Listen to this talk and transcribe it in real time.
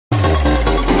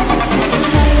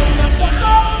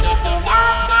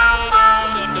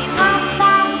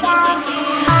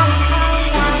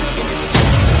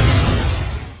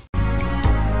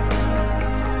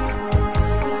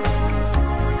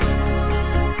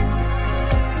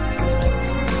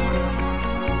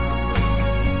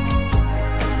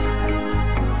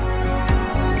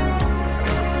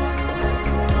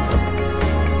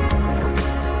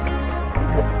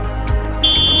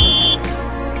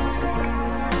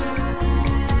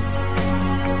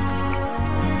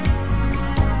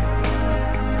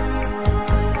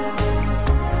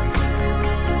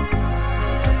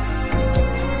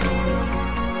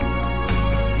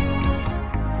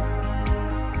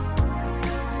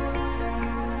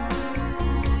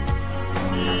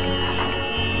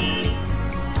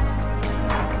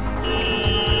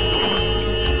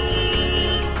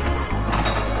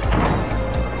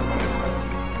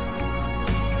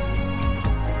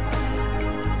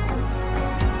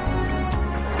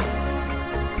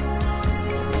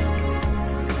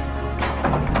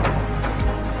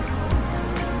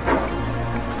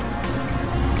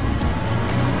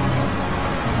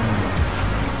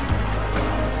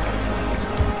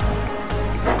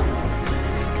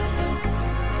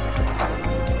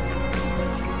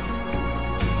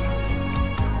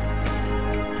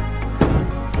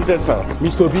Yes, sir.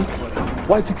 Mr. Obi,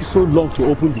 why took you so long to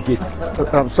open the gate?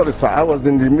 I'm sorry, sir. I was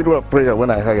in the middle of prayer when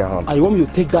I heard your hand. And you want me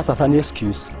to take that as an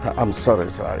excuse? I'm sorry,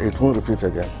 sir. It won't repeat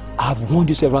again. I have warned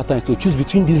you several times to choose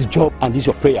between this job and these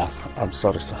your prayers. I'm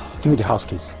sorry, sir. Give me the house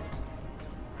keys.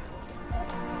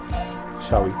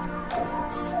 Shall we?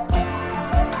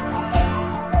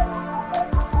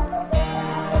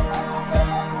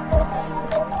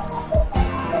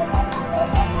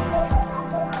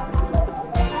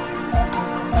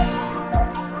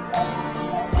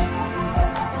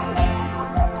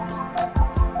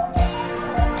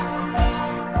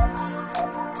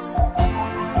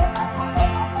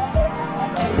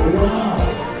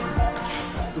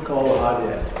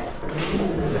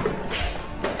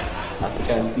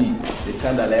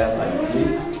 Chandeliers are in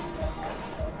place.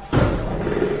 I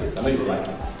know you like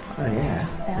it. Oh yeah,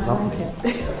 I like it.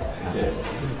 Yeah.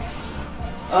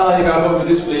 You can come to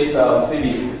this place. See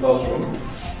the visitor's room.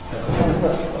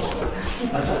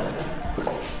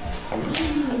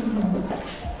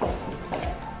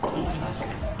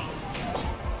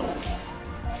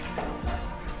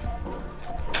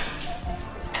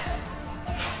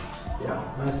 Yeah,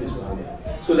 nice place around here.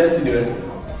 So let's see the rest of the house.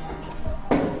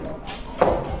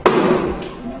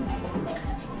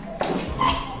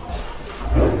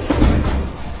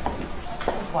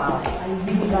 Wow, I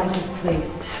really like this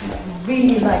place.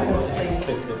 Really like this place.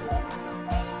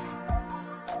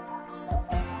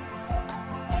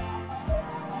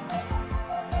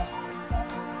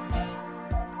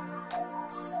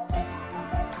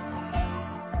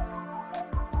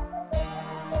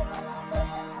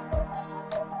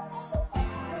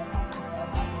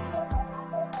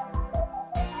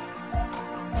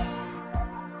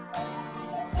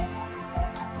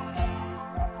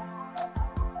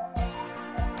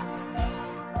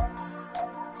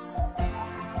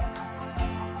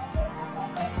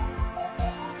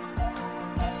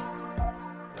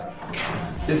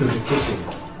 This is the kitchen.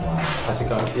 As you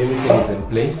can see, everything is in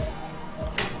place.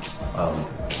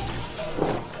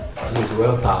 It's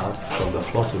well tiled from the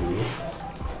floor to the roof.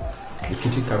 The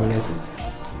kitchen cabinet is.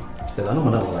 Said, I know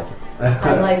Madam will like it.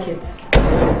 I like it. I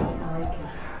like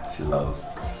it. She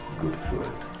loves good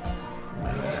food. I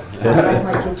like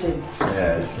my kitchen.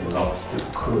 Yeah, she loves to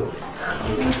cook.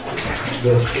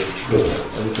 Good.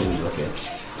 Everything is okay.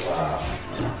 Wow.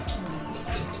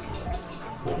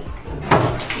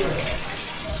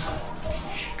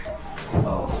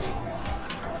 Oh.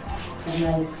 It's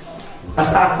nice.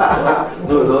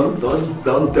 No,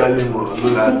 don't tell him.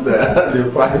 Look at the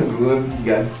price won't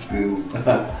get to.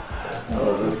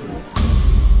 Oh, this is.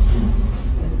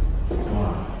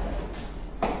 Wow.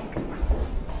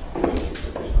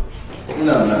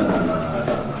 No.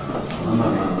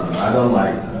 I don't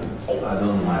like that. I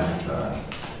don't like that.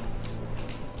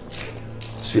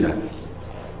 Sweetheart,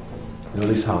 you know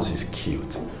this house is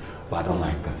cute, but I don't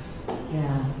like this.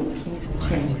 Yeah, he needs to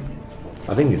change it.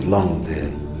 I think it's long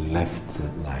they left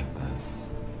it like this.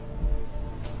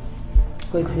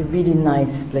 But it's a really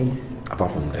nice place.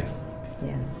 Apart from this.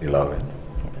 Yes. You love it?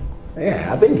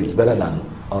 Yeah, I think it's better than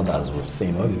others we've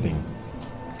seen. What do you think?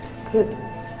 Good.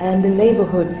 And the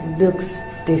neighborhood looks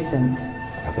decent.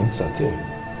 I think so too.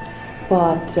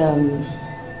 But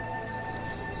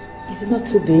is it not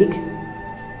too big?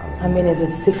 I mean, it's a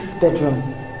 6-bedroom.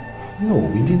 No,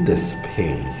 we need the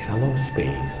space. I love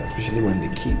space, especially when the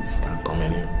kids start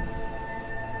coming in.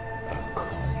 Oh,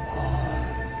 come on.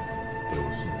 They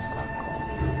will soon start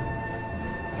coming.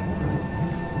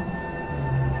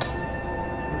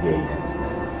 Is here yet?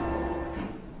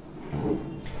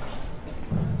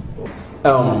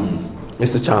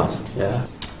 Mr. Charles. Yeah?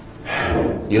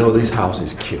 You know, this house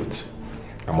is cute,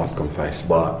 I must confess,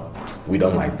 but we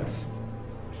don't like this.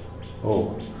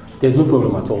 Oh, there's no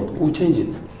problem at all. We'll change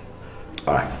it.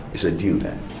 All right, it's a deal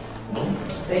then.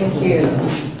 Thank you.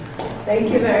 Thank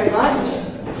you very much.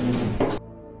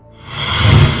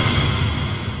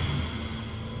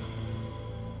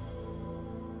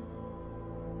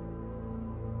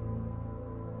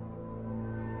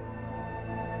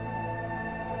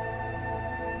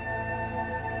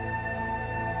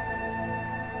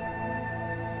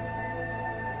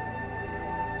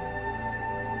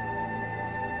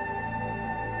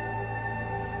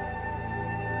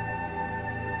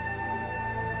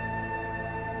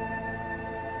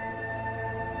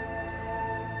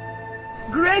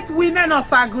 Great women of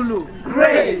Agulu.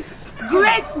 Grace.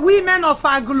 Great women of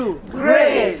Agulu.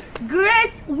 Grace.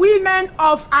 Great women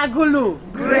of Agulu.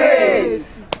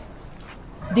 Grace.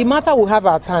 The matter we have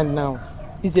at hand now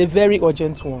is a very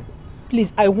urgent one.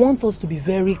 Please, I want us to be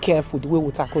very careful the way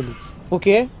we tackle it.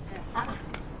 Okay?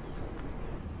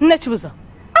 Nechibuzo,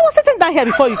 I was sitting down here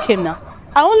before you came now.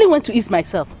 I only went to ease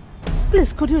myself.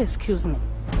 Please, could you excuse me?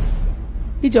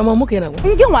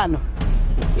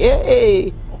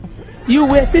 Hey, you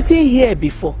were sitting here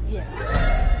before. Yes.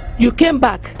 You came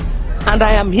back, and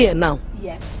I am here now.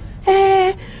 Yes.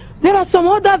 There are some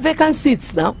other vacant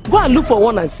seats now. Go and look for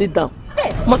one and sit down.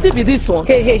 Hey. Must it be this one?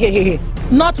 Hey.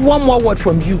 Not one more word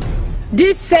from you.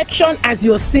 This section, as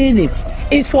you're seeing it,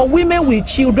 is for women with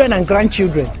children and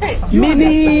grandchildren. Hey,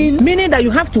 meaning that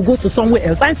you have to go to somewhere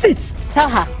else and sit. Tell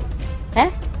her.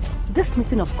 This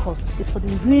meeting, of course, is for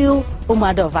the real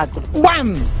Omada of Agro.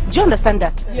 Wham! Do you understand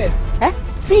that? Yes.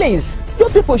 Please, you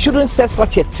people shouldn't say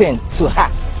such a thing to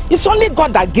her. It's only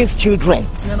God that gives children.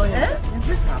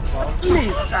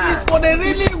 Please, It's for the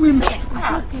really women.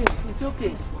 It's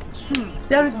okay.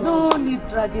 There is no need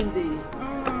dragging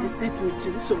the seat with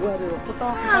you. So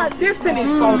This thing is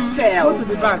unfair. Go to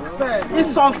the back.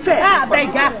 It's unfair.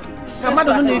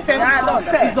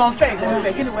 It's unfair.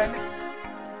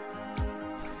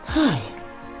 Hi.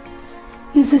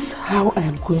 Is this how I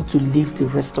am going to live the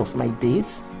rest of my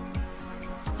days?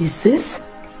 Is this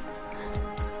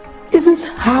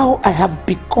how I have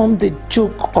become the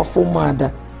joke of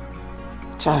Omada?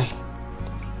 Chai,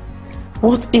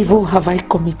 what evil have I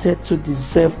committed to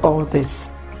deserve all this?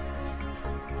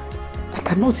 I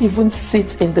cannot even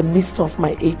sit in the midst of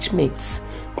my age mates,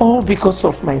 all because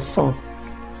of my son.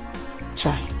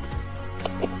 Chai,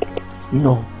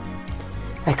 no,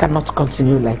 I cannot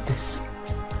continue like this.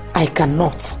 I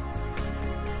cannot.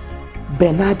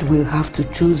 Bernard will have to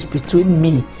choose between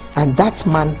me and that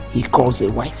man he calls a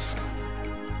wife.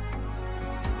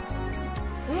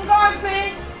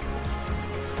 Ngozi!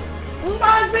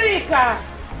 Ngozika!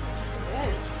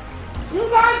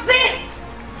 Ngozi!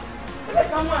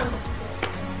 Come on.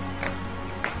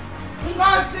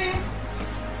 Ngozi!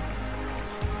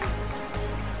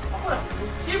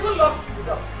 She will lock the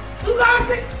door.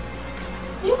 Ngozi!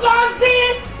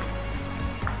 Ngozi!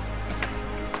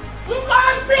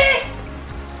 Ngozi!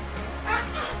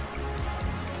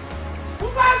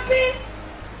 Ngozi!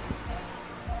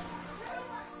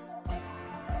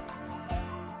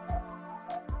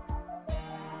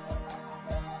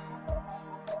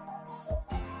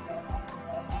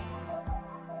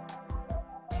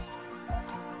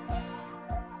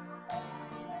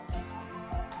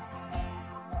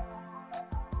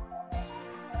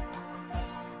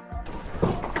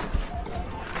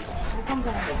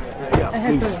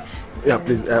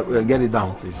 Please, get it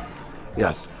down, please.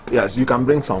 Yes, you can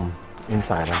bring some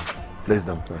inside and place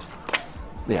them first.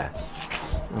 Yes.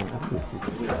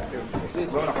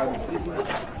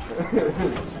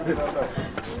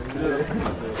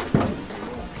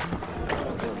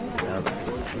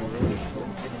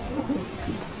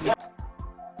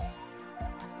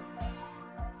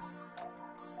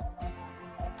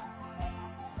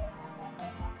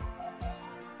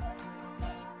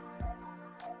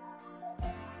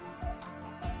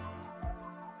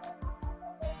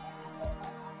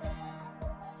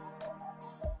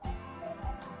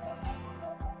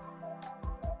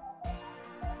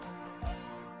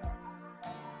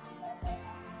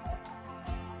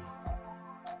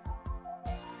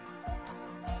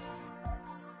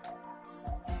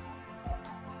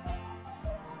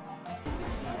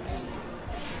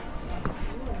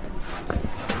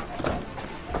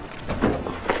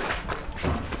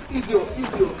 Easy. No.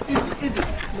 Easy.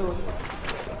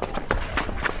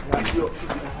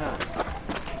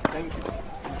 Thank you.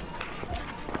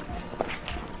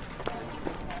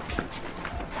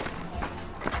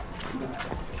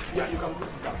 Yeah, you can put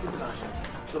it down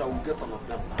so that we'll get all of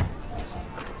them now.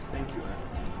 Thank you.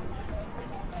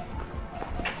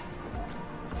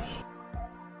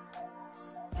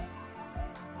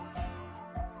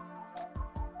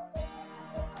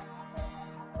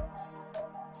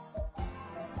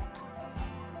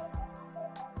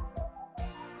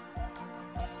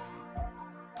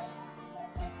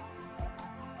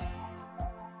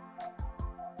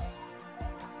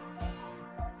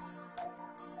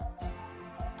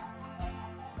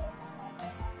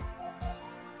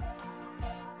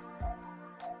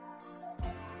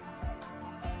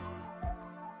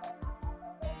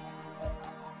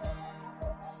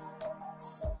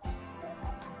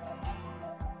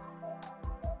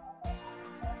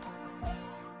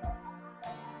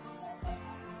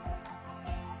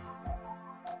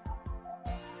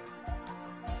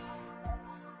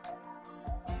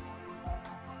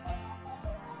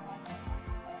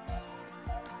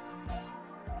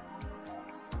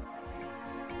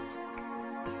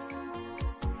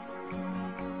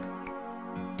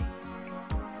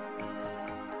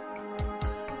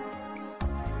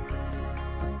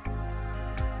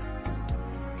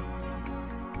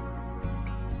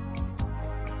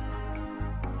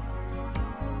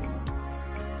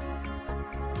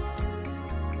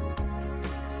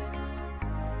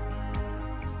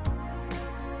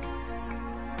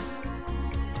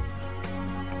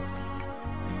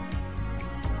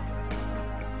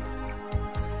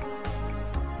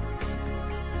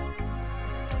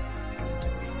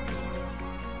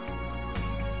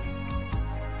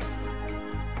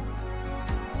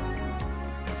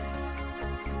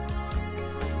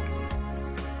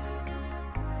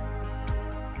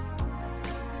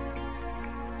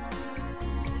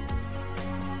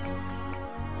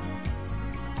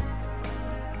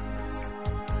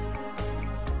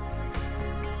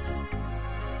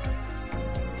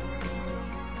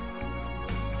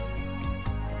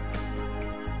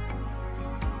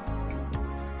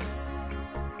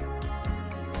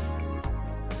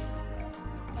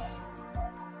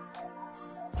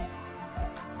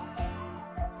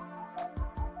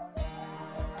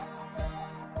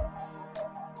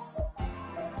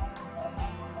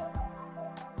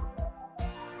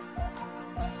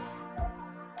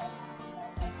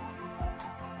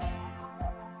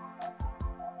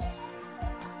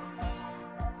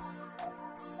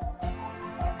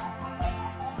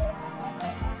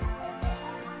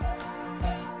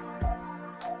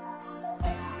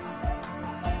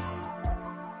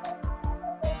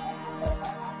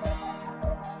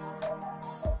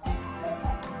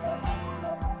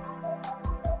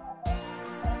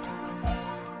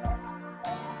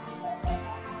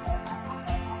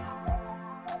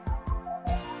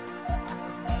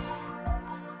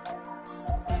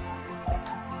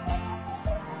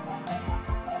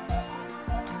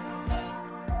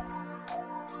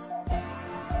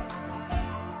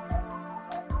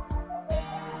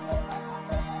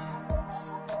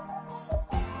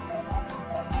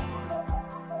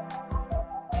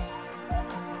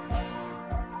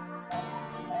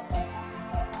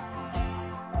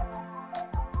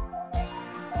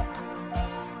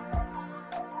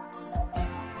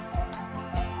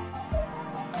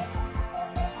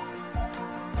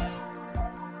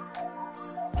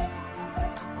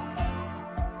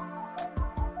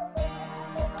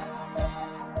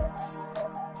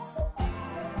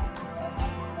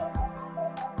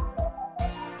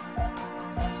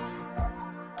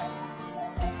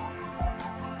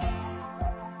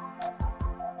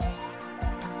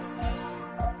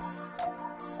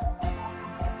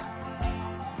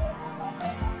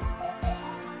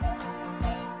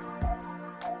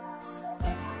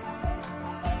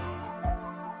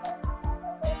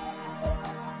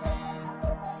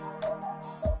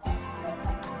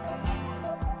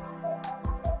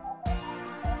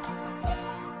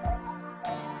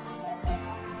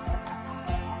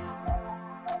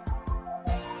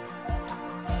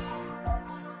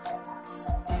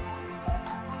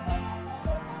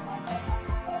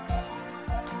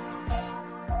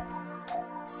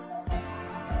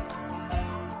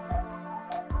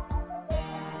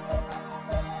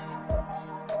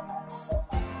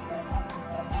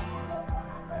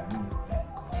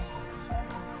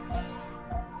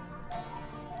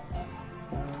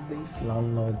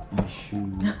 landlord issue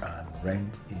and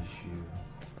rent issue,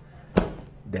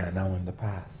 they are now in the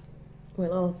past.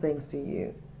 Well, all thanks to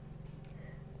you.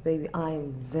 Baby, I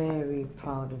am very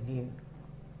proud of you.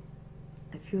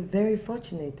 I feel very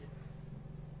fortunate.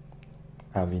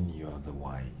 Having you as a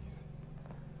wife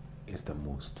is the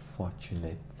most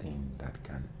fortunate thing that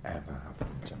can ever happen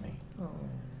to me. Oh.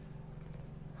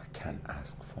 I can't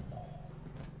ask for more.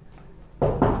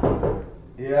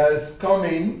 Yes,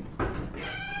 coming.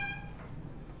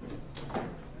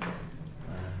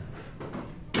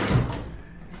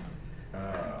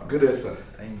 Good day, sir.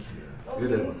 Thank you. Good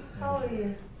day. How are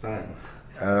you? Fine.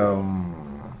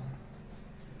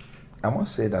 I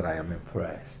must say that I am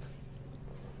impressed.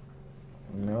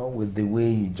 You know, with the way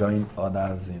you joined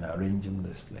others in arranging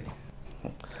this place.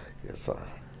 Yes, sir.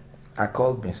 I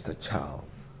called Mr.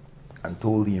 Charles and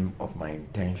told him of my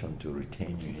intention to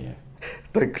retain you here.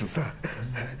 Thank you, sir.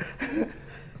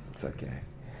 It's okay.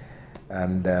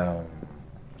 And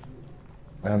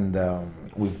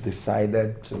we've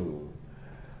decided to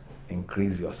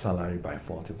increase your salary by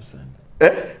 40%. Eh?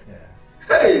 Yes.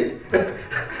 Hey!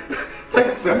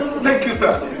 Thank you, sir. No, thank you,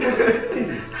 sir.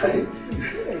 Please, hey,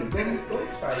 don't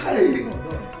try. Hey.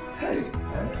 Hey.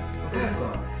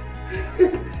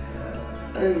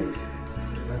 Hey.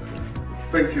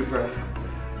 Thank you, sir.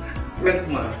 Thank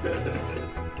you, man.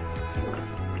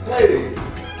 Hey!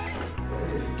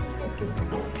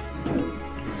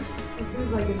 It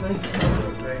seems like a nice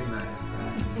time. Very nice.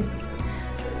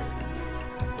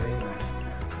 Very nice.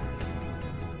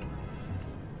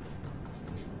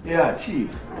 Yeah, Chief.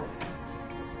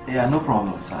 Yeah, no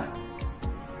problem, sir.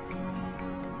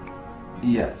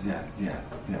 Yes.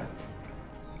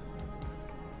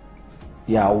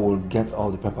 Yeah, I will get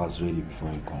all the papers ready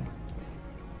before you come.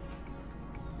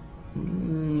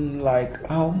 Like,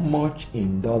 how much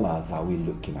in dollars are we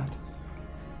looking at?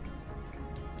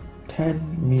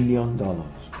 $10 million.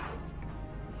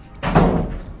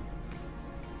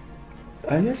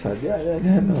 Yes, sir.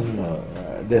 Yeah, no.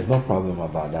 There's no problem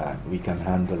about that. We can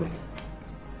handle it.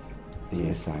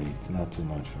 Yes, sir. It's not too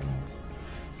much for us.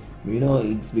 You know,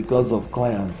 it's because of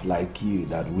clients like you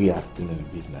that we are still in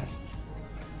business.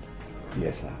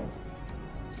 Yes, sir.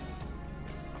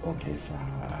 Okay, sir.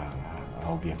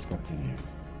 I'll be expecting you.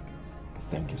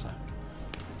 Thank you, sir.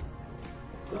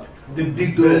 The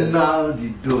big Donald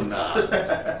the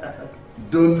donor.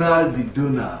 Donald the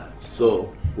donor.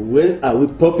 So, when are we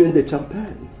popping the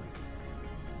champagne?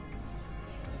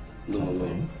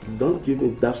 No. Don't give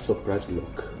me that surprise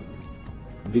look.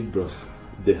 Big bros,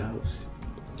 the house.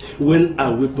 When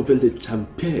are we popping the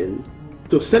champagne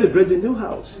to celebrate the new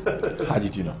house? How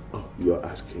did you know? Oh, you're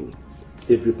asking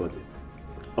everybody.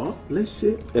 Or let's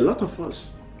say a lot of us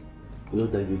know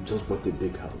that you just bought a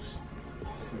big house.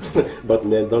 But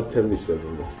man, don't tell me so,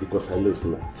 because I know it's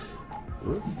not.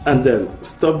 And then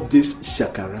stop this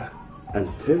shakara and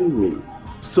tell me.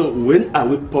 So when are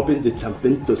we popping the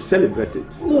champagne to celebrate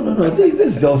it? No.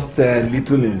 This is just a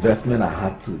little investment I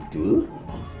had to do.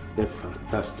 A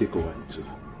fantastic one too.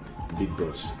 Big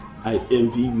boss. I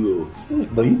envy you.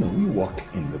 But you know, we work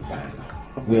in the bank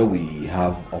where we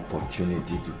have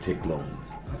opportunity to take loans.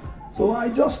 So I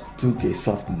just took a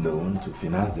soft loan to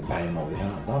finance the buying of the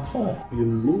house, that's all. You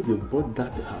mean you bought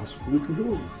that house with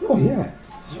loans? Oh yes,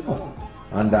 sure.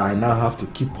 And I now have to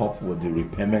keep up with the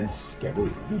repayment schedule.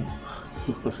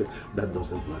 That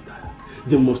doesn't matter.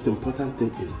 The most important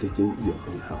thing is getting your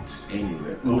own house.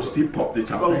 Anyway, we'll still pop the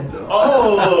champagne though.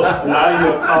 Oh, now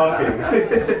you're talking.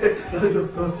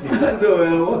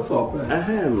 So what's up?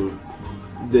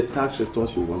 The tax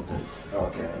returns you wanted.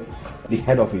 Okay. The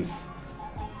head office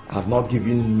has not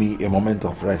given me a moment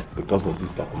of rest because of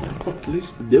these documents. At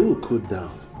least they will cool down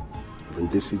when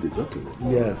they see the documents.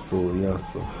 Yes, so.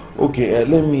 Okay,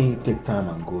 let me take time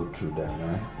and go through them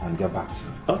and get back to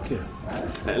you. Okay.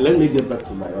 Let me get back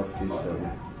to my office.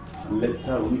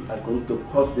 Later we are going to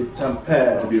pop the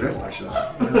champagne. Be rest assured.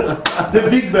 The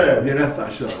big bear. Be rest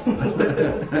assured.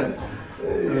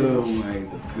 Oh my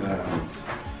God.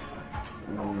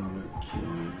 Okay.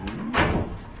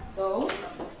 So,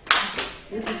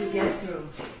 this is the guest room.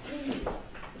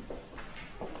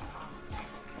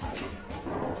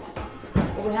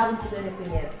 But we haven't put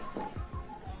anything yet.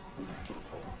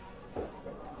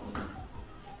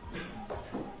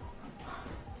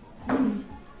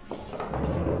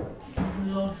 This is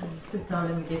lovely. Sit down,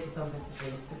 let me get you something to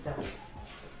drink. Sit down.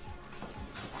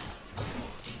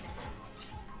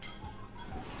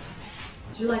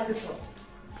 Do you like this one?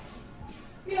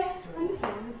 Yeah, let me see.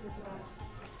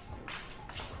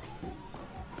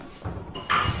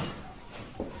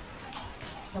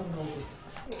 Have a hold it.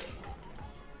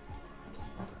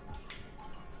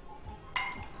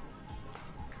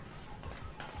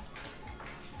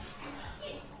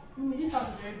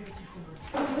 very beautiful.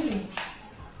 Really?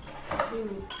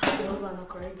 You're not a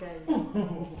correct guy.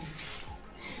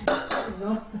 No.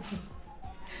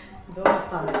 Don't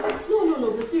start.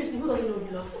 No, but seriously, who doesn't know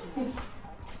he loves you?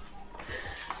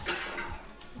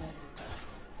 My sister.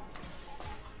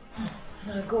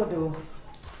 God, oh.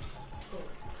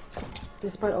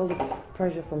 Despite all the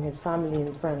pressure from his family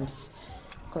and friends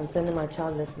concerning my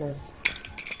childlessness,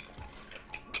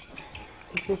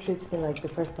 he still treats me like the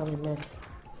first time we met.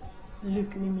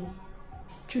 Look, Mimi,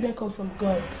 children come from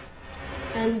God.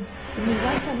 And in the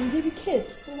right time, we give you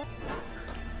kids. So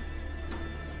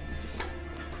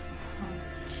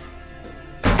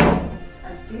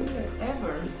as easy as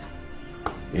ever.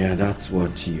 Yeah, that's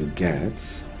what you get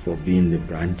for being the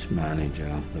branch manager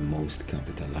of the most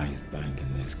capitalized bank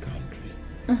in this country.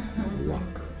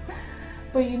 Work.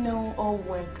 But you know, all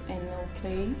work and no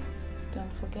play.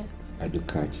 Don't forget. I do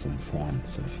catch some fun,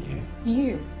 Sophia.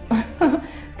 You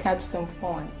catch some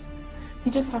fun.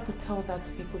 You just have to tell that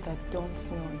to people that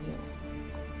don't know you.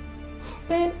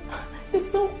 Ben, you're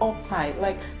so uptight.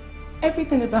 Like,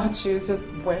 everything about you is just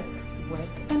work, work,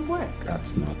 and work.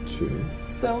 That's not true.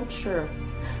 So true.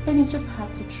 Ben, you just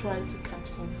have to try to catch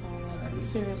some fun. Like,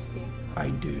 seriously. I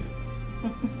do.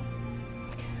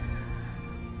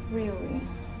 Really?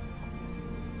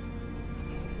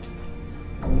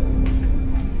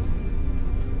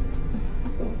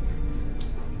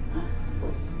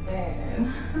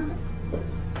 Ben.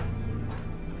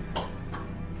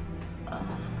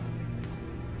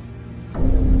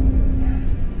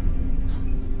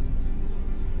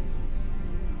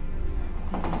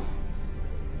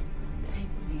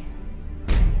 Take me.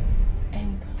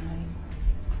 Anytime.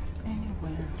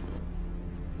 Anywhere.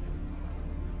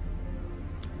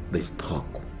 This talk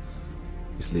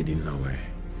is leading nowhere.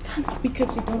 That's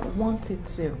because you don't want it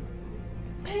to.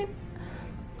 Babe,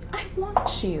 I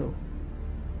want you.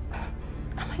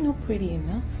 Am I not pretty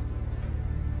enough?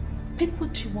 Babe,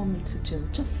 what do you want me to do?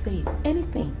 Just say it.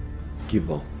 Anything. Give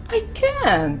up. I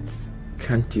can't.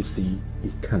 Can't you see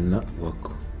it cannot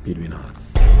work between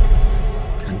us?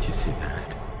 Can't you see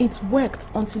that? It worked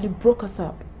until you broke us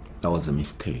up. That was a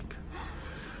mistake.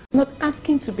 Not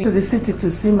asking to be to the city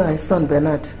to see my son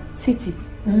Bernard. City?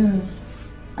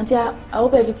 Auntie, I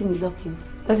hope everything is okay.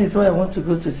 That is why I want to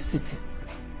go to the city.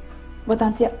 But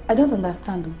Auntie, I don't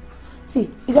understand. See,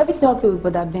 is everything okay with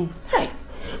Brother Ben? Hey,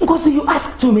 Ngozi, you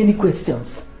ask too many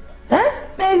questions. Eh?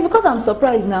 It's because I'm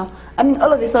surprised now. I mean,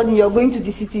 all of a sudden you're going to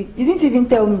the city. You didn't even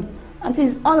tell me. Auntie,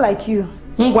 it's unlike you.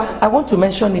 Ngwa, I want to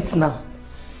mention it now.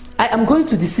 I am going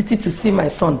to the city to see my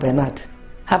son Bernard.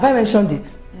 Have I mentioned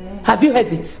it? Have you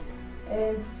heard it?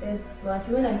 But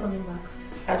Auntie, when are you coming back?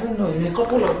 I don't know, in a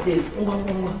couple of days. Go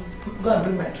and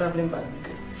bring my traveling bag.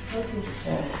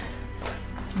 Okay.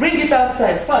 Bring it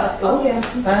outside first. Okay,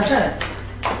 Auntie.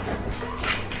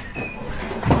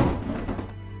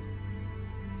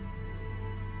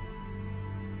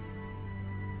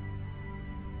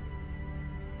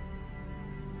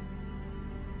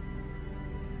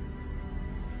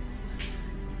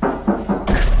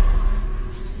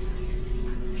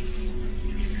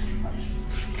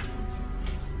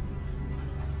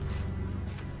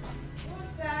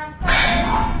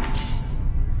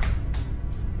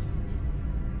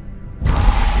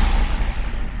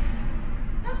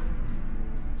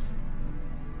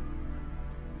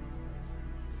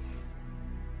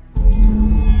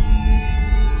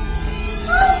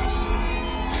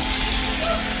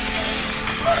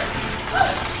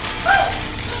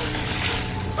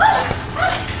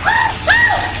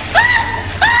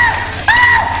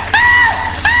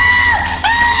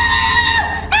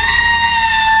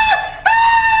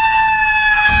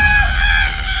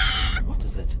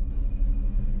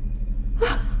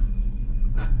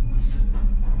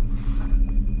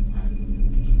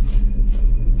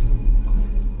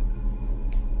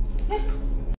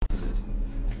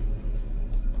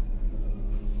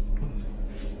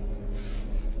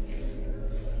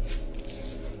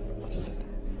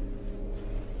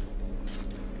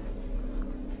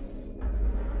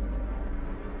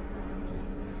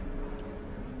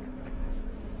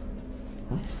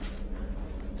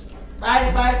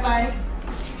 Bye.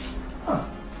 Oh,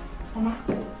 Mama.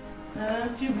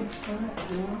 Chibu.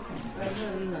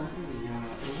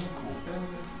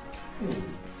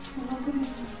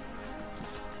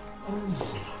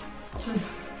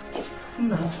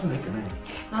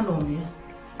 Anọ m ya.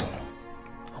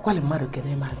 Ọkwali mmadụ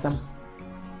kere m asa m.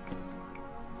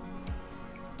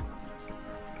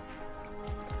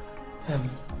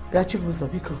 Gachibuzo,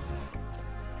 biko,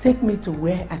 take me to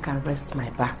where I can rest my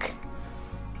back.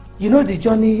 You know the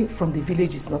journey from the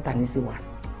village is not an easy one.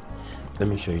 Let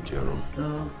me show you to your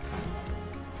room.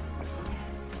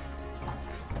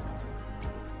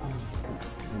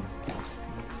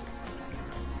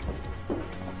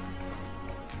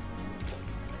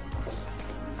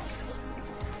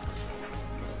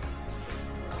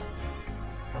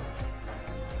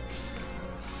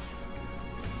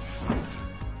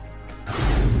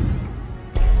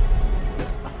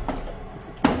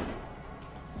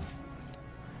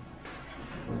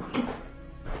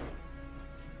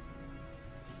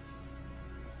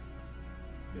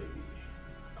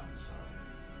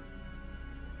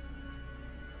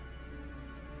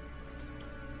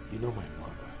 You know my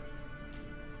mother.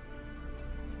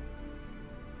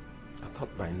 I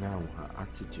thought by now her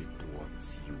attitude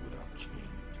towards you would have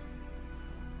changed.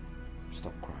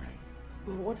 Stop crying.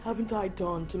 Well, what haven't I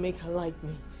done to make her like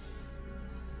me?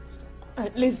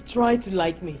 At least try to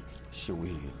like me. She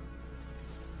will.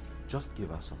 Just give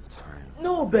her some time.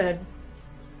 No, Ben.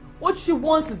 What she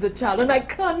wants is a child, and I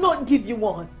cannot give you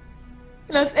one.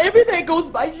 And as every day goes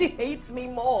by, she hates me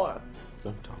more.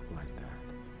 Don't talk like that.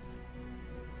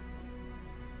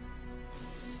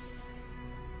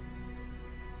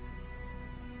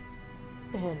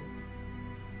 Ben.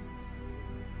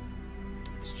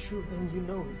 It's true, and you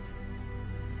know it.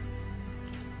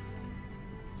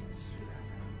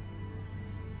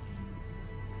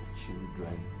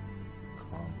 Children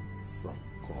come from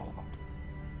God,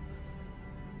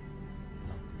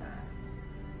 not man.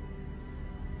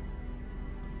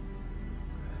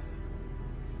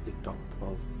 The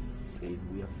doctors said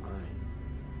we are fine.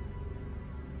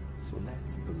 So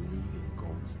let's believe in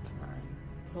God's time.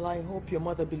 Well, I hope your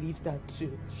mother believes that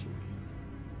too. She will.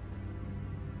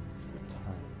 With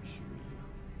time, she will.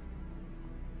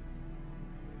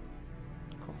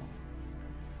 Come on.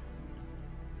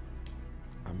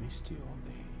 I missed you all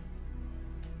day.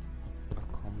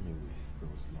 Accompany me with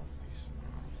those lovely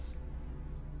smiles.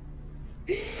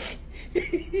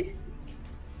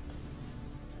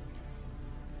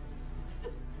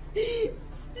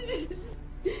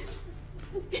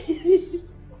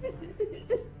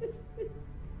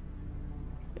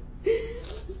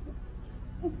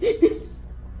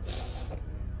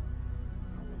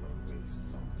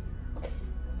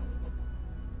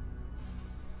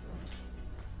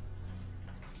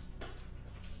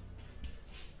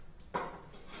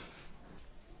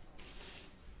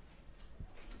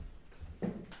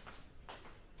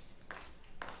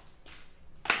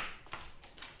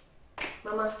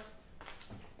 Mama,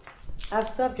 I've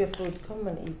served your food. Come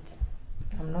and eat.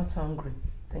 I'm not hungry.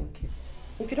 Thank you.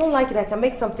 If you don't like it, I can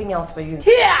make something else for you.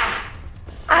 Here!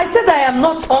 I said I am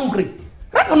not hungry.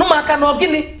 I'm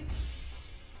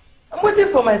waiting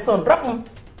for my son. Drop him.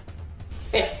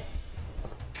 Here.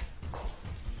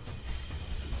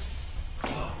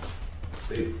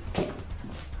 Babe,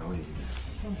 how are you?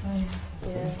 I'm fine.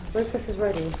 Yeah, breakfast is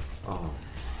ready. Oh,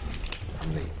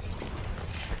 I'm late.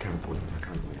 I can't wait.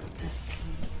 Okay?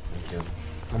 Thank you.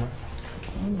 Mama?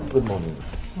 Good morning.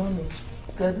 Morning.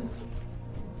 Good.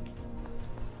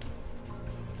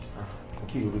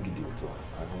 Okay, you look at you.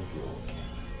 I hope you're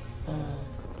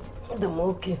okay. I'm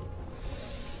okay.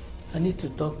 I need to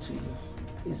talk to you.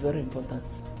 It's very important.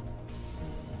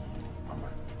 Mama,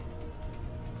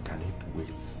 can it wait?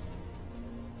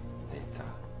 Later,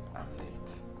 I'm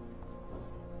late.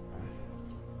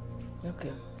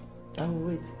 Okay. I will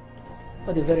wait.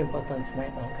 But the very important is my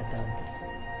bank account.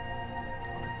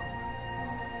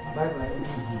 Bye-bye.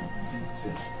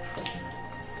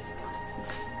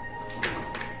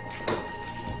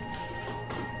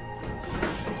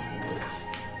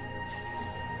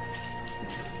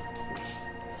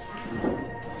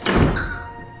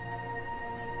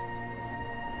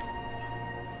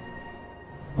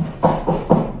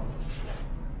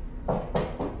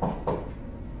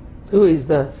 Who is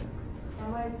that?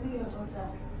 Mama, I see your daughter.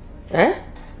 Eh?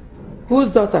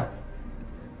 Whose daughter?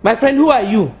 My friend, who are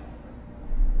you?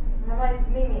 Mama, it's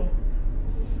Mimi.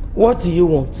 What do you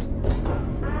want?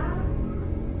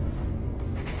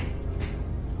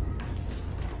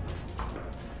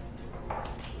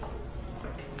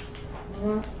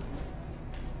 Mama,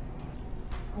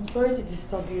 I'm sorry to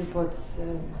disturb you, but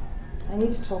I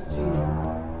need to talk to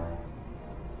you.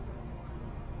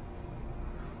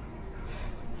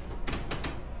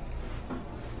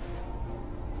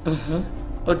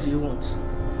 What do you want?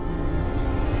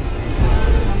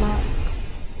 Mama,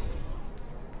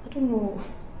 I don't know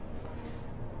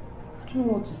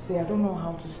what to say. I don't know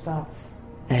how to start.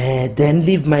 Then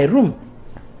leave my room.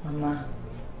 Mama,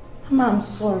 I'm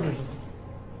sorry.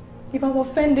 If I've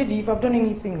offended you, if I've done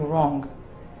anything wrong,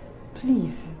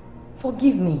 please,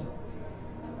 forgive me.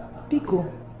 Biko.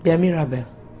 Biamirabel.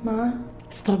 Ma?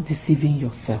 Stop deceiving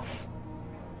yourself.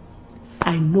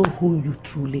 I know who you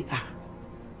truly are.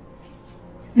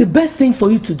 The best thing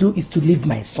for you to do is to leave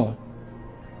my son.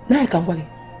 Now I can worry.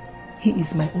 He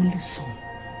is my only son.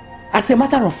 As a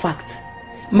matter of fact,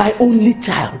 my only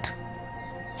child.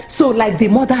 So like the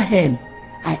mother hen,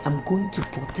 I am going to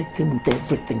protect him with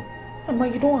everything. Mama,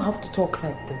 you don't have to talk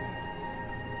like this.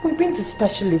 We've been to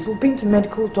specialists, we've been to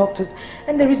medical doctors,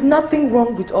 and there is nothing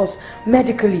wrong with us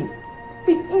medically.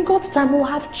 In God's time, we'll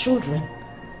have children.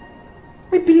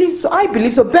 We believe so. I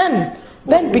believe so. Ben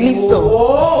believes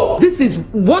so. This is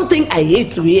one thing I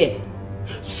hate to hear.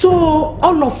 So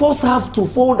all of us have to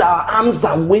fold our arms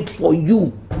and wait for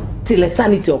you till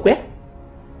eternity, okay?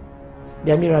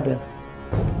 Dear Mirabel,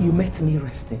 you met me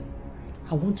resting.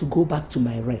 I want to go back to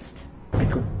my rest.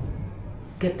 Biko,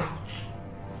 get out.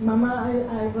 Mama,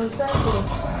 I was trying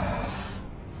to...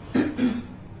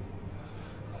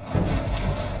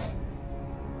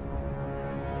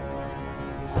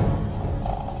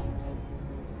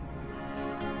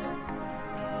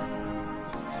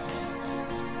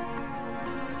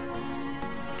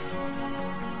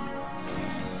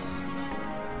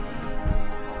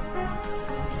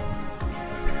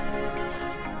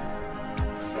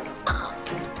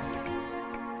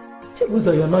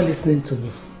 Chibuzo, you're not listening to me.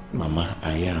 Mama,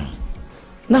 I am.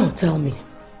 Now tell me,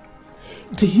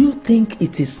 do you think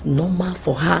it is normal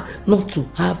for her not to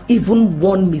have even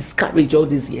one miscarriage all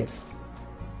these years?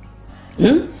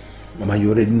 Mama, you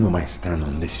already know my stand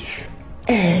on this issue.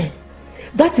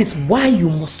 That is why you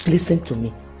must listen to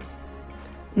me.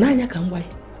 Nanya Kamwai,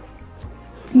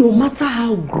 no matter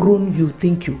how grown you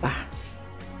think you are,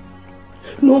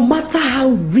 no matter how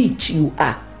rich you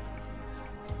are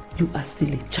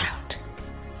still a child.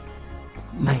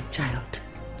 My child.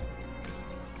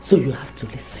 So you have to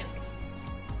listen.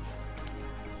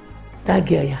 That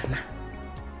girl Yana,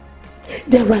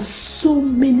 there are so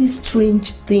many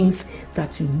strange things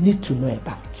that you need to know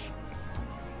about.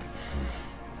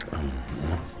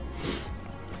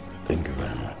 Thank you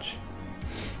very much.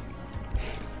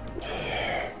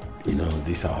 You know,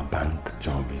 this our bank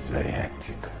job is very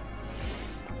hectic.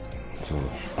 So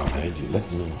I'll heard you.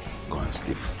 Let me go and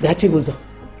sleep. Dachibuzo,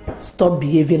 stop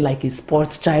behaving like a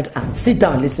sports child and sit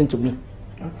down and listen to me.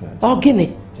 Okay.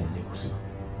 Ogini,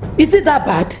 is it that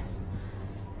bad?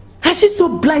 Has she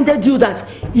so blinded you that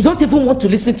you don't even want to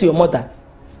listen to your mother?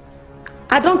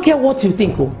 I don't care what you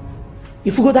think, oh.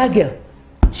 If you go that girl,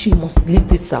 she must leave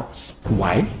this house.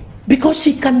 Why? Because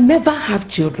she can never have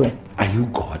children. Are you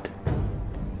God?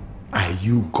 Are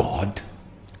you God?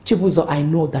 Chibuzo, I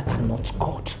know that I'm not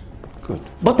God. Good.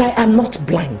 But I am not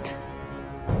blind.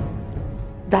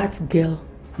 That girl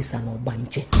is an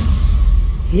Obanje.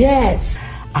 Yes.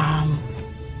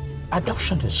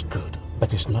 Adoption is good,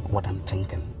 but it's not what I'm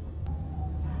thinking.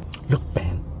 Look,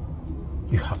 Ben,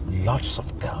 you have lots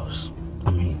of girls,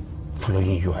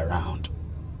 following you around.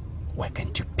 Why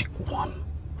can't you pick one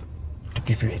to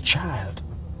give you a child?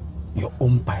 Your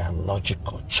own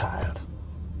biological child.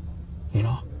 You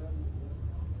know,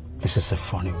 this is a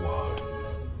funny world,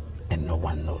 and no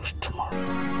one knows tomorrow.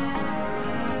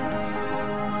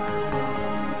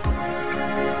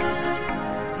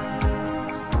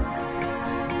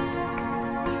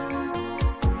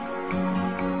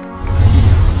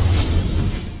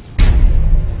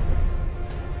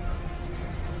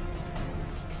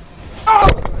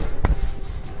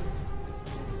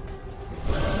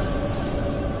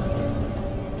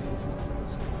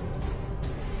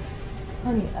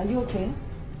 Honey, are you okay?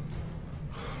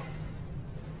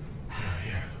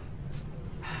 Yeah.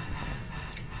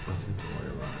 Nothing to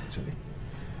worry about, actually.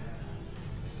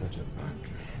 Such a bad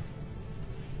dream.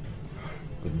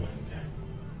 Good morning, Dad.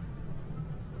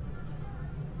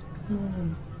 Good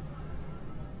morning.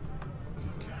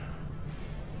 Okay.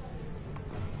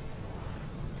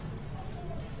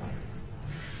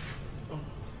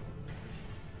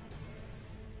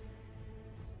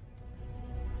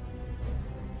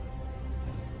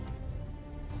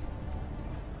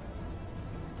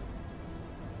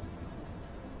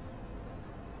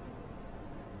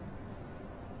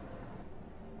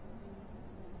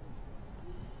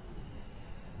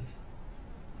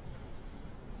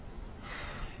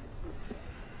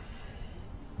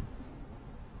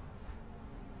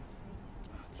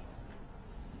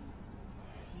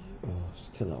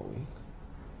 Still awake?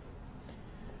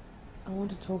 I want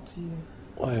to talk to you.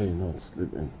 Why are you not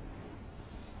sleeping?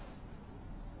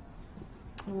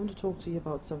 I want to talk to you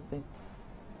about something.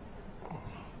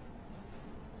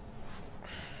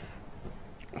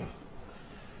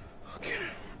 Okay.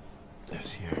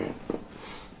 Let's hear it.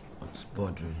 What's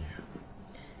bothering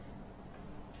you?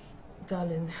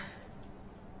 Darling,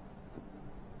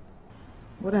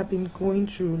 what I've been going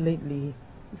through lately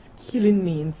is killing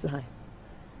me inside.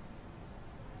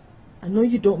 I know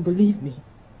you don't believe me,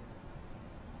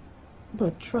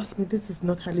 but trust me, this is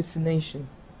not hallucination.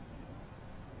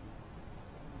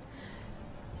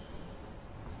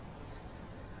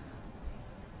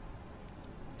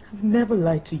 I've never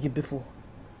lied to you before.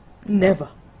 Never.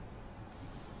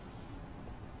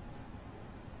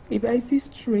 Maybe I see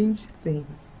strange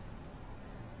things.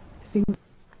 I see...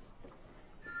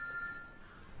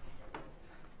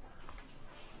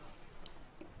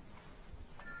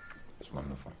 It's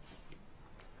wonderful.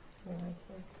 I like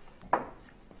it.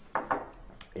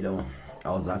 You know, I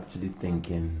was actually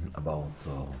thinking about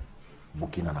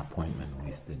booking an appointment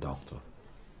with the doctor.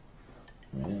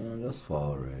 Just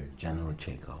for a general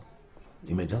checkup.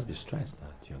 You may just be stressed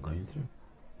that you're going through.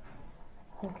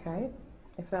 Okay.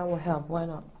 If that will help, why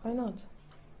not? Why not?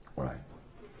 Right.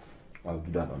 I'll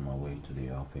do that on my way to the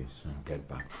office and get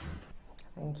back to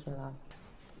you. Thank you,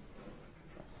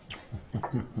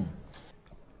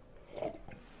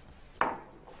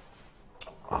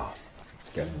 love. It's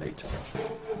getting late.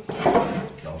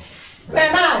 No.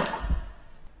 Bernard!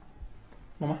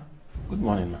 Mama, good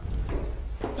morning, ma.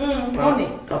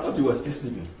 Morning. I thought you were still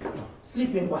sleeping.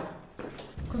 Sleeping what?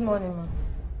 Good morning, ma.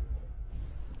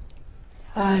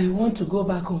 I want to go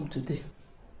back home today.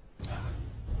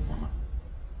 Mama,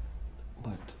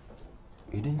 but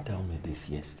you didn't tell me this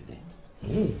yesterday.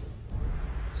 Hey.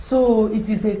 So it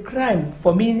is a crime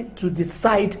for me to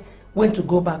decide when to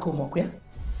go back home, okay?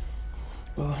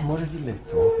 Well, I'm already late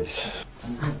to office.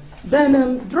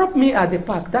 Then drop me at the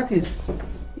park. That is,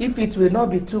 if it will not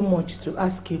be too much to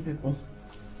ask you people.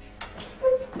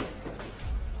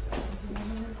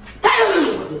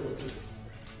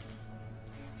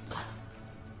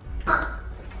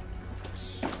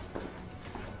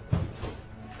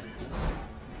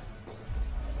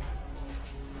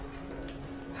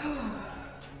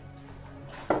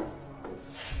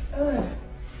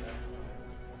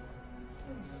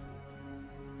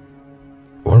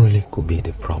 What really could be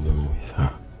the problem with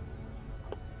her?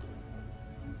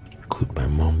 Could my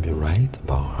mom be right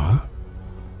about her?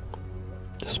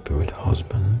 The spirit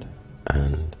husband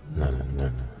and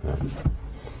no.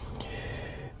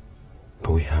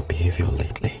 But with her behavior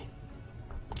lately,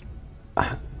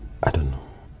 I don't know.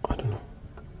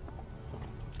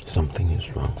 Something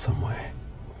is wrong somewhere.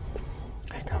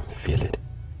 I can feel it.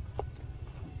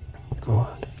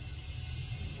 God,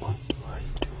 what do I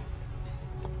do?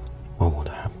 What would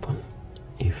happen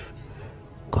if,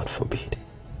 God forbid,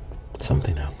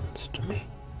 something happens to me?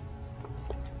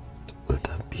 Will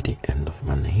that be the end of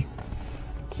my name?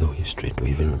 No history to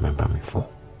even remember me for?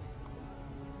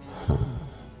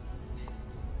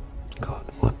 God,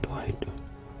 what do I do?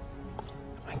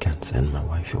 I can't send my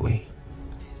wife away.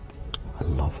 I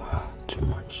love her too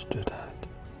much to that.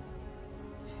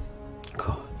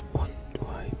 God, what do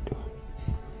I do?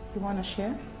 You want to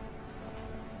share?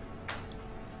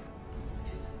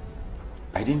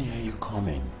 I didn't hear you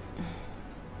coming.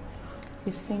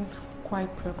 You seemed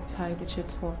quite preoccupied with your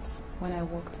thoughts when I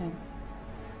walked in.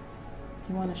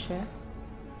 You want to share?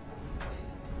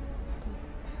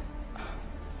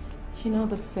 You know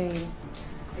the saying,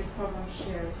 a problem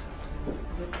shared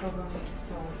is a problem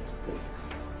solved.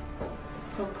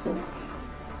 Talk to me.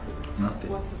 Nothing.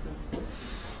 What is it?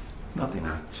 Nothing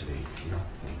actually, it's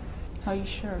nothing. Are you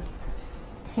sure?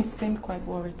 You seemed quite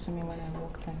worried to me when I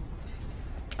walked in.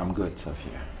 I'm good,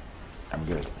 Sophia. I'm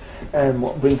good.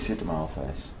 What brings you to my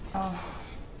office?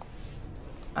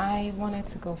 I wanted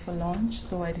to go for lunch,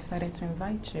 so I decided to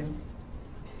invite you.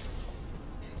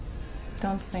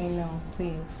 Don't say no,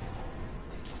 please.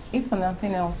 If for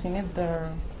nothing else, you need the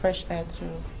fresh air to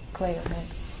clear your head.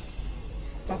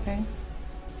 Okay?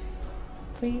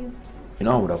 Please? You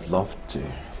know, I would have loved to,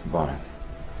 but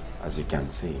as you can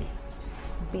see...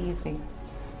 Busy.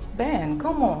 Ben,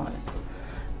 come on.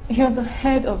 You're the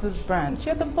head of this brand.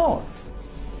 You're the boss.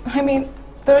 I mean,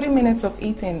 30 minutes of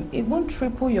eating, it won't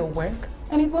triple your work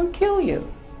and it won't kill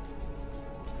you.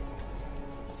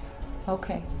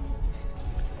 Okay.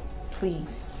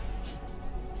 Please.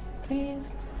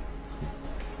 Please.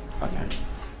 Okay.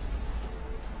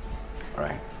 All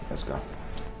right, let's go.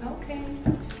 Okay.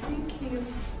 Thank you.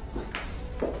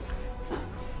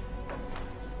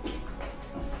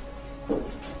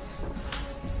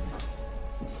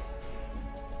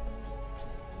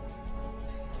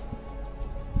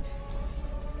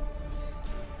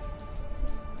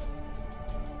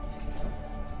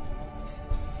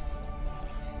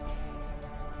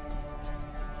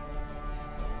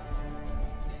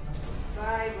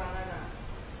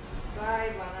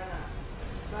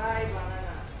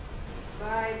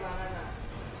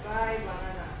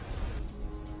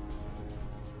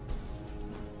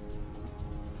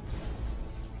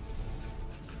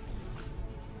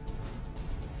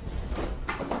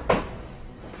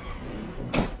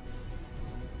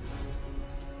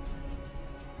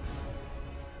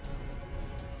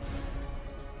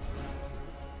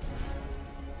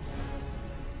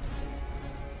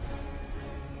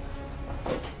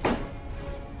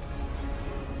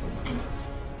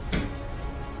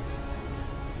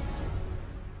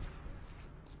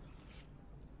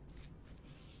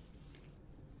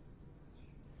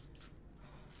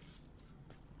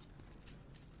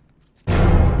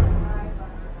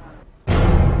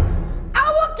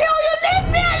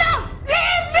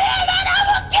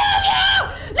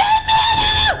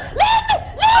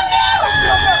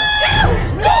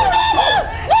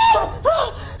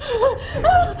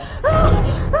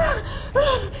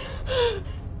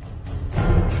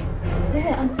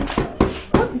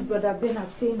 Brother Bernard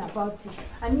saying about it?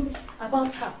 I mean,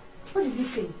 about her. What did he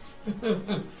say?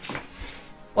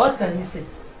 What can he say?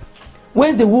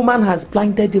 When the woman has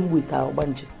blinded him with her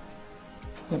obanje.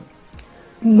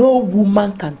 No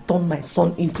woman can turn my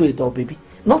son into a doll baby.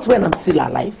 Not when I'm still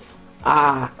alive.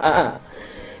 But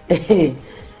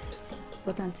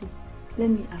auntie, let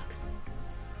me ask.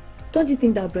 Don't you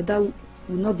think that brother will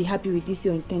not be happy with this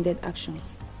your intended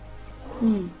actions?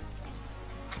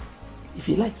 If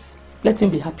he likes, let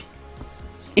him be happy.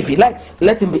 If he likes,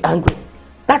 let him be angry.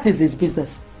 That is his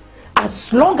business.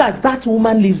 As long as that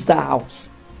woman leaves the house.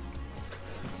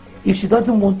 If she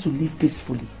doesn't want to live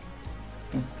peacefully,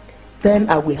 then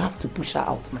I will have to push her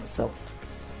out myself.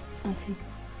 Auntie,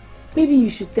 maybe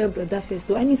you should tell brother first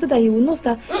though. I mean, so that he will not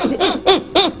start...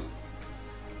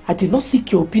 I did not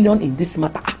seek your opinion in this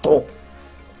matter at all.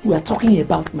 We are talking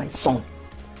about my son.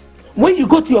 When you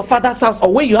go to your father's house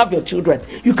or when you have your children,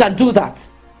 you can do that.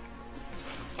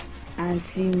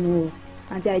 Auntie, no.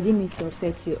 Auntie, I didn't mean to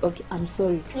upset you. Okay, I'm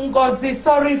sorry. Ngozi,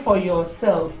 sorry for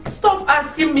yourself. Stop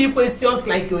asking me questions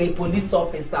like you're a police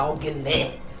officer,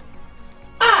 Ogene.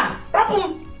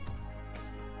 Problem.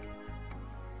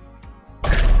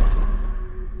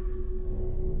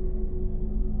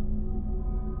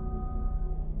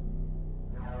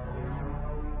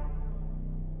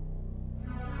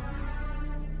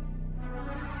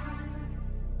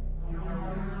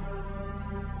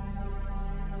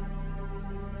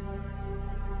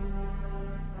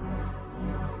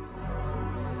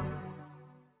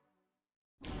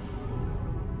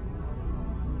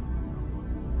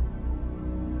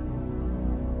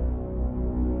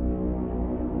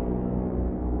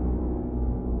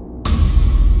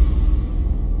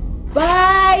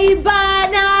 Bye,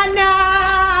 banana!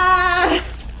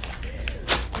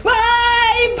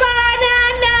 Bye,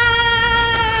 banana!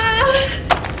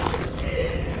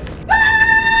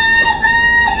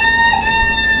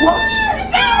 What?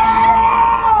 No!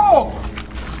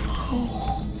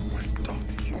 Oh, my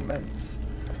documents.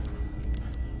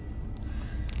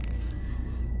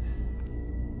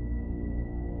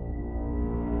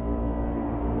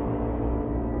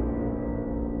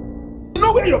 You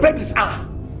know where your babies are?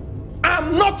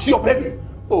 I'm not your baby.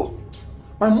 Oh,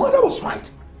 my mother was right.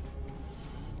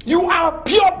 You are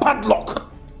pure bad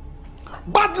luck.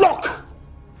 Bad luck.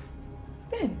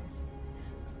 Ben,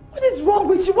 what is wrong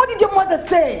with you? What did your mother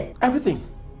say? Everything.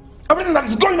 Everything that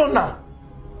is going on now.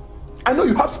 I know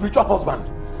you have spiritual husband.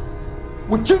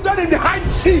 With children in the high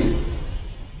sea.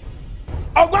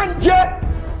 Oganje.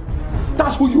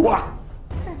 That's who you are.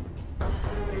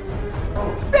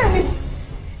 Ben, it's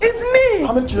me.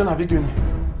 How many children have you given me?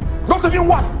 Not even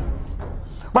one.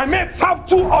 My mates have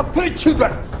 2 or 3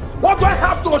 children. What do I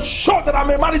have to show that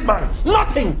I'm a married man?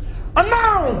 Nothing. And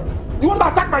now, you want to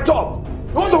attack my job?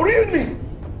 You want to ruin me?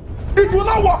 It will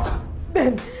not work.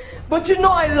 Ben, but you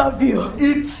know I love you.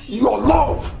 It's your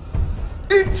love.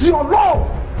 It's your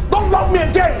love. Don't love me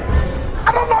again.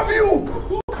 I don't love you.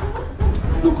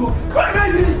 Look, why am I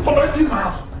even tolerating my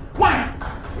house? Why?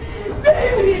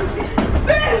 Baby!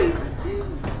 Baby!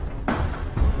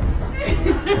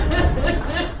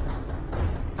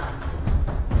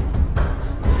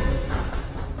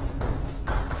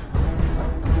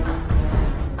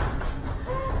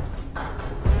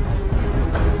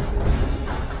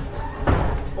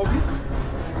 Obi,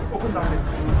 open that thing.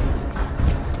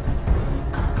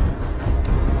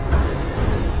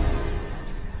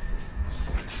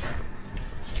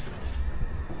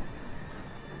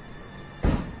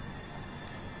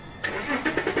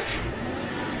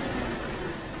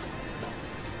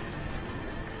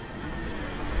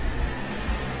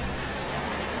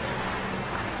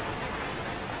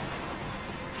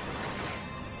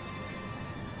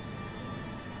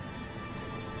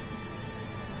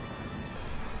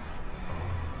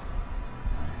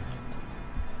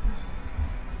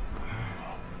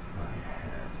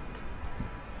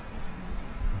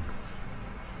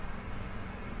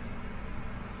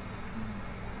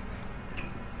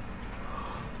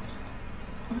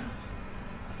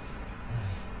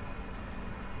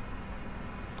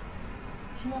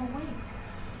 You're awake.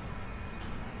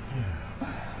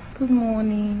 Good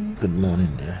morning. Good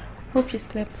morning, dear. Hope you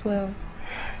slept well.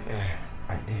 Yeah,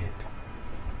 I did.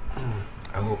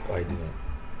 I hope I didn't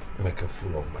make a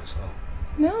fool of myself.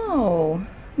 No.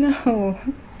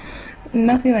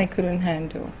 Nothing I couldn't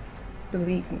handle.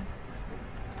 Believe me.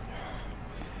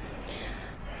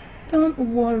 Don't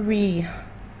worry.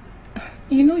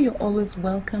 You know you're always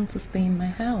welcome to stay in my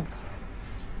house.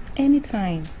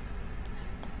 Anytime.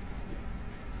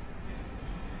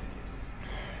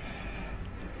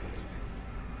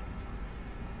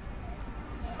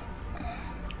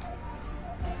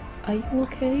 Are you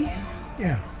okay?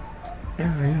 Yeah.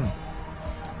 Yeah, I am.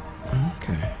 I'm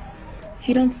okay.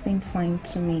 You don't seem fine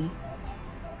to me.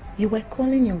 You were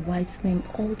calling your wife's name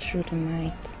all through the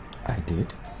night. I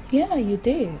did? Yeah, you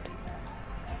did.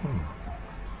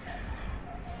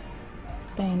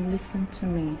 Ben, listen to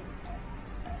me.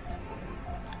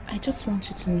 I just want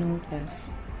you to know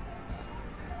this.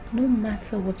 No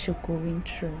matter what you're going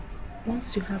through,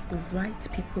 once you have the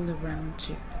right people around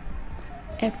you,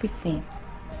 everything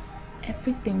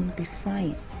will be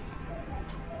fine.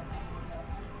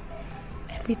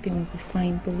 Everything will be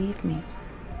fine, believe me.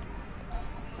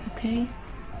 Okay?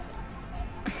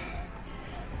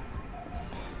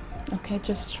 Okay,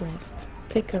 just rest.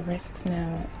 Take a rest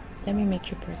now. Let me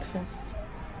make you breakfast.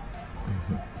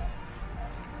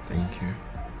 Thank you.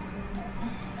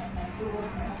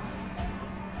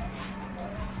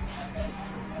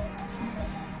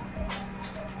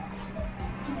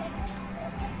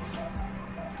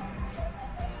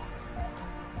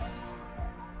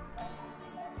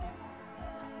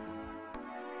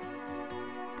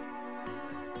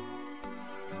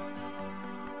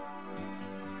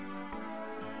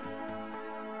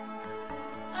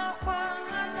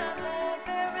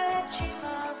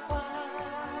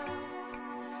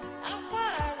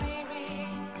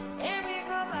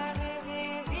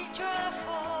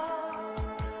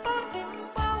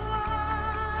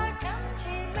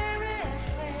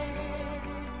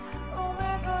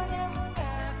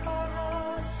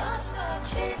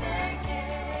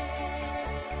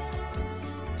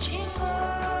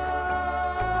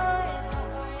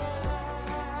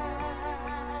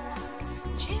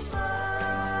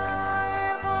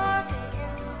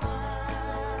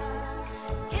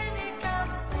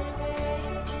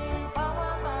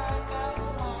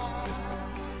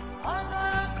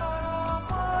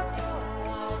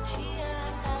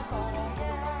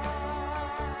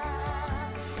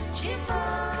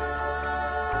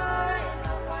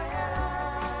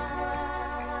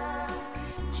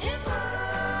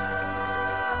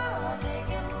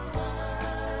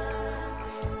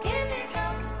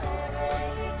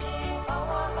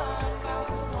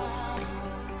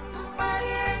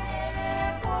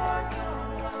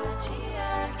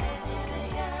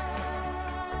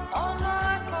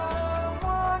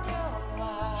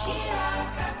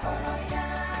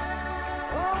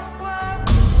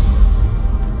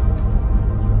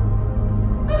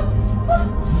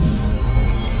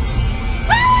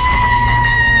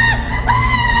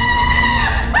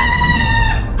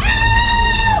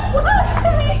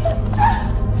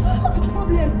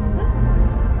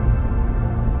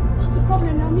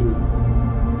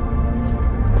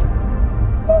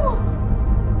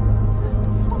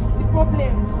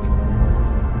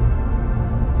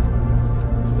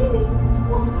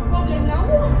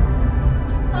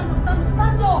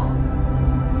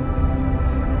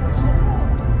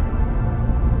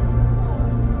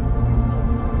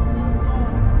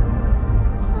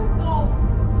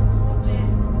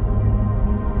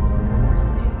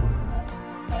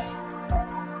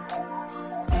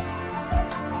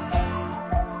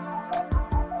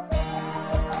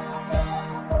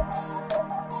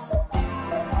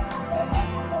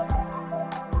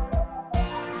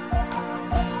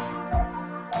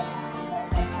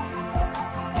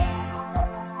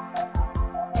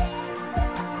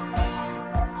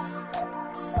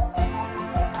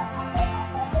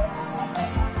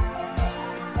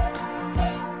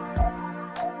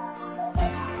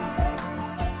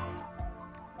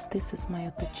 This is my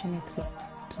opportunity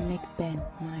to make Ben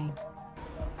mine.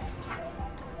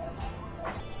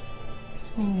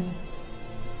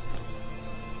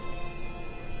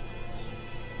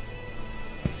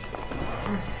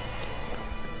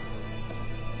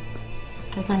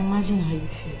 I can imagine how you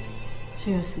feel.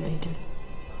 Seriously, I do.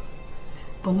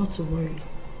 But not to worry.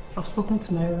 I've spoken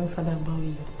to my Reverend Father about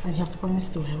you, and he has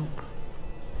promised to help.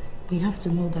 But you have to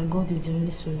know that God is the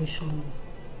only solution.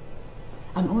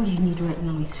 And all you need right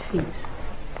now is faith.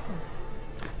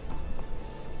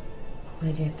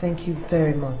 My dear, thank you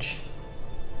very much.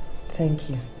 Thank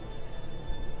you.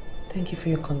 Thank you for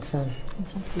your concern.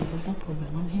 It's okay, there's no problem.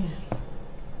 I'm here.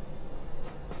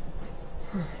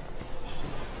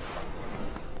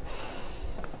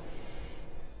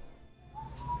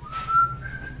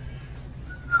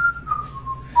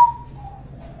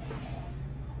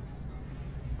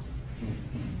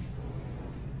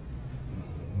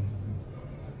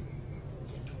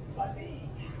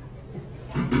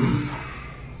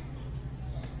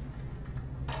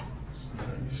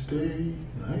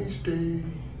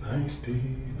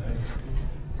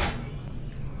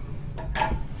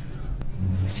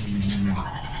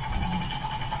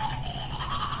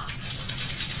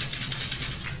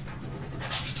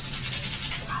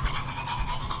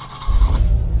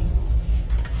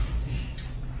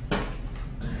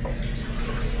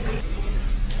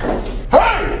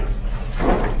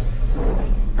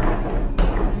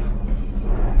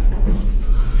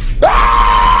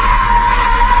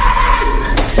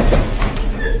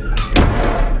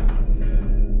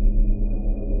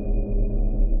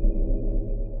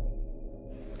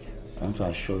 I want to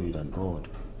assure you that God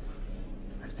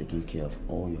has taken care of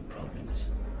all your problems.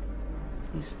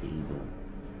 He's able.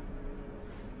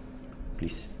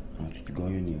 Please, I want you to go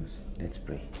on your knees. Let's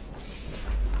pray.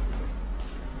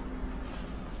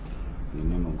 In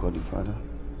the name of God the Father,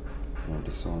 and of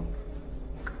the Son,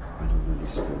 and of the Holy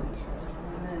Spirit.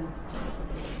 Amen.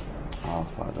 Our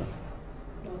Father,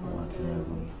 who art in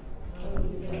heaven,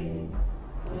 hallowed be thy name.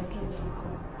 Thy kingdom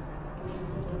come.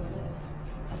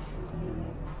 As it is in heaven.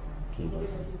 Give us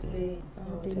this day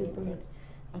our daily bread,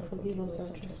 and forgive us our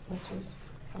trespasses,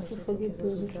 as we forgive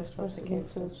those who trespass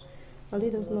against us. And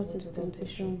lead us not into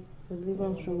temptation, but deliver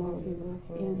us from all evil.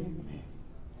 Amen.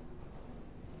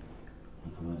 I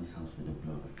cover this house with the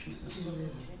blood of Jesus.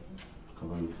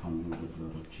 Cover your family with the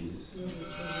blood of Jesus.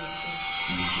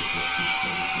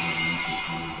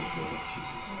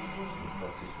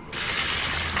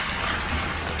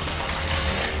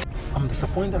 I'm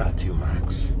disappointed at you,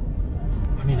 Max.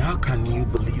 I mean, how can you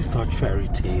believe such fairy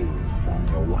tale from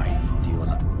your wife,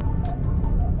 Diola?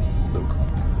 Look,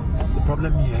 the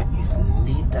problem here is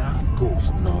neither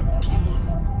ghost nor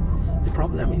demon. The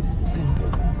problem is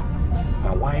simple.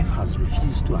 My wife has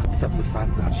refused to accept the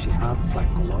fact that she has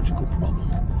psychological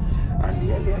problems. And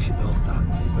the earlier she does that,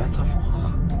 the better for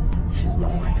her. She's my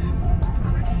wife,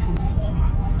 and I feel for her.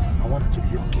 I want her to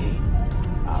be okay.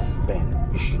 Ben,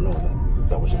 you should know that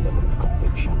there was a level of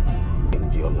conviction in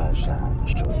Diola's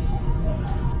story.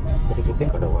 But if you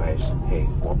think otherwise, hey,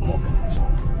 what more can I say?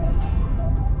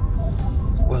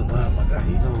 Well, my guy,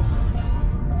 you know,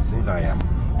 since I am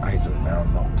idle now,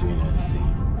 not doing anything,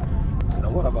 you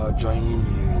know, what about joining you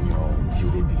in your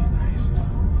beauty business?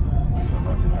 If you're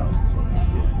nothing else,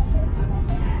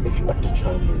 if you want to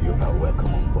join me, you are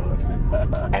welcome on board.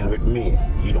 And with me,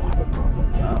 you don't have a problem.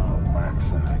 Oh,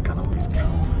 Max, I can always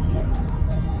count on you.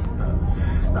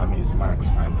 That means Max,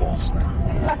 my boss now.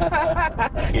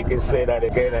 You can say that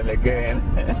again and again.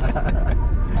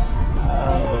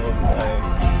 Oh, my.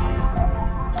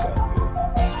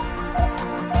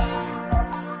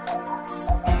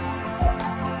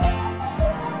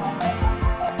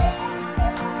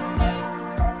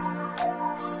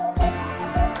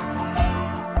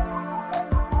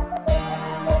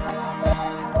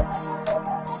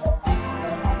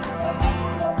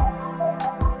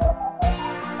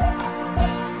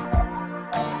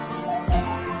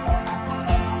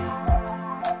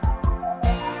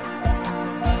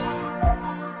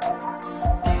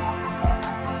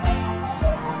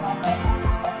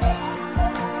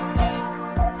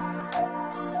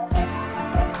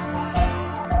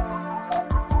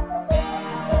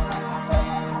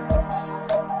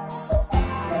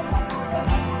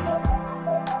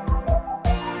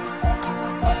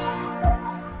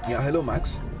 Hello,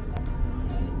 Max.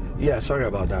 Yeah, sorry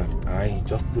about that. I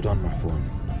just put on my phone.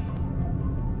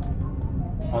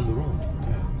 On the road,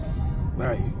 yeah. Where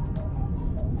are you?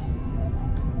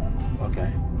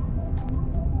 Okay.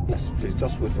 Yes, please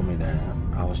just wait for me there.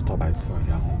 I will stop by before I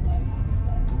get home.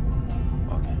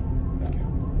 Okay, thank you.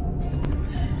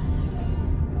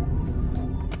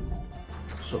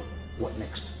 So, what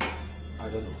next? I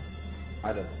don't know.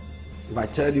 If I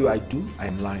tell you I do,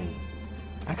 I'm lying.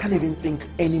 I can't even think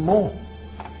anymore.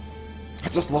 I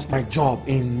just lost my job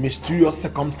in mysterious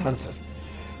circumstances.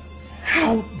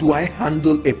 How do I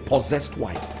handle a possessed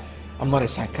wife? I'm not a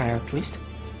psychiatrist,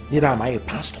 neither am I a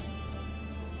pastor.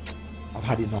 I've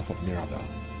had enough of Mirabelle.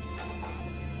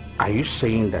 Are you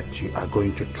saying that you are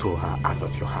going to throw her out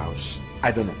of your house?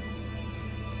 I don't know.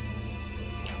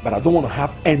 But I don't want to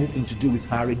have anything to do with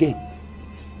her again.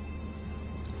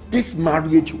 This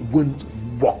marriage won't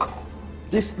work.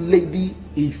 This lady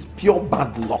is pure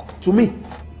bad luck to me.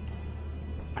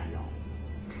 I know.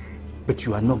 But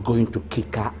you are not going to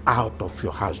kick her out of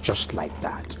your house just like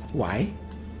that. Why?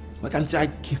 Why can't I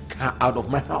kick her out of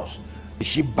my house? Did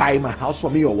she buy my house for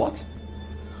me or what?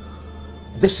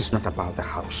 This is not about the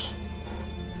house.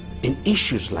 In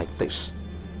issues like this,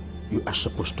 you are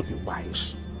supposed to be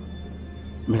wise.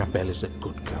 Mirabelle is a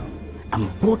good girl,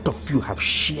 and both of you have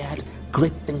shared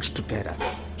great things together.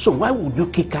 So why would you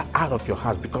kick her out of your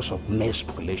house because of mere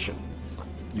speculation?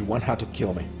 You want her to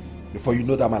kill me before you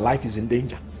know that my life is in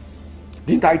danger.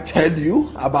 Didn't I tell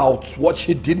you about what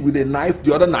she did with a knife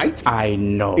the other night? I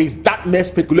know. Is that mere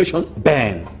speculation?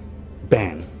 Ben,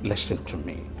 listen to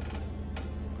me.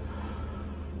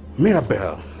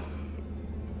 Mirabelle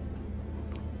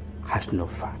has no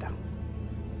father.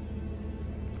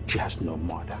 She has no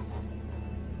mother.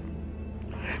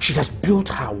 She has built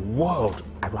her world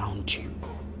around you.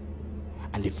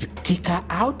 And if you kick her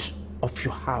out of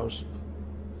your house,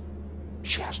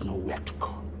 she has nowhere to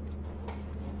go.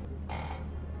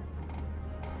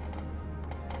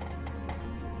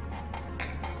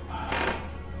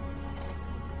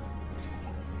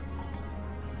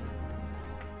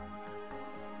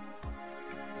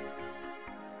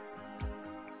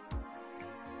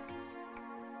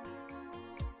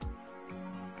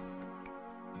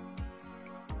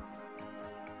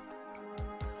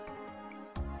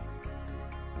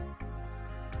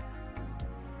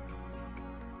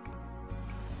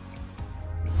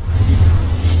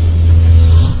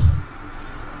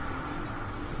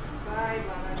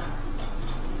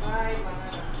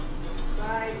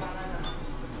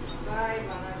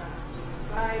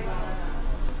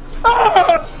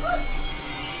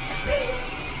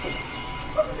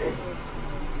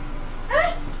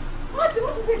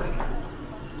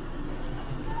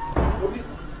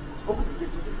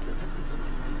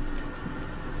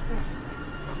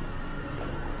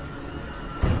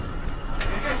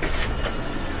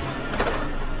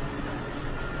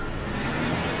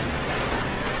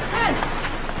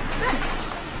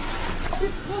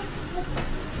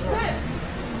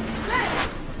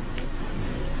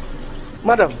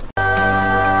 Madam.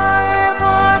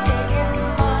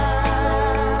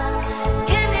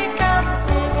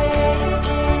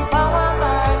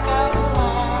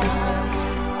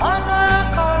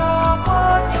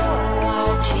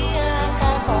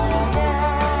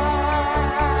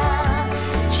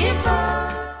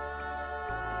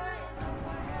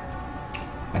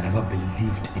 I never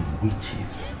believed in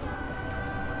witches,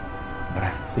 but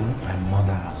I think my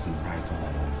mother has been right all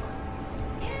along.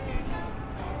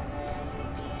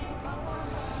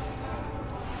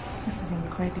 This is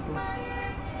incredible.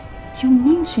 You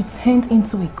mean she turned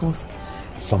into a ghost?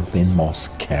 Something more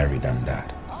scary than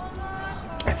that.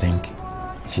 I think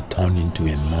she turned into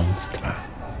a monster.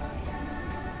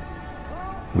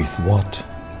 With what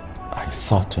I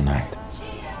saw tonight,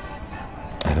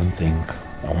 I don't think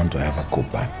I want to ever go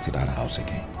back to that house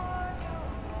again.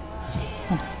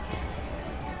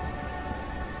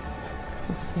 This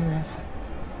is serious.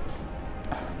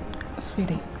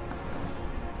 Sweetie,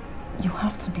 you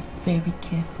have to be very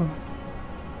careful.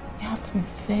 You have to be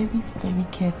very, very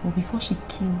careful before she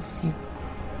kills you.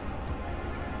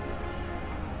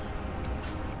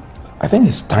 I think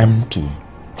it's time to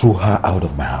throw her out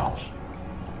of my house.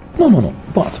 No,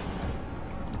 but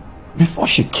before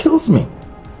she kills me.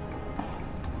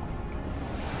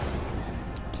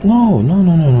 No,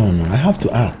 I have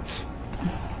to act.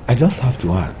 I just have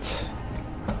to act.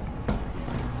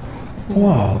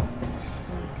 Wow.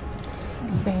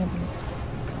 Baby,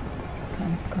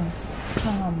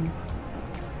 come.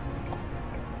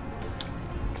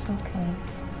 It's okay.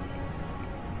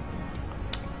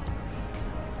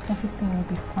 Everything will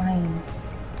be fine.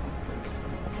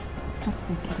 Just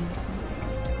take it easy.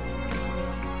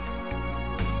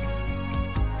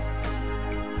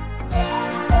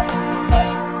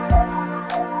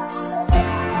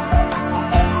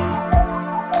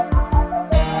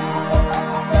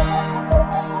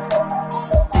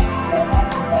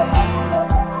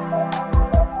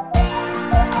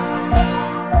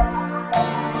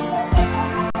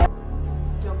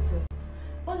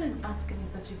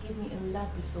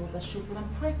 Result that shows that I'm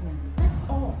pregnant. That's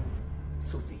all.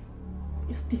 Sophie,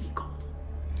 it's difficult.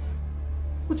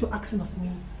 What you're asking of me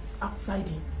is outside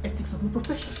the ethics of my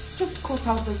profession. Just cut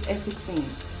out this ethic thing.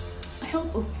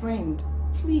 Help a friend,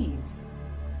 please.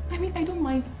 I mean, I don't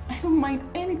mind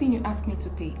anything you ask me to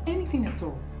pay. Anything at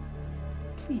all.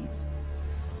 Please.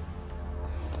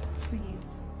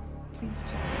 Please,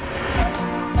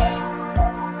 Charles.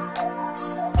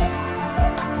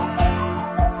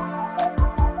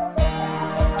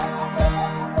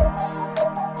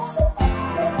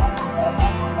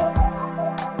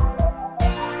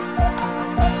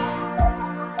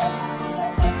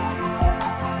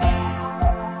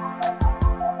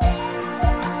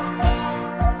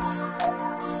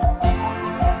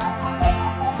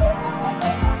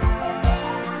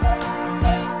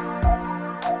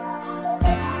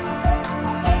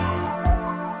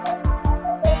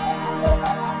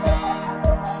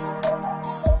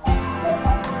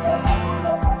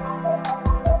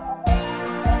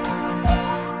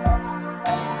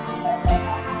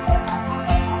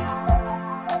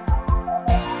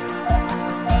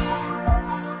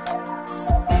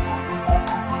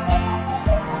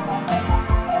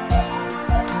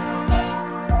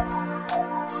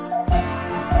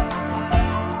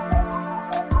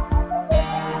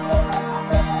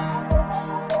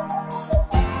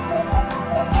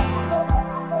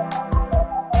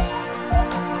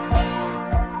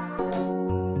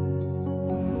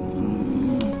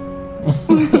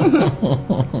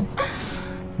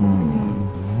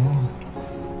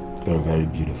 You're a very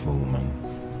beautiful woman.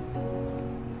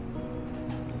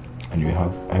 And you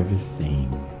have everything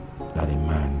that a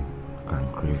man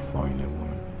can crave for in a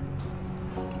woman.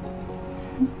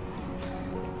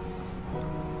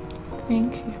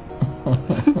 Thank you.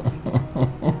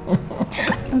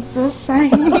 I'm so shy.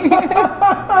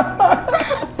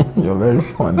 You're very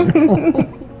funny.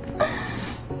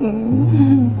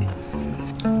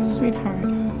 Sweetheart.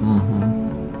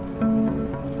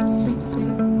 Sweet.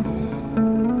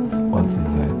 What is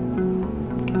that?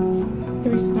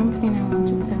 There is something I want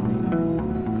to tell you.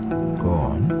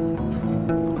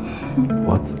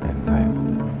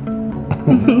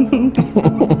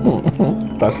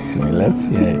 Talk to me, let's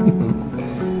hear it.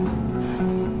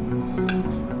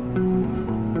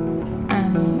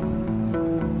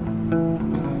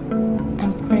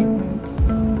 I'm pregnant.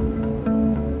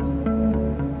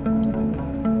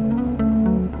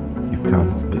 You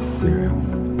can't be serious.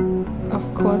 Of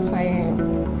course I am.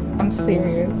 I'm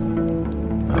serious.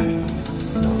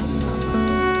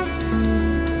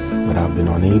 But I've been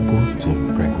unable to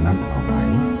impregnate my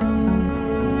wife.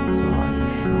 So are you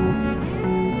sure?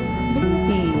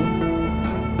 Baby,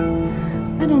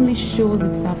 that only shows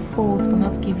it's her fault for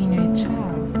not giving you a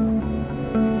child.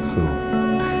 So,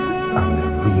 I'm a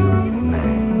real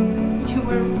man. You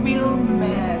were a real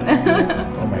man.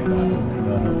 Oh my God.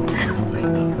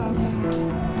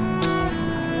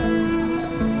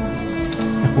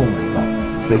 Oh my God.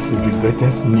 This is the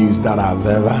greatest news that I've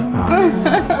ever had.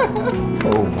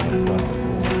 Oh my God.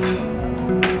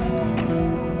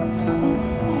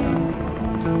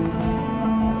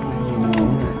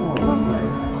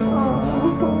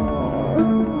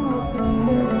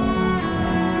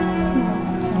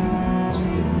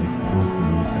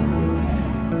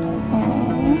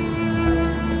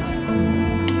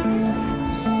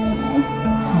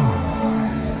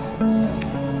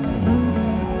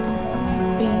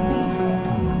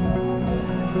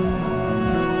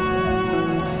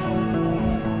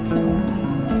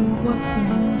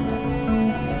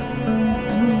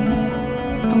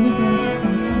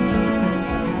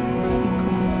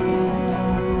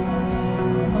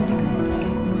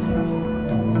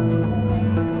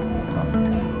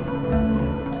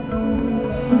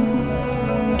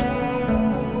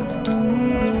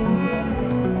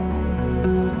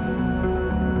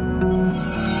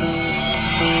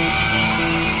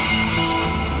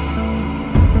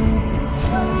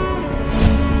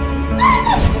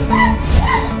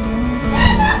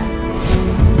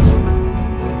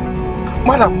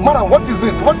 Madam, what is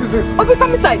it? What is it? Obi,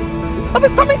 come inside. Obi,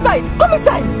 come inside. Come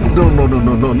inside. No,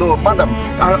 madam.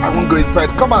 I won't go inside.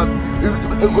 Come on.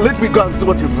 Let me go and see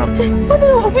what is happening.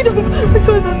 No, Obi, don't. I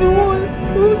saw it on the wall.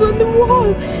 It was on the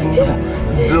wall.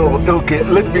 No, okay.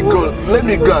 Let me go. Let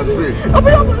me go and see.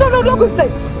 Obi, don't go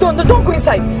inside. Don't go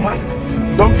inside.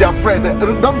 Don't be afraid.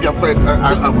 Don't be afraid.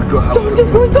 I will go.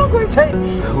 Don't go inside.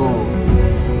 Oh.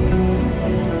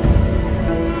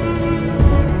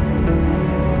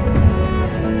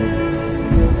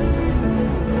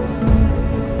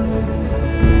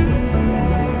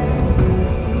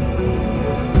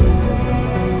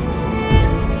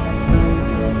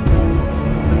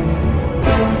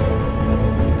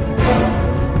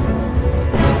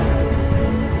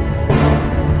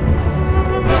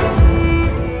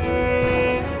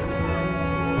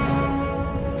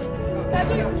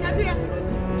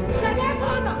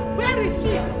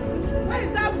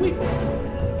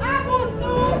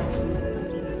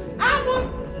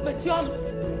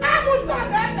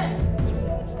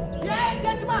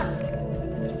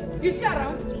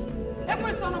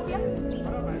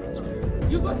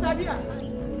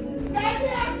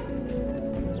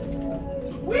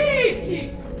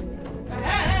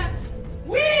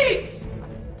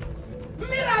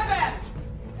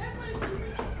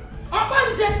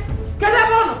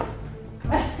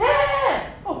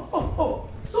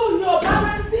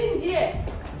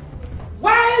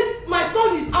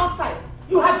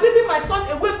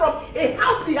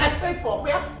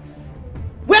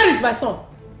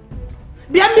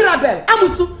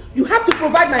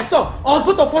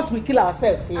 We kill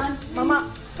ourselves here.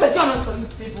 Mama, let's not for you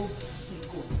people.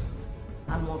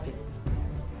 And morphine.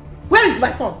 Where is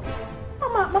my son?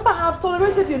 Mama, I've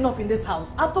tolerated you enough in this house.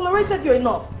 I've tolerated you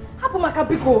enough. Hapu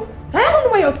Makabiko. I don't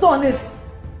know where your son is.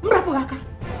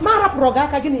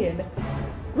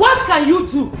 What can you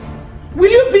do?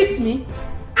 Will you beat me?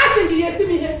 I think you hear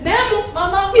me here.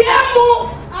 Mama,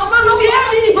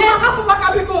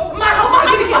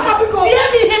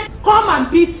 come and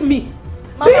beat me.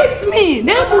 Beat me!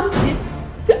 Never beat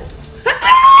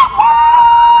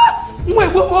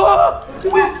Wait,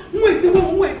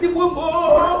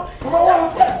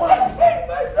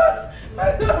 my son!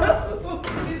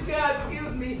 This guy has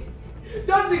killed me.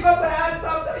 Just because I asked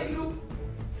after you.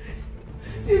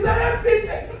 She started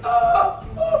beating.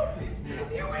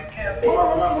 You will kill me.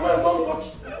 Mama, don't touch.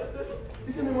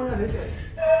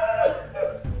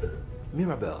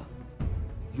 Mirabel,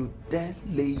 you dare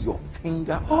lay your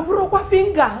finger on her?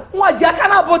 Finger? Jesus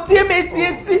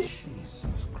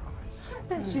Christ.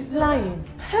 She's lying.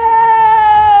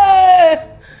 Hey!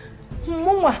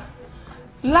 Mama,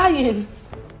 lying.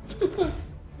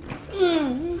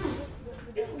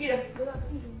 This is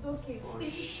okay.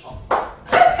 Shut up.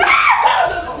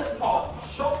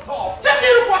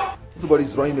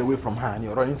 everybody's running away from her and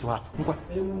you're running to her.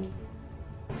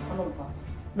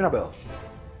 Mirabel,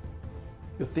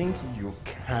 you think you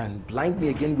can blind me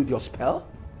again with your spell?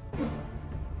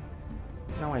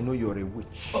 Now I know you're a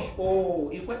witch.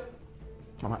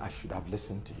 Mama, I should have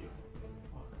listened to you.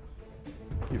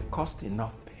 You've caused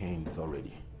enough pains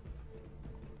already.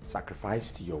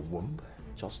 Sacrificed your womb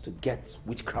just to get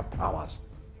witchcraft powers.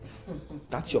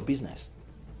 That's your business.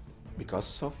 Because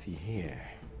Sophie here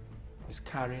is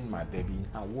carrying my baby in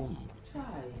her womb.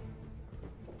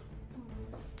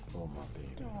 Oh, my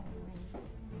baby.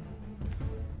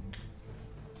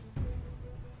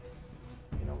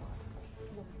 You know what?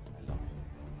 I love you.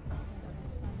 I love you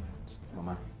so much.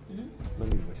 Mama, don't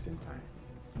be wasting time.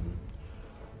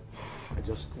 I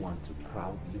just want to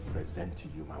proudly present to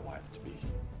you my wife to be.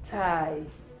 Chai.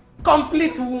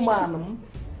 Complete woman.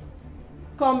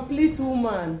 Complete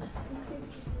woman.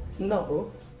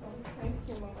 No. Thank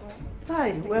you, Mama.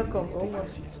 Hi, welcome.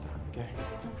 Okay.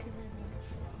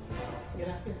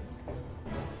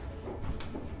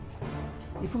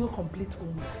 If you're a complete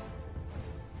woman,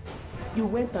 you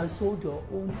went and sold your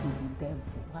own to the devil.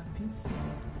 Have you seen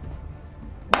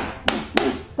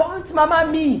it? Don't mama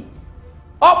me.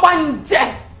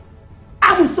 Obanje.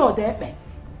 I will saw that man.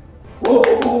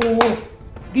 Oh,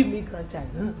 give me grandchild.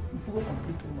 If you're a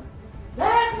complete woman.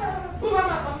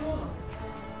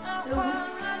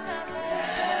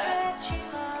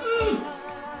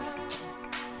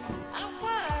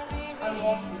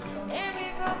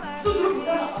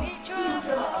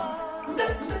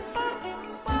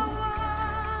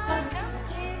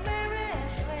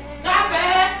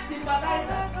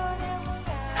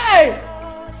 Hey!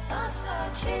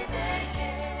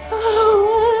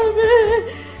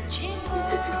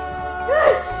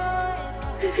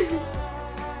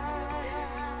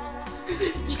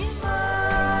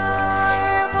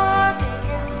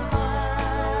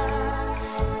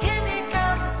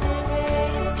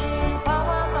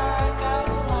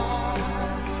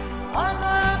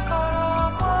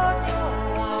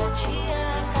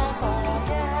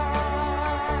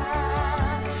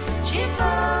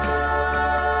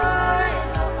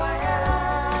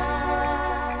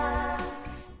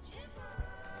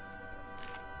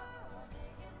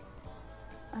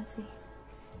 Auntie,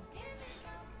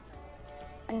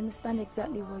 I understand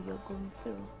exactly what you're going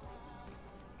through.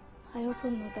 I also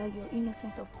know that you're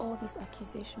innocent of all these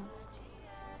accusations.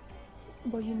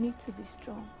 But you need to be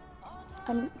strong.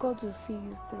 And God will see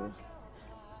you through.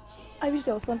 I wish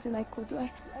there was something I could do.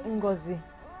 Ngozi,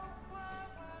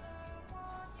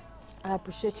 I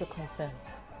appreciate your concern.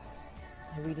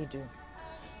 I really do.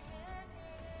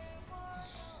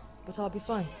 But I'll be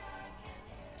fine.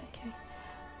 Okay.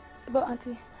 But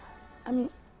Auntie,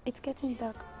 it's getting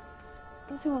dark.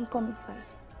 Don't you want to come inside?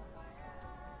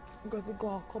 Ngozi, go,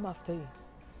 I'll come after you.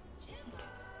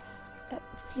 Okay.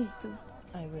 Please do.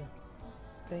 I will.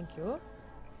 Thank you.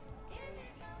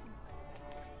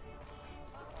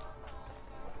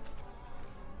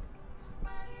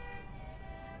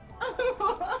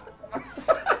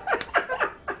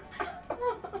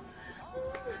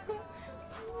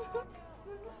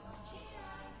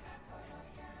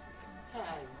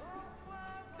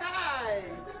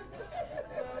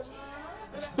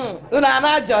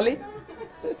 Unana Jolly.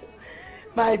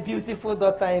 My beautiful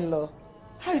daughter-in-law.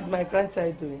 How is my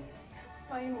grandchild doing?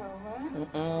 Fine,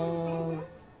 Mama.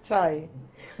 Chai.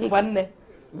 Ngwanne.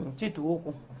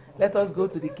 Chitu. Let us go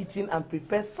to the kitchen and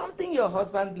prepare something your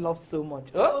husband loves so much.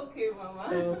 Oh? Okay,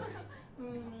 Mama.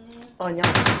 Onya.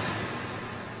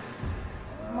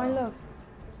 My love,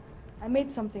 I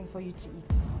made something for you to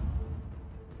eat.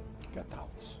 Get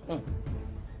out.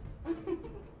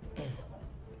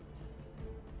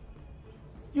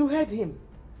 You heard him.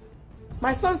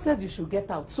 My son said you should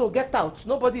get out. So get out.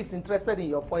 Nobody is interested in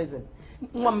your poison.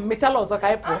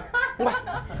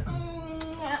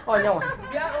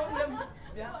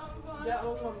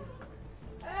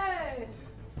 Hey!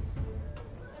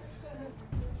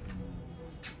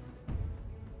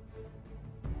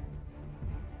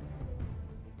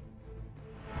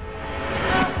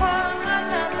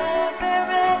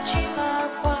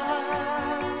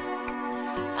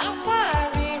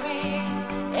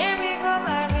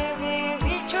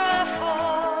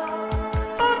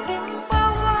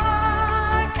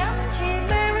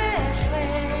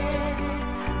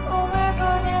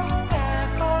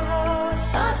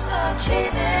 Sasa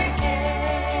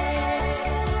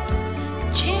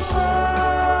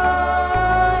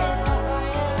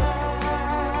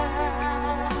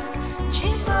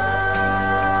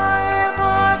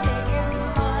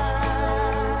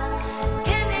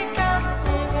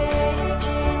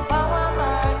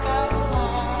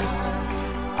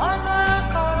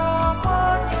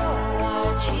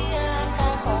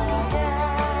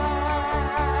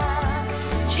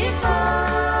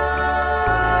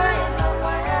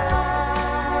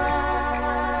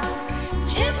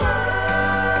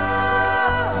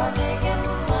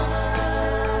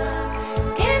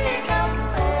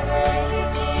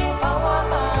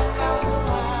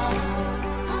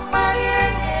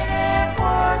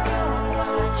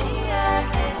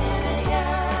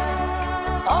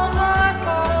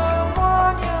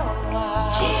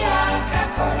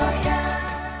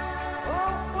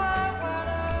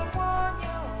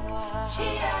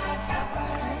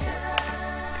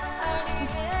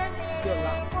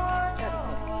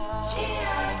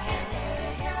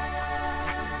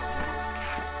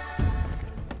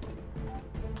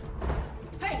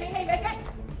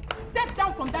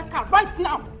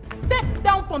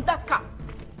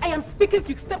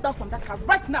You step down from that car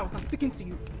right now as I'm speaking to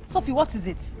you. Sophie, what is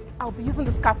it? I'll be using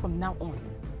this car from now on.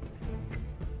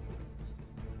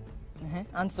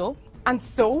 And so? And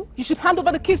so, you should hand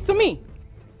over the keys to me.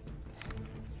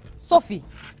 Sophie.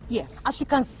 Yes. As you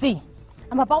can see,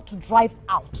 I'm about to drive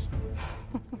out.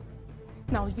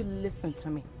 Now you listen to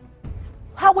me.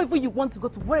 However you want to go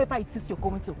to wherever it is you're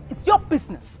going to, it's your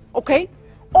business, okay?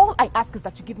 All I ask is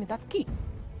that you give me that key.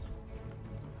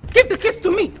 Give the keys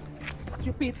to me!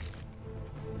 Stupid.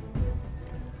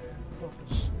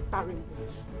 Rubbish. Barren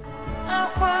rubbish.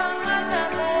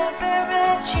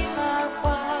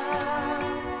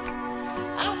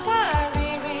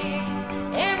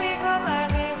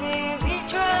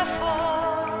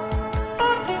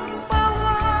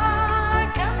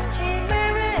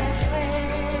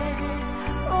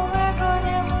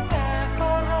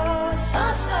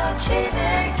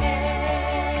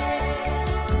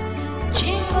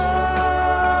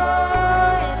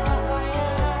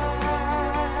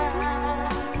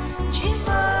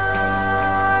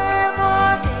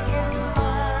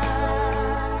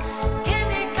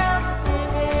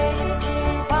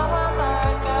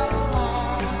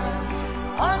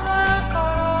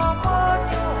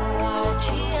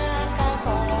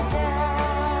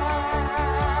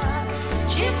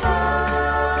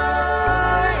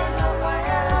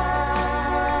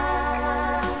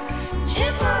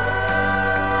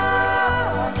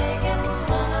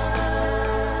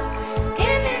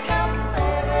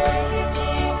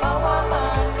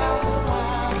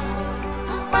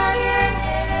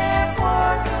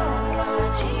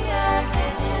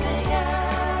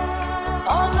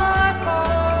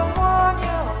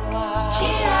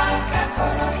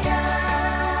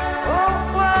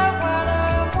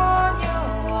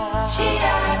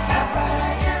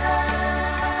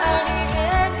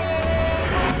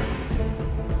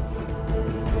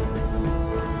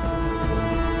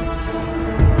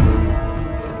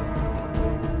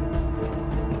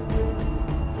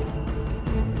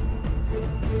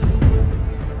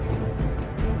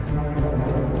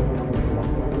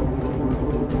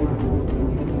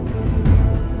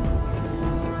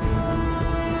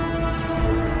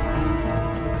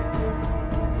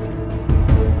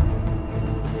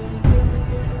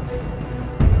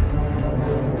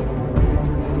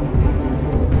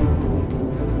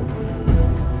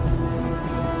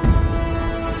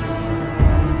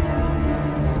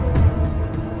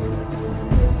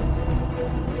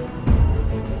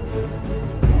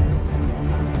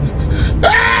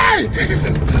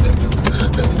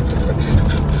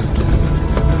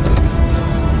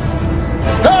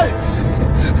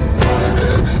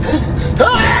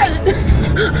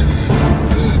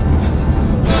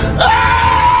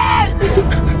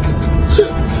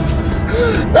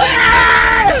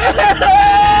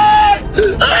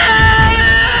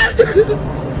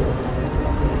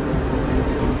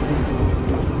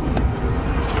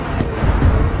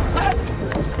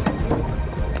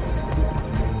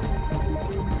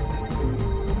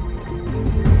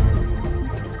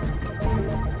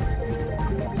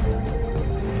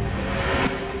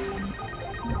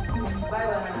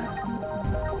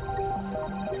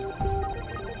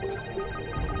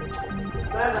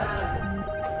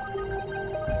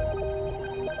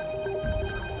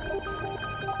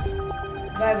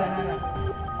 Bye, banana.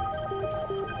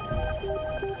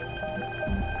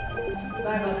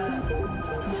 Bye, banana.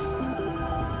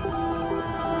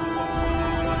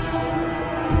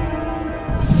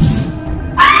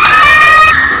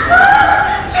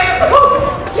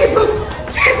 Jesus!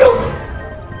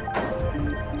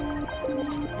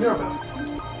 Mirabel.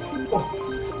 Oh,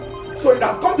 so it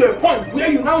has come to a point where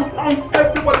you now haunt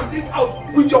everybody in this house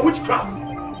with your witchcraft.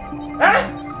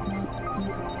 Eh?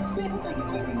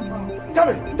 Tell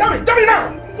me now!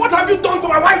 What have you done to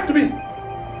my wife to me?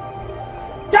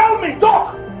 Tell me,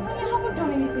 talk! I haven't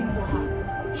done anything to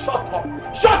her.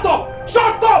 Shut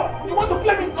up! You want to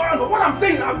claim ignorance of what I'm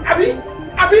saying, Abby?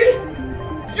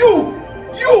 You!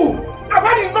 I've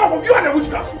had enough of you and the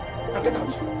witchcraft. Now get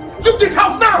out. Leave this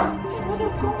house now! What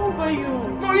come over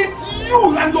you. No, it's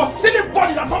you and your silly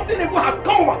body that something evil has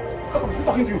come over. Because I'm still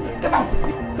talking to you. Get out!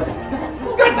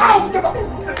 Get out! Get out!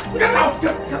 Get out!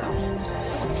 Get out! Get out!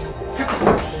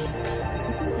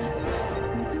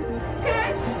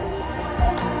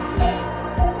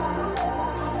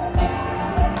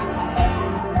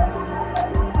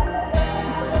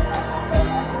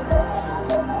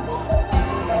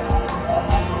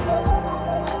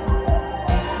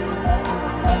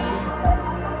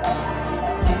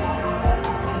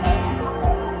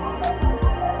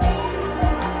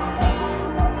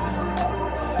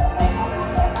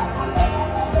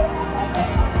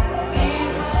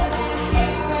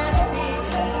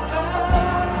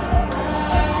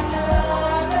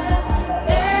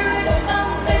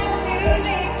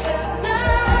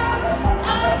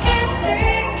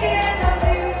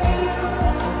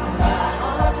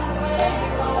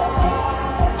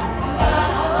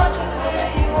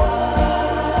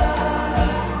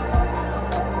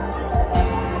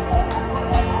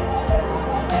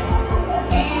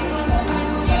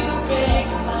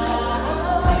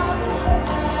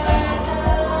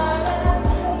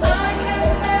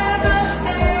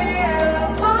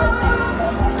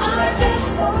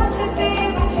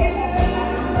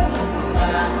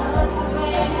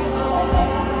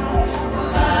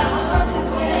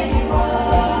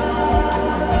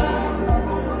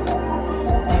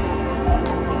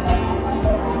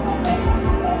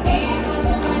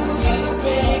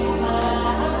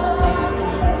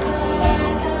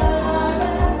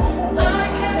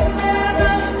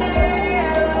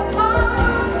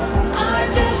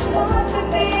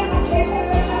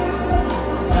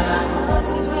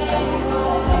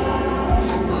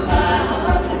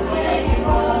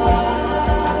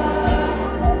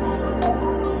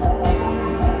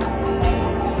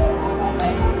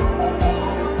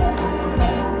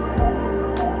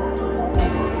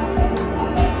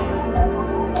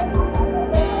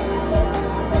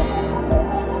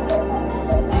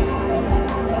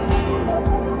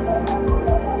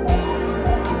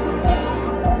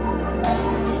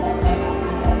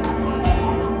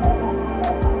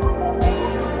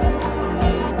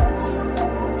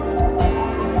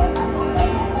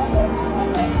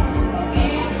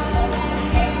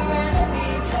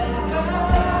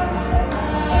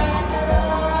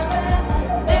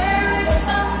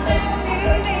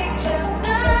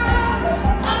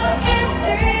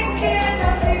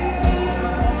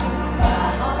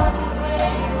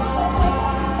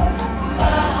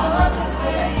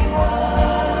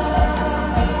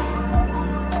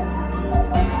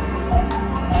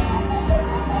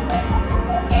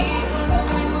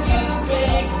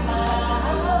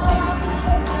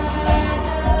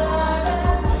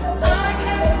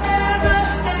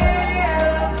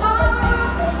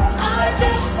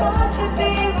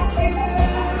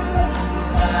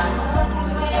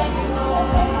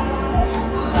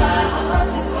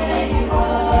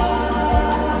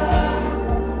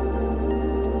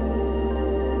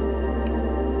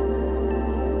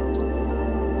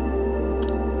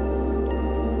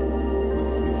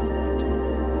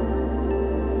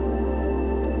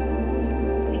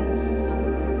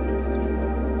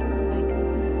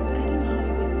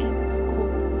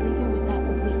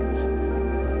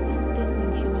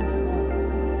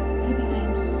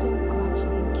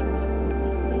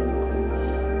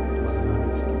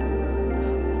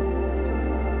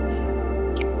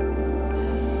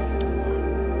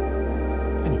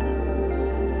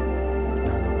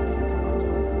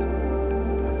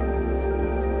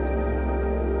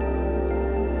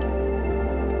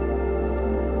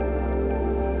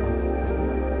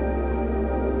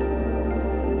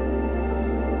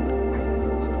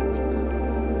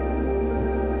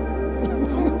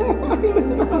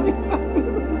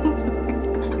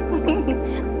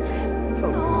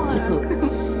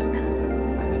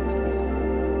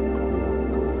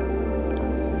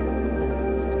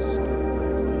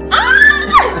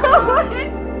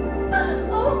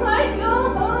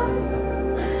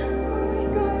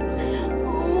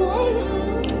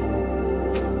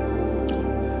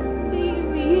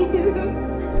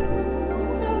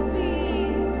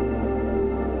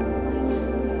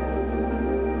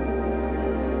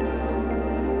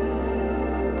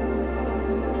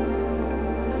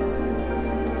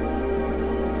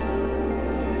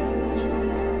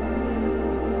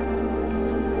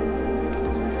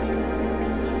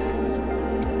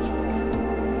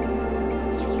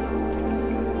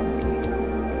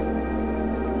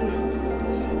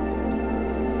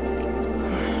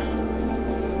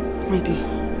 My dear,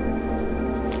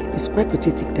 it's quite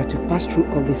pathetic that you passed through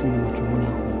all this in your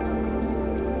matrimonial home.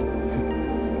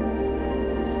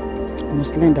 You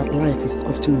must learn that life is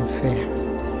often unfair.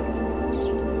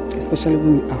 especially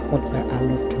when we are hurt by our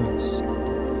loved ones.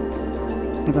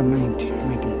 Never mind,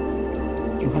 my dear.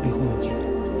 You have a home here.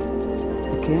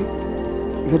 Okay?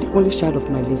 You're the only child of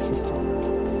my late sister.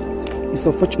 It's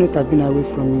unfortunate I've been away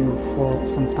from you for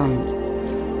some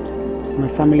time. My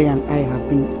family and I have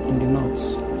been in the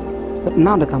north. But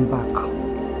now that I'm back,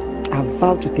 I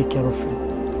vowed to take care of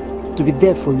you, to be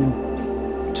there for you,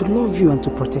 to love you and to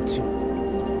protect you.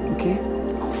 Okay?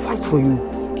 I'll fight for you.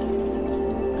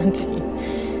 Auntie,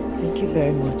 thank you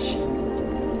very much.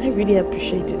 I really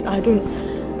appreciate it. I don't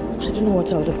know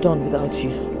what I would have done without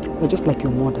you. You're just like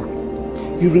your mother.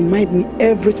 You remind me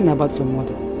everything about your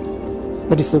mother.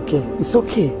 But it's okay. It's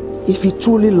okay. If he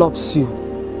truly loves you,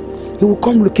 he will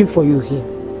come looking for you here.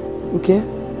 Okay?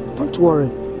 Don't worry.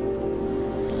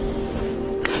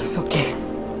 It's okay.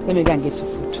 Let me go and get you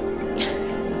food.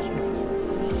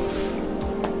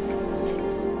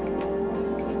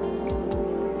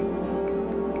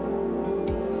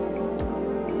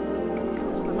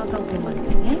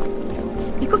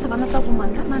 Because of another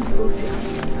woman, that man drove you out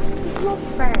of his house. It's not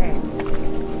fair.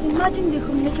 Imagine the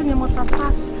humiliation you must have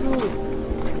passed through.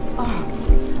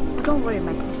 Oh, don't worry,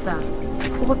 my sister.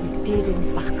 God will pay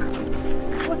them back.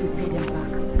 God will pay them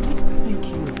back. Thank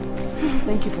you.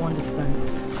 Thank you for understanding.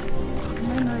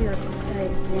 I know your sister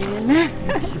again.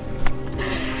 Thank you.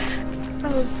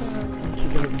 Oh, God. Thank you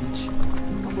very much.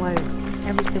 Don't worry.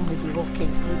 Everything will be okay.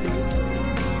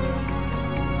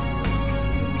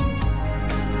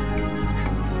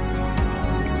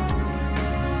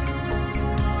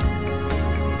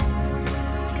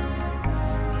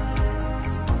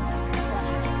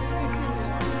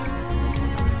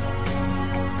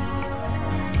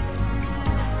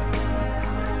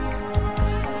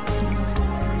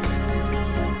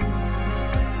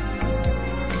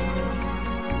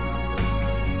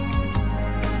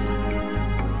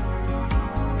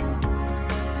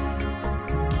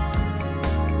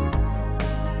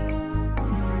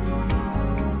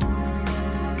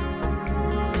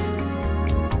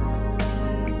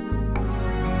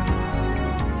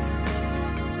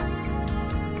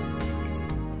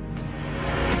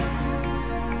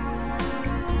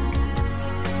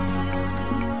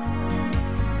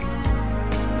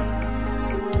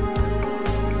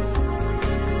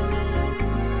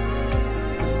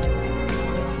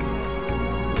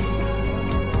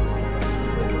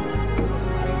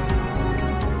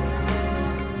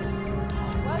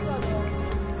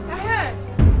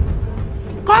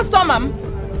 Customer,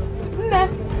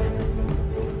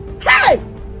 hey,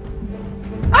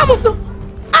 Amusu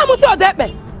Odepe.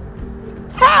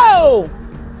 How?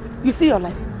 You see your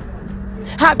life?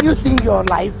 Have you seen your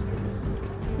life?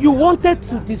 You wanted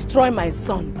to destroy my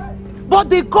son, but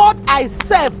the God I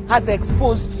serve has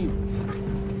exposed you.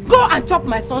 Go and chop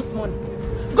my son's money.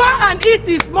 Go and eat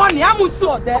his money,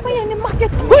 Amusu Odepe.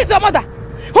 Who is your mother?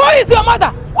 Who is your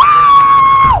mother?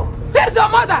 Wow! Who is your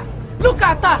mother? Look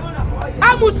at her.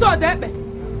 Amusu Odepe.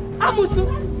 Amusu.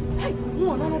 Hey,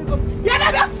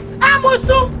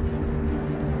 Amusu.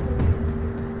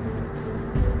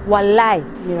 Walai,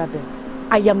 Mirabel,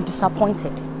 I am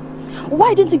disappointed.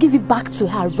 Why didn't you give it back to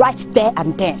her right there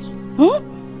and then?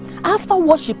 After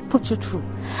what she put you through,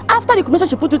 after the commission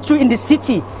she put you through in the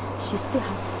city, she still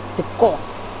has the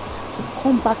guts to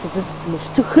come back to this village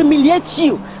to humiliate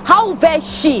you. How dare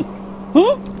she?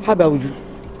 How about you?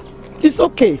 It's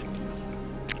okay.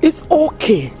 It's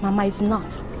okay. Mama, it's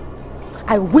not.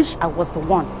 I wish I was the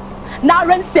one.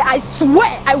 Naren say, I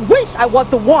swear, I wish I was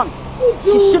the one.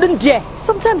 She shouldn't dare.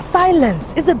 Sometimes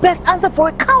silence is the best answer for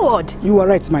a coward. You are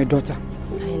right, my daughter.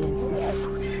 Silence, my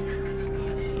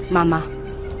fool. Mama,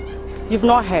 you've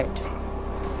not heard.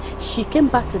 She came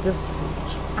back to this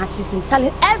village and she's been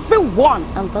telling everyone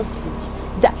in this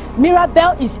village that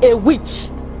Mirabel is a witch.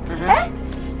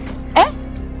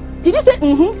 Did you say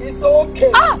It's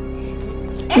okay.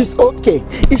 It's okay.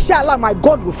 Inshallah, my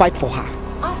God will fight for her.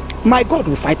 My God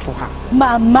will fight for her.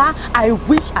 Mama, I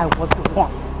wish I was the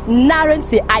one. Naren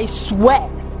say, I swear,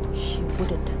 she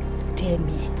wouldn't dare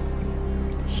me.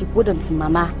 She wouldn't,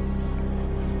 Mama.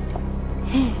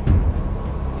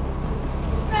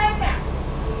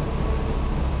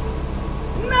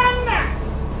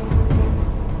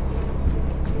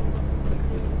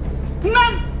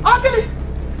 Ogini!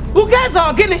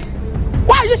 Ugeza Ogini!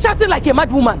 Why are you shouting like a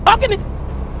mad woman? Ogini!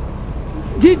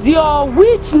 Did your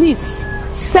witch niece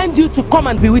send you to come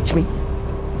and bewitch me?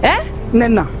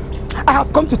 Nena, I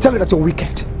have come to tell you that you're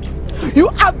wicked. You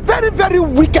are very, very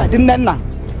wicked, Nena.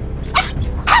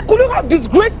 How could you have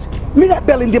disgraced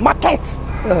Mirabel in the market?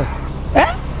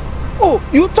 Oh,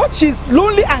 you thought she's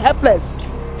lonely and helpless.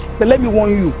 But let me warn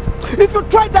you, if you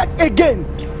try that again,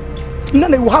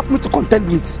 Nana will have me to contend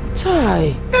with.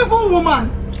 Chai. Evil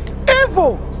woman.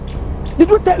 Evil. Did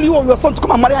we tell you or your son to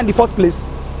come and marry her in the first place?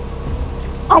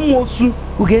 Amosu.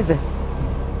 Ugeze,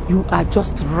 you are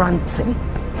just ranting.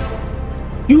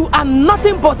 You are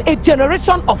nothing but a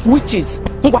generation of witches.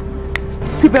 Ngwa,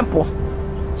 Sibempo.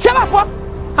 Sebapo,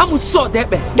 Amuso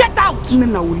Debe. Get out.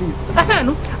 Nana will leave.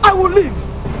 I will leave.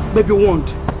 But be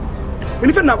warned. And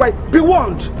if you're not right, be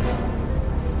warned.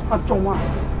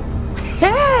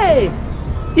 Hey!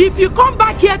 If you come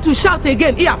back here to shout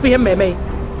again,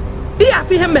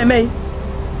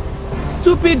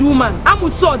 stupid woman,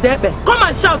 Amuso Debe. Come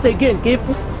and shout again,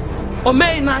 Kefu.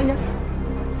 Omei Nanya.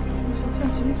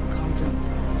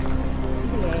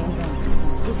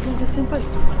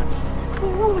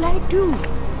 What will I do? I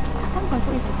can't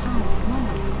control it at times. It's not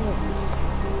my fault.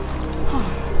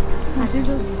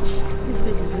 This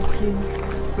place is looking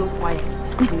so quiet.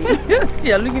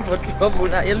 You're looking for trouble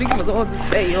now. You're looking for someone to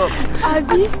stay up.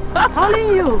 Abby, I'm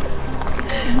telling you.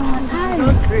 No, at times. No,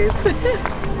 Grace. At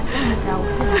times I will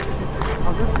feel like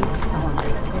I'll just leave this now and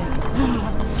sit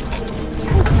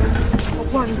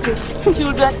there.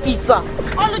 Children eater.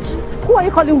 Who are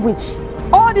you calling witch?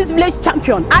 All this village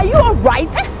champion. Are you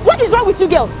alright? What is wrong with you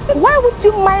girls? Why would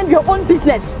you mind your own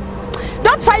business?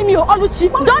 Don't try me, Oluchi.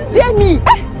 Don't dare me.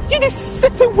 You the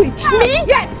city witch. Me?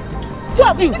 Yes. Two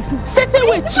of you. City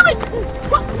witch.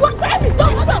 What? Don't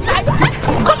fight.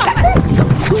 Come on.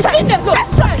 Stand there.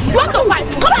 Let's try. You want to fight?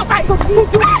 Come on, fight.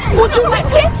 Uju, my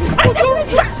face.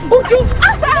 Uju.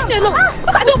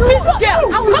 Look at this girl.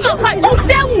 Come on, fight. You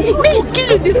dare me. We'll kill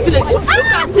you in this village. Look at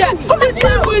that.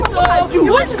 City witch. You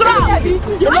witchcraft.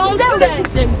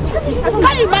 Nonsense.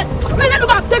 Can you imagine? Let me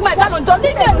go and take my gun on John.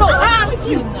 Leave them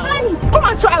alone. Come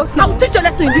and try us now. I'll teach you a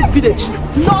lesson in this village.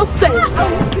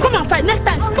 Nonsense. Come and fight. Next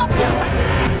time, stop here.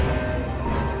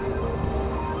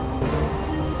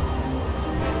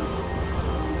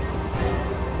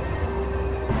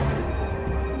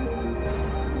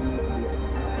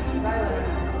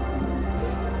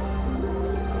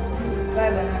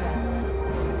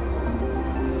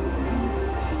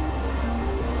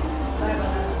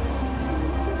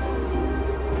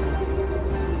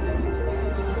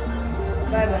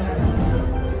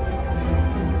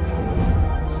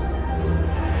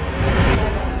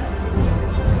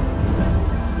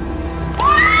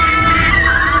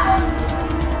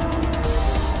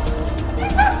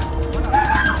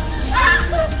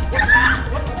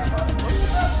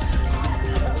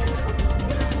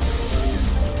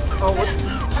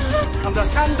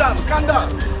 Calm down.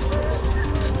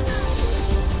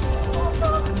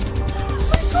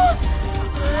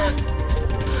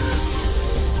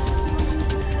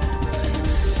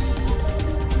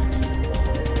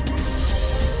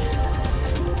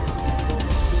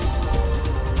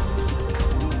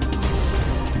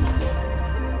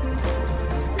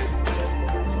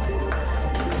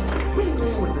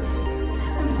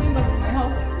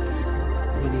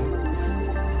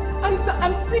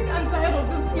 I'm sick and tired of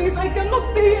this place. I cannot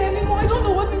stay here anymore. I don't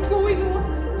know what is going on.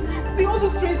 See, all the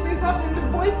strange things happening, the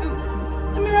voices.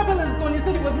 Mirabelle is gone. You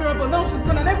said it was Mirabelle. Now she's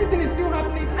gone and everything is still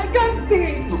happening. I can't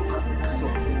stay. Look,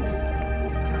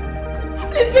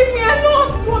 please leave me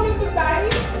alone. Do you want me to die?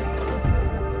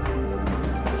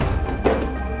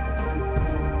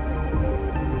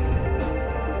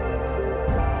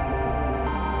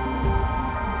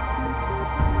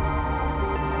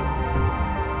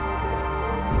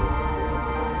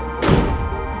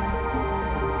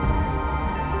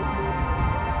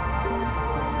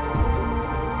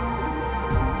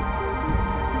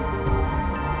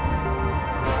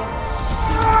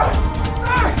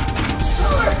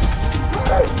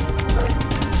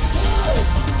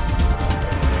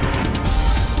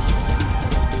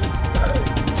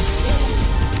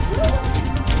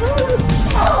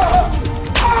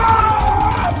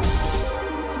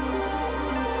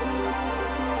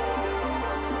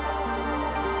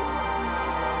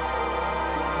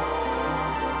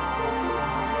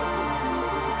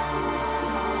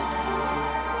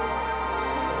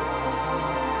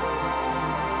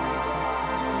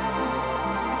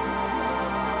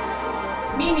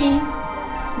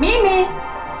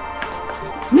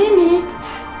 Mimi!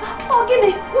 Oh,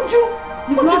 Gini, Uju!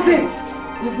 What is it?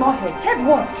 You've not heard. Heard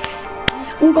what?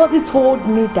 Ngozi told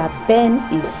me that Ben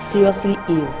is seriously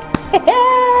ill.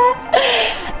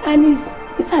 And he's,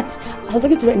 in fact, I was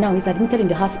talking to right now, he's admitted in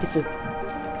the hospital.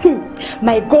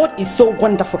 My God is so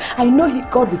wonderful. I know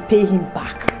God will pay him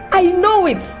back. I know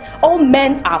it. All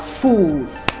men are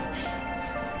fools.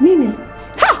 Mimi,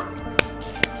 ha!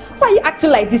 Why are you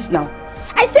acting like this now?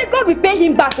 I said God will pay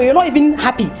him back, but you're not even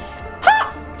happy.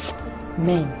 Ha!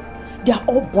 Men, They are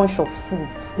all bunch of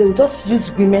fools. They will just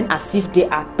use women as if they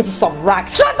are pieces of rag.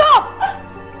 Shut up!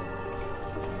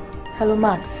 Hello,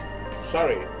 Max.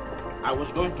 Sorry, I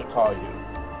was going to call you.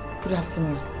 Good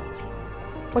afternoon.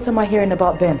 What am I hearing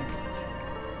about Ben?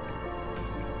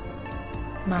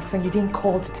 Max, and you didn't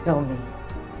call to tell me.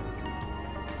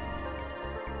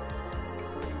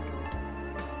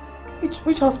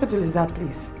 Which hospital is that,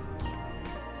 please?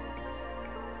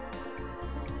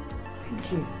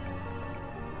 Thank you.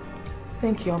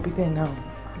 Thank you, I'll be there now.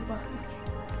 I'm on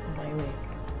my way.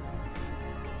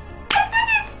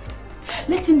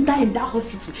 Let him die in that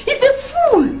hospital. He's a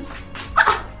fool!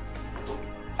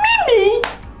 Mimi!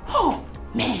 Oh,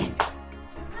 man.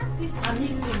 As if I'm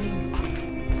easily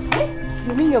Mimi.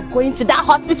 You mean you're going to that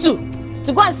hospital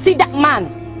to go and see that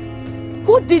man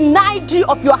who denied you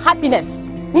of your happiness?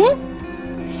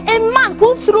 A man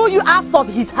who threw you out of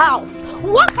his house.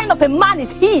 What kind of a man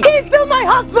is he? He's still my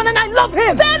husband and I love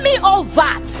him. Spare me all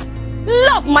that.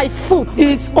 Love my foot.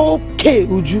 It's okay,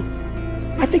 Uju.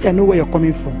 I think I know where you're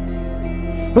coming from.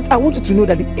 But I want you to know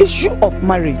that the issue of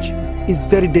marriage is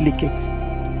very delicate.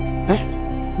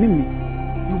 Mimi,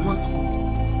 you want to go?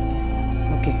 Yes.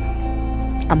 Okay.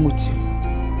 I'm with you.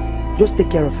 Just take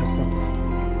care of yourself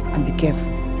and be careful.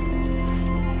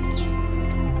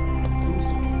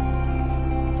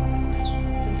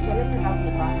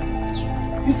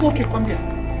 It's okay, come here.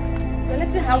 You're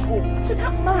letting her go to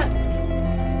that man.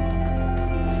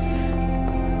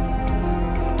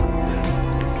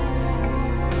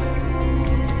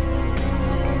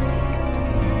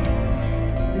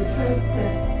 The first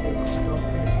test they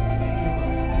conducted came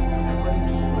out according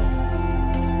to the doctor.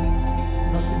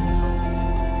 Nothing is wrong.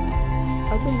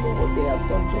 I don't know what they have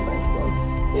done to my son.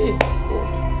 Hey, God.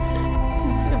 He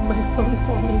saved my son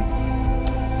for me.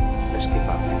 Let's keep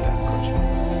our finger crossed.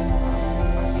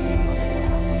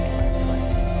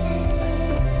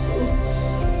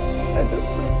 I just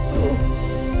don't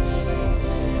so.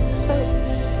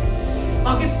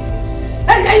 Okay.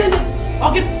 Hey!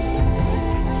 Okay.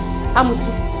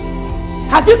 Amusu,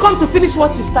 have you come to finish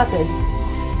what you started?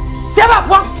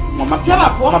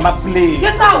 Mama, please.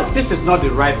 Get out! This is not the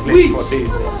right place for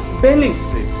this. Ben is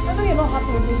sick. I know you're not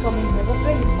happy with me coming here, but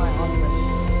Ben is my husband.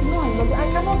 You know I love you. I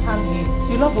cannot harm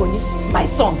him. You love Oni, my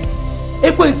son.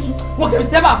 Mama,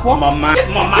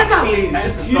 please.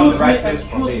 This is not the right place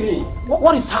for this.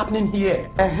 What is happening here?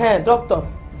 Doctor.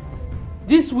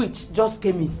 This witch just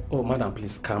came in. Oh, madam,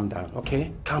 please calm down,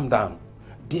 okay? Calm down.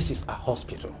 This is a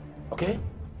hospital, okay?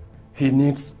 He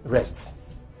needs rest.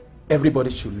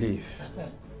 Everybody should leave.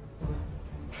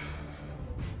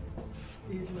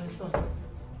 This is my son.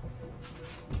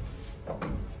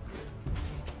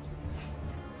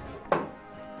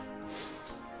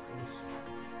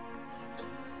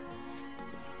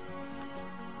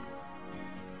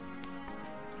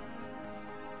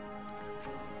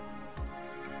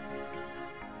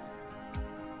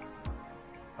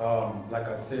 Like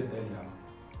I said earlier,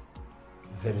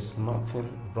 there is nothing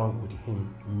wrong with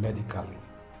him medically.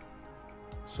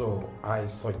 So I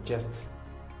suggest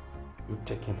you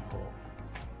take him home.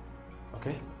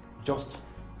 Okay? Just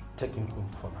take him home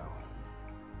for now.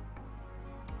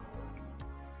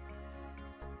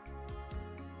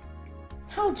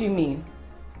 How do you mean?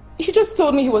 You just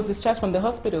told me he was discharged from the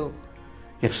hospital.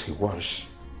 Yes, he was.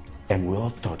 And we all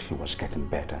thought he was getting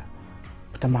better.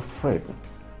 But I'm afraid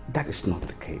that is not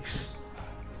the case.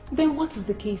 Then what is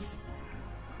the case?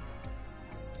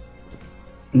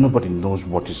 Nobody knows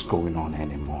what is going on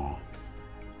anymore.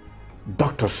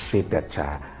 Doctors say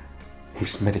that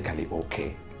he's medically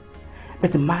okay.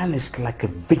 But the man is like a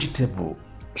vegetable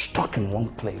stuck in one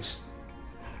place,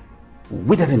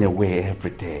 withering away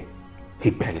every day. He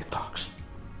barely talks.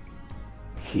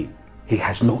 He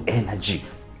has no energy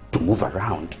to move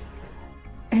around.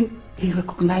 And he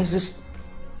recognizes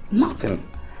nothing.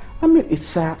 I mean,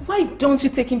 it's Why don't you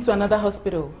take him to another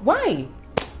hospital? Why?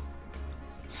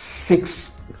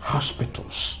 6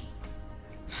 hospitals.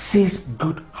 6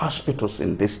 good hospitals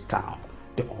in this town.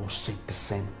 They all say the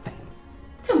same thing.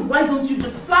 Then why don't you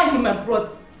just fly him abroad?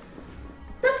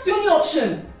 That's the only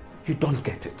option. You don't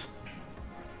get it.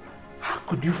 How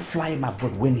could you fly him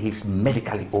abroad when he's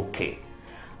medically okay?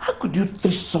 How could you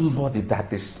treat somebody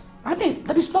that is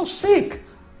not sick?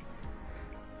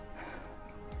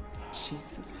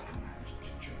 Jesus.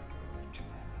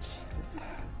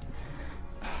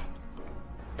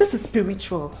 This is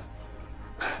spiritual.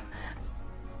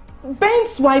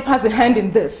 Ben's wife has a hand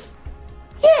in this.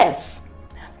 Yes.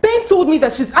 Ben told me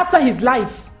that she's after his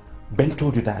life. Ben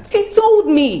told you that? He told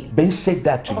me. Ben said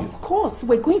that to you? Of course.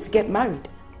 We're going to get married.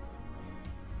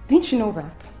 Didn't you know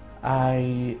that?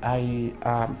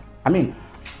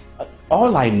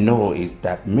 All I know is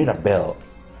that Mirabelle,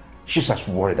 she's as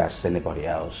worried as anybody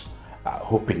else,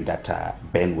 hoping that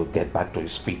Ben will get back to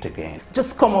his feet again.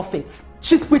 Just come off it.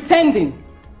 She's pretending.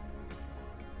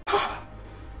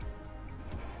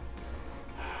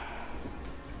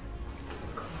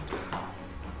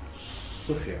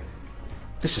 Sophia,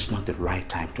 this is not the right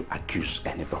time to accuse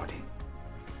anybody.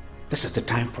 This is the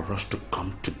time for us to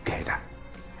come together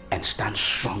and stand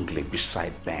strongly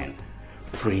beside Ben,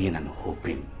 praying and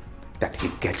hoping that he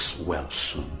gets well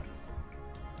soon.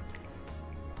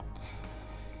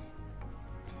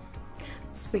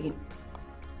 See,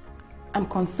 I'm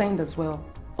concerned as well,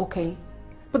 okay?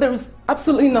 But there is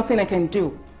absolutely nothing I can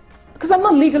do. Because I'm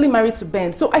not legally married to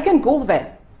Ben, so I can't go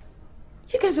there.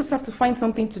 You guys just have to find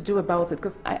something to do about it,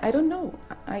 because I don't know.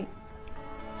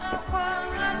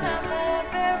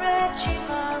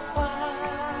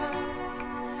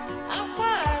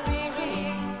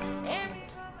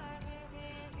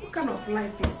 What kind of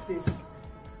life is this?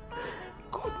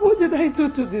 God, what did I do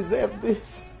to deserve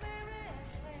this?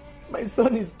 My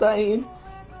son is dying.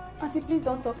 Auntie, please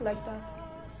don't talk like that.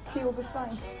 He will be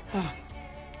fine.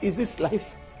 Is this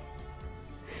life?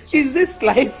 Is this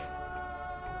life?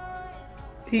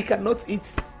 He cannot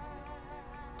eat.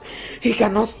 He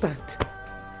cannot stand.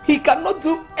 He cannot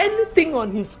do anything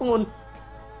on his own.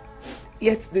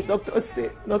 Yet the doctors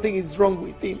say nothing is wrong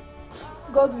with him.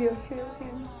 God will heal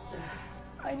him.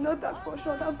 I know that for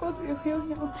sure, that God will heal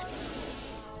him.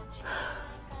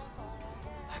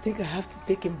 I think I have to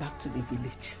take him back to the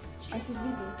village. Auntie,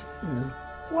 village?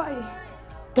 Why?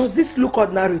 Does this look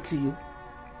ordinary to you?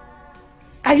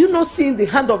 Are you not seeing the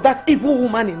hand of that evil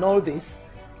woman in all this?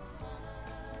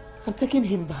 I'm taking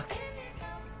him back.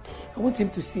 I want him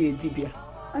to see a Dibia.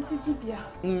 Auntie Dibia?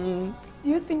 Do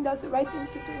you think that's the right thing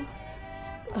to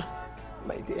do?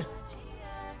 My dear,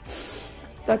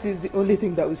 that is the only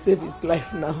thing that will save his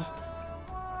life now.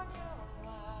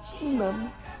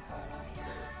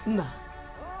 No.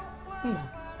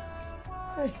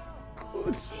 Hey,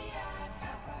 God.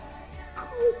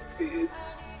 God, please.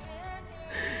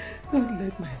 Don't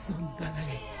let my son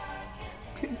die.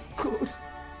 Please, God.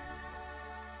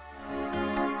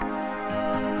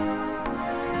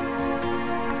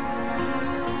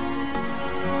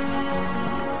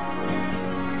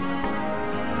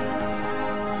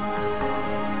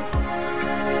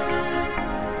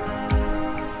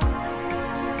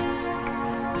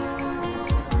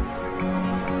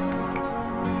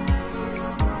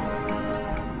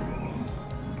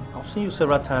 I've seen you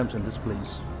several times in this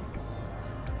place,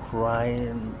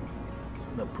 crying,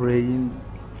 praying,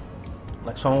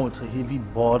 like someone with a heavy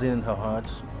burden in her heart.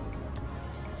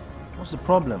 What's the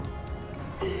problem?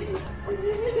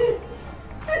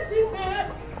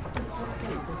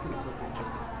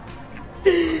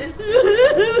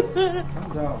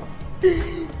 Calm down. I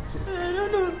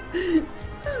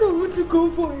don't know what to go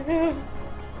for help.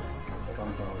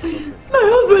 Calm down. It's okay. My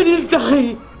husband is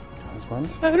dying. Husband?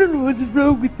 I don't know what is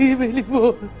wrong with him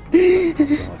anymore.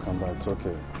 Come back. It's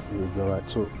okay. You'll be alright.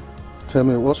 So, tell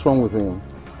me, what's wrong with him?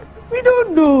 We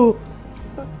don't know.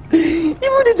 Even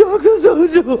the doctors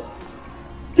don't know.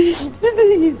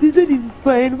 They said he's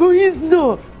fine, but he's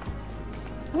not.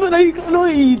 But he cannot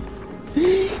eat.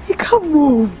 He can't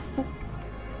move.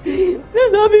 Then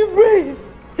I've been praying.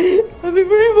 I've been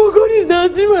praying for God. He's not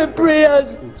answering my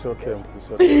prayers. It's okay.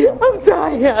 It's okay. I'm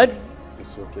tired.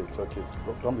 It's okay. It's okay.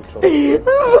 Don't be troubled.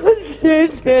 I'm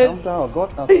frustrated. Calm down. God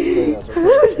answers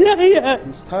prayers. Okay? I'm tired.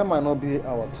 This time might not be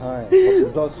our time, but He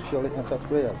does surely answer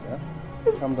prayers. Eh?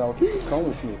 Calm down. Okay? Come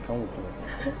with me. Come with me.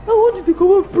 I want you to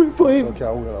come and pray for him. It's okay.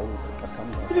 I will.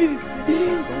 Calm down. Please.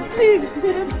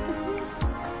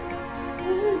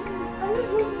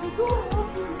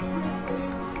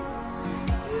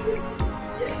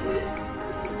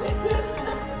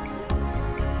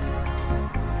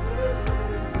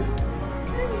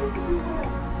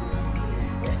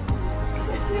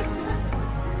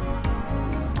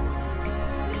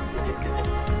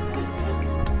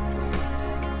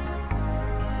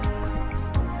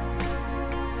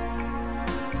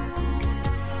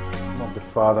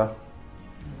 Father,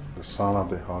 the Son of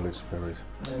the Holy Spirit.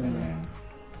 Amen.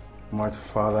 Mighty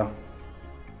Father,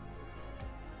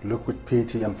 look with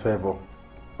pity and favor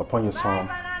upon your Son.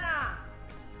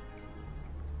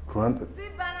 Grant it.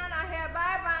 Sweet banana here,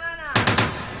 buy banana.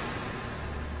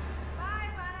 Buy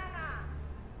banana.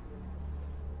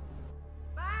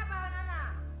 Buy banana.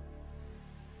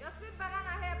 Your sweet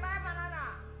banana here, buy banana.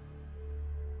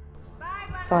 Buy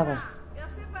banana. Father, Your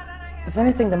sweet banana here. is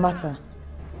anything the matter?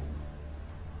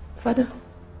 Father,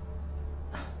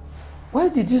 why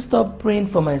did you stop praying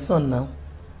for my son now?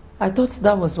 I thought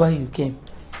that was why you came.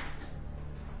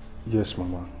 Yes,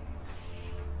 Mama.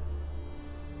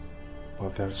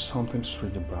 But there's something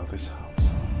strange about this house.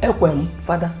 Ekwem,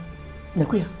 father.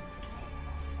 Nekuya.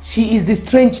 She is the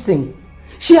strange thing.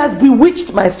 She has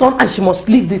bewitched my son and she must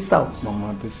leave this house.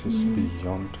 Mama, this is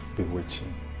beyond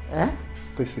bewitching. Eh?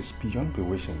 This is beyond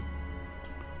bewitching.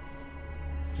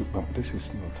 This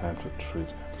is no time to treat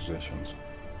accusations.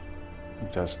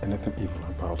 If there's anything evil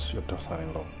about your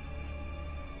daughter-in-law,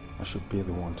 I should be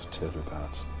the one to tell you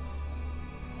that.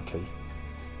 Okay?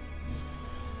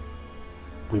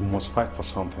 We must fight for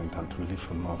something than to live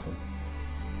for nothing.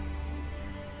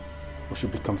 We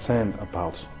should be concerned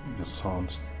about your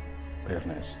son's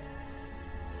illness.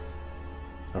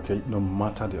 Okay? No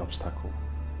matter the obstacle,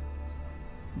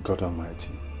 God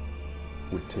Almighty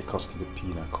will take us to the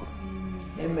pinnacle.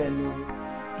 Amen.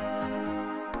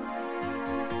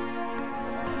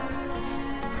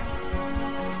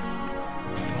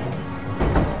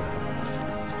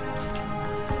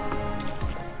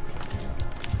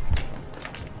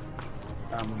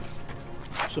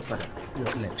 So Father,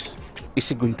 what next? Is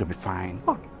he going to be fine?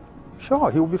 Oh, sure,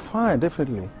 he'll be fine,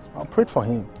 definitely. I'll pray for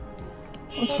him.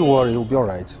 Don't you worry, he'll be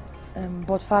alright.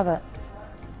 But Father,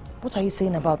 what are you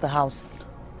saying about the house?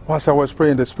 Whilst I was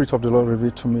praying, the Spirit of the Lord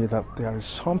revealed to me that there is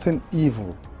something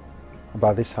evil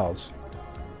about this house.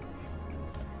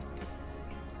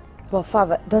 But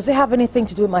Father, does it have anything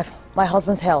to do with my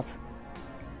husband's health?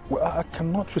 Well, I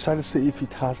cannot precisely say if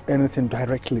it has anything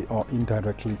directly or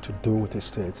indirectly to do with the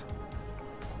state.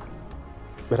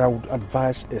 But I would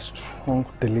advise a strong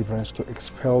deliverance to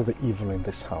expel the evil in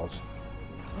this house.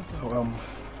 Okay. So,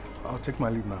 I'll take my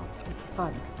leave now.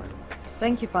 Father.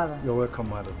 Thank you, Father. You're welcome,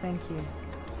 madam. Thank you.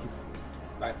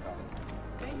 Bye, Father.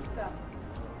 Thank you, sir.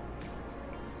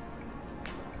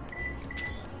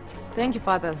 Thank you,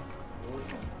 Father.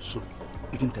 So,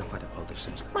 you didn't tell Father all these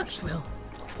things? Maxwell,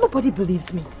 nobody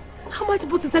believes me. How am I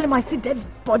supposed to tell him I see dead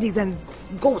bodies and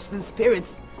ghosts and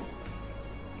spirits?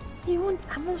 He won't.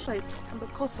 I'm not sure I'm the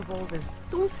cause of all this.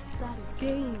 Don't start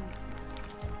again.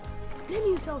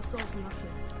 Blame yourself solves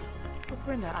nothing. But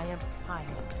Brenda, I am tired.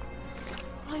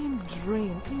 I am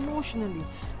drained emotionally,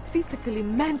 physically,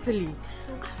 mentally. It's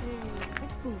okay.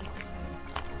 Everything will be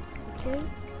fine. Okay?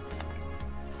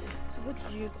 So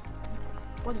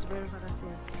what did Reverend Father say?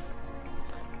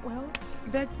 Well,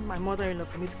 begged my mother-in-law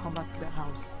for me to come back to the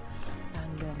house.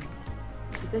 And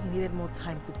he said he needed more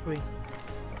time to pray.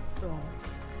 So,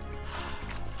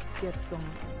 to get some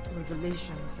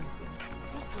revelation or something.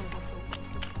 That's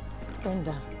all.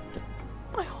 Brenda,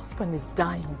 my husband is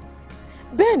dying.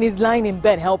 Ben is lying in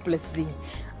bed helplessly.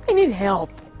 I need help.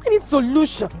 I need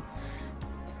solution.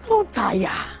 I'm tired.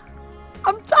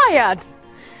 I'm tired.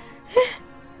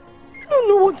 I don't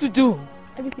know what to do.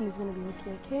 Everything is going to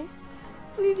be okay, okay?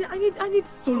 I need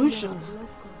solution. Oh, yes,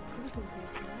 let's go. Everything will be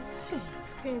okay. Hey,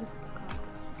 stay in the car.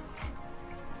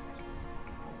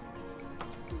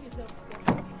 Put yourself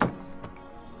together.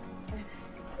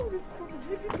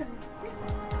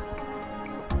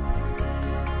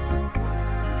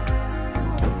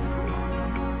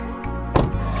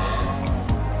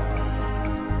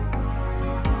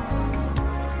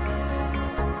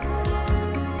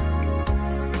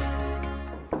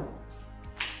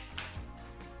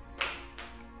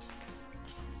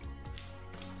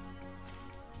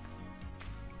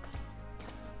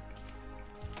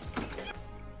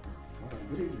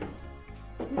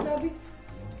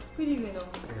 Good evening,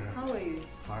 How are you?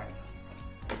 Fine.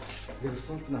 There is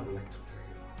something I would like to tell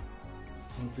you.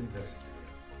 Something very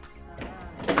serious.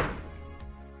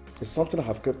 It's something I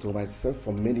have kept to myself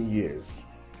for many years.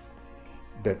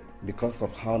 But because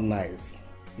of how nice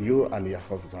you and your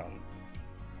husband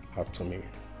are to me,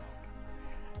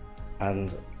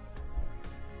 and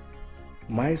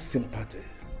my sympathy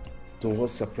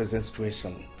towards your present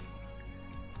situation,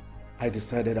 I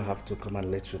decided I have to come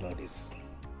and let you know this.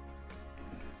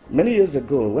 Many years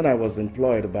ago, when I was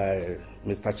employed by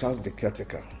Mr. Charles the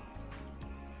caretaker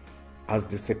as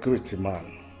the security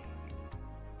man,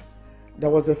 there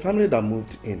was a family that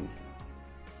moved in.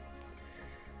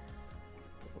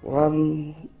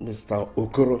 One Mr.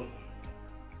 Okoro.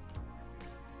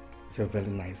 It's a very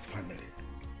nice family.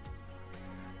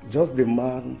 Just the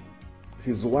man,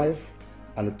 his wife,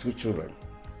 and the 2 children.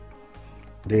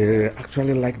 They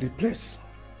actually like the place.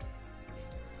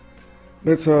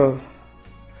 But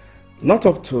not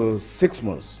up to 6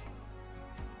 months,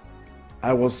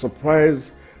 I was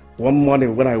surprised one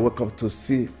morning when I woke up to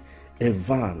see a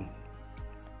van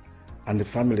and the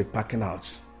family packing out.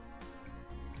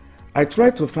 I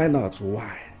tried to find out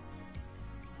why.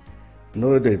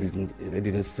 No, they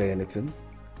didn't say anything,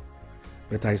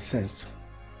 but I sensed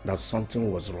that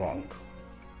something was wrong.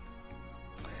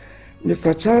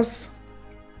 Mr. Charles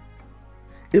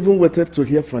even waited to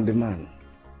hear from the man.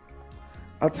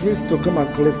 At least to come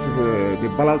and collect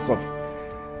the balance of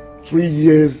 3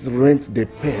 years rent they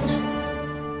paid.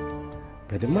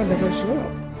 But the man never showed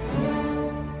up.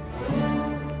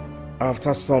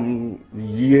 After some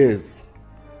years,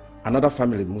 another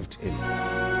family moved in.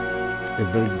 A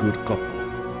very good couple.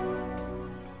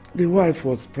 The wife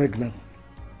was pregnant.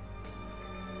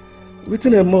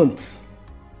 Within a month,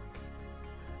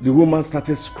 the woman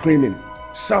started screaming,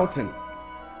 shouting,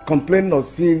 complaining of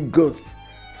seeing ghosts,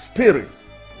 spirits,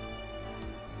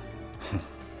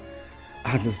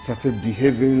 and started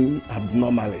behaving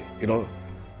abnormally,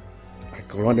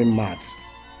 like running mad.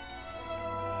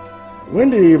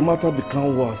 When the matter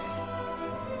became worse,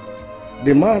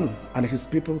 the man and his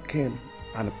people came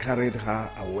and carried her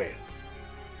away.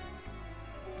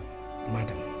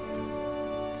 Madam,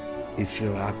 if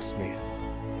you ask me,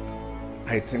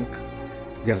 I think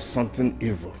there's something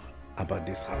evil about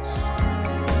this house.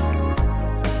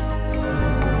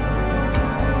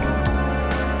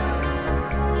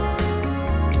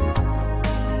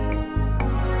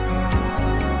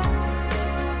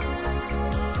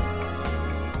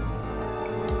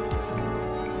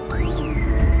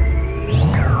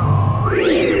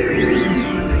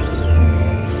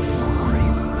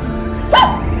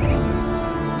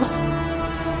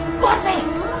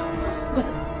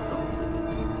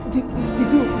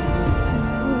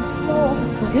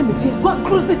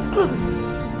 Close it.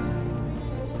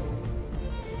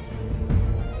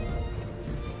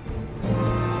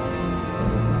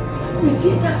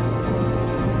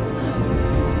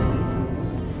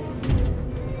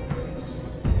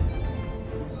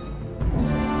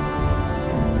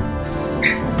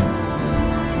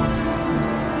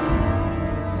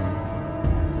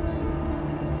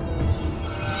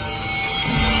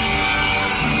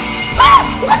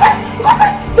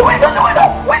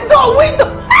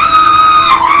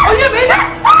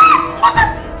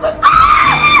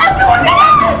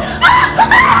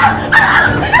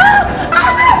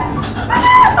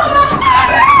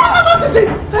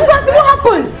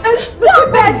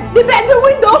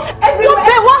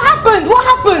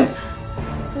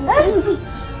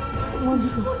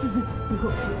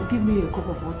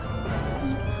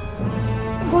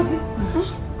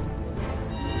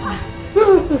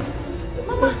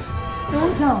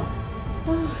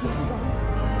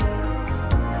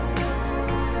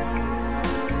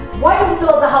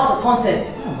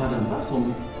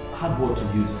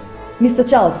 Mr.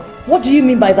 Charles, what do you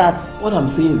mean by that? What I'm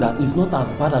saying is that it's not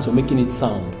as bad as you're making it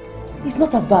sound. It's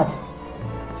not as bad.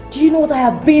 Do you know what I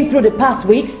have been through the past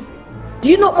weeks? Do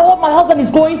you know what my husband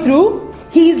is going through?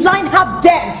 He is lying half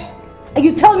dead. And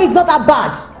you tell me it's not that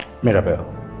bad? Mirabel,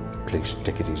 please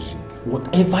take it easy.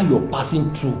 Whatever you're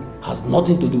passing through has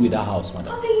nothing to do with that house,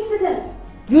 madam. How can you say that?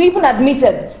 You even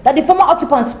admitted that the former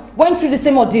occupants went through the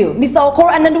same ordeal, Mr.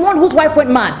 Okoro, and then the one whose wife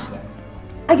went mad. Yeah.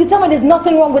 And you tell me there's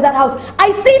nothing wrong with that house.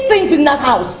 I see things in that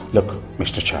house. Look,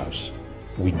 Mr. Charles,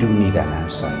 we do need an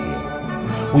answer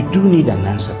here. We do need an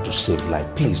answer to save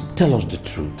life. Please, tell us the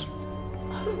truth.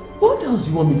 What else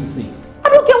do you want me to say? I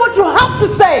don't care what you have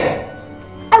to say.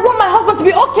 I want my husband to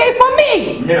be okay for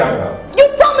me. Mirabel.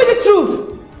 You tell me the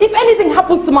truth. If anything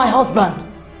happens to my husband,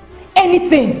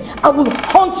 anything, I will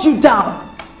hunt you down.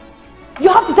 You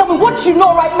have to tell me what you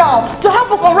know right now to help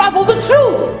us unravel the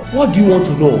truth. What do you want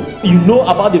to know? You know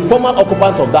about the former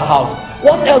occupants of that house.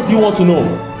 What else do you want to know?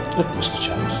 Look, Mr.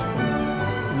 Charles,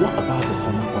 what about the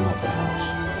former owner of the house?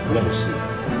 Let me see.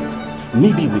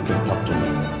 Maybe we can talk to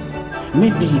him.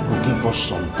 Maybe he could give us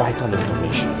some vital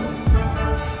information.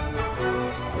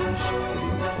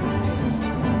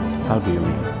 How do you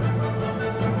mean?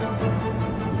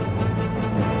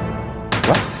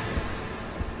 What?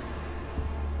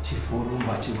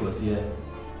 Ngozi,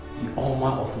 the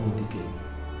owner of Umudike,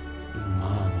 the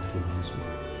man of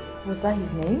Ezeonu. Was that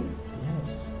his name?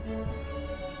 Yes.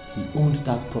 He owned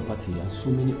that property and so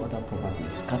many other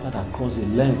properties scattered across the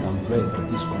length and breadth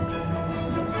of this country.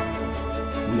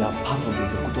 We are part of the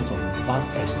executors of his vast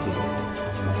estate.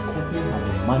 My company has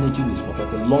been managing his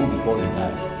property long before he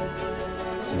died.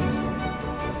 So listen,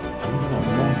 I'm even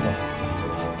among us.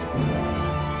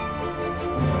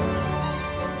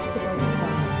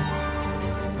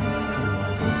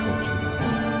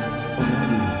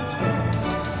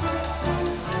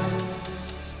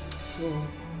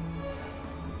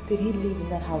 Did he live in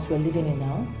that house we're living in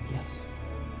now? Yes.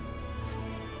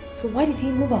 So why did he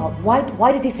move out?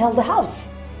 Why did he sell the house?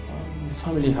 His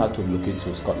family had to relocate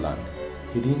to Scotland.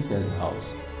 He didn't sell the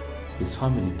house. His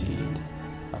family did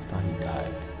after he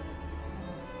died.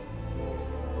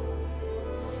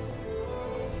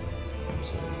 I'm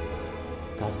sorry.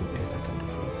 That's the best I can do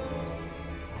for you.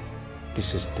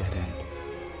 This is dead end.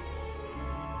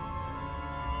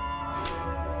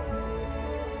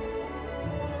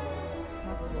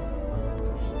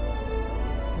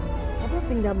 I don't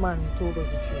think that man told us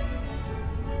the truth.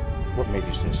 What made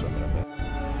you say so, Mirabel?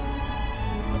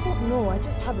 I don't know. I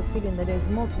just have a feeling that there's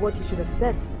more to what he should have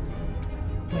said.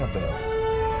 Mirabel,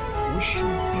 we should be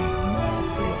more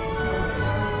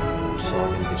preoccupied with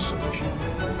solving this solution.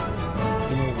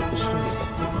 You know, with the stories that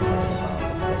we've heard about the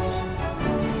place,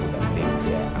 people that live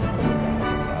there and organize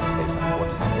in that place and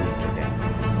what happened to them,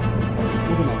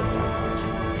 even at the Black House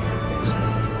would be the best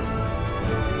bet.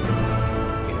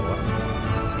 You know what?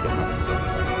 You don't have to go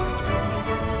anywhere.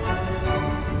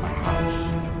 My house,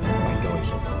 my door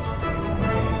is open for everyone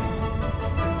there.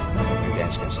 You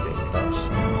guys can stay with us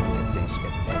until things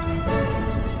get better.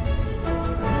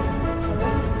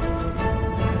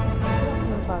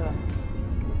 Father.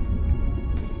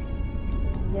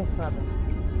 Yes, Father.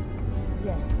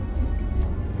 Yes.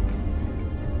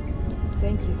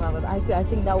 Thank you, Father. I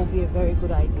think that would be a very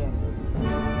good idea.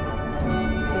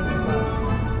 Thank you, Father.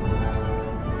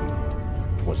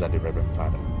 Was that the Reverend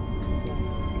Father? Yes.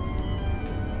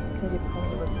 He said he'd come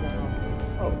over to the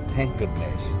house. Oh, thank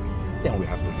goodness. Then we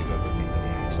have to leave everything in the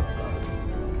hands of God.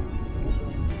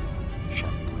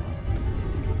 Shall we well?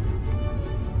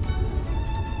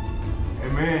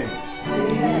 Amen.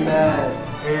 Amen.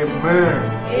 Amen.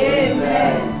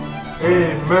 Amen.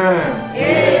 Amen.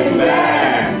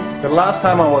 Amen. The last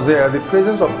time I was there, the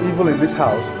presence of evil in this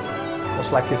house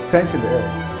was like a stench in the air.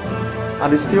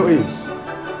 And it still is.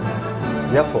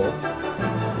 Therefore,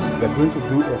 we are going to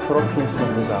do a thorough cleansing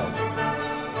of this house.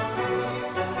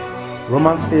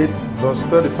 Romans 8 verse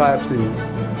 35 says,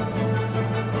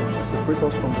 "Who shall separate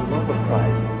us from the love of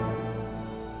Christ?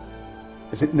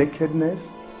 Is it nakedness?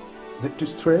 Is it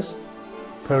distress?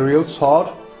 Peril, sword?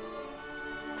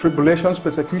 Tribulations,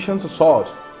 persecutions, sword?"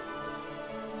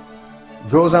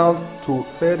 Goes out to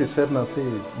 37 and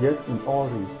says, "Yet in all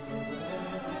this,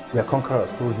 we are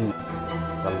conquerors through Him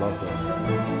that loved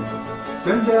us."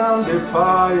 Send down the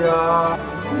fire.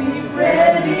 We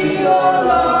pray thee, O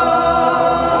Lord.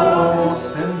 Oh,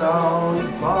 send down the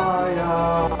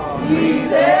fire. We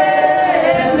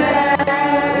say amen.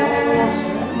 Oh,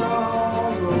 send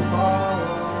down the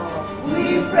fire. We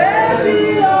pray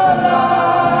thee, O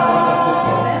Lord.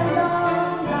 Send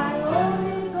down thy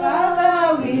holy God.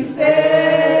 Father, we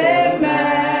say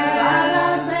amen.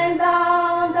 Father, send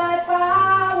down thy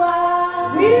power.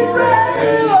 We pray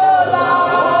thee, O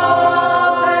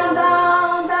Lord. Send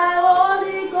down thy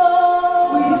holy God.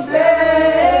 We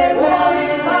say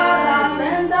Holy Father,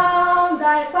 send down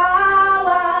thy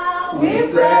power. We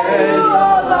pray thee, O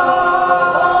Lord.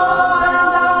 Send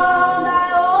down thy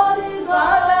holy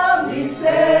God. Father, we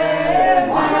say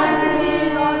Almighty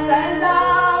Jesus, send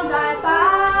down thy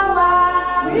power.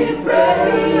 We pray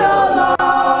thee, O Lord.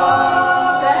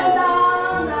 Send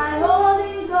down thy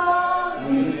holy God.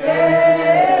 We say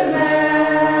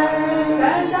amen.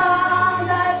 Send down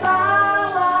thy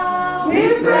power. We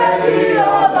pray thee, O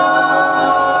Lord.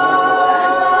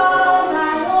 Send down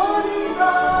thy holy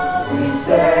God. We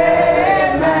say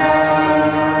amen.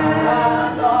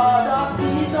 The Lord of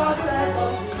Jesus set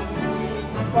us free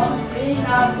from sin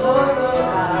and sorrow.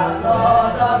 The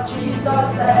Lord of Jesus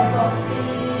set us free.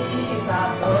 The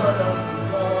Lord of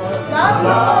The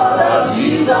blood of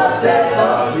Jesus set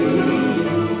us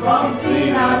free from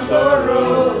sin and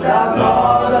sorrow. The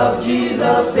blood of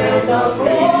Jesus set us free.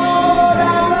 Oh,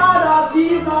 the blood of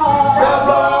Jesus. The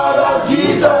blood of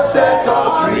Jesus set us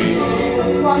free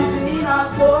from sin and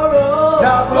sorrow.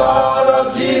 The blood of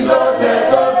Jesus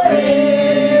set us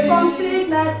free from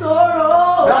sickness,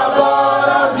 sorrow. The blood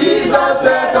of Jesus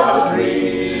set us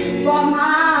free from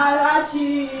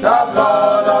hardship. The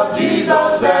blood of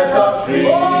Jesus set us free.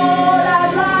 Oh, the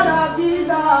blood of Jesus.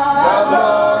 The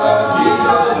blood of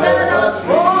Jesus set us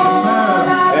free.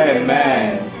 Amen.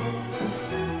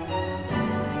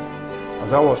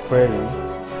 As I was praying,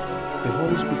 the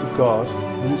Holy Spirit of God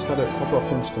ministered a couple of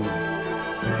things to me.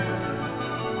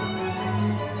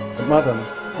 But madam,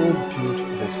 who built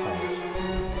this house?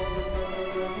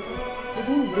 We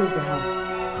didn't build the house.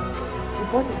 We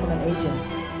bought it from an agent.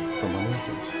 From an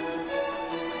agent?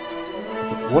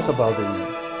 Okay, what about the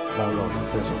landlord, the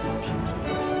person who built this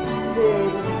house? The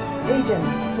agent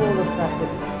told us that the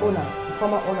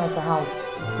former owner of the house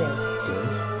is dead. Dead?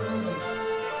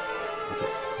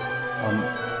 Okay.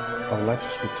 I would like to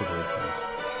speak to the agent.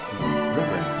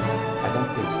 Reverend, I don't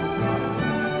think you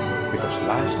will. Because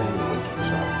last time we went to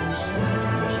his office, it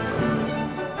wasn't good.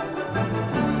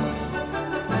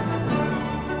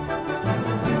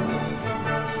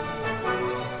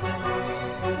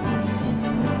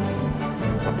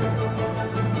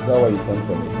 Is that why you sent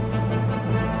for me?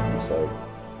 I'm sorry.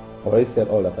 I already said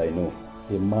all that I know.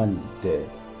 A man is dead.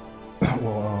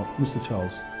 Well, Mr.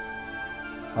 Charles,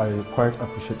 I quite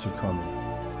appreciate you coming.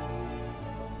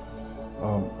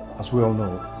 As we all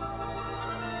know,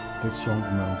 this young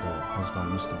man's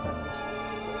husband, Mr. Bennett,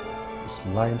 is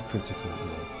lying critically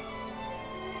ill.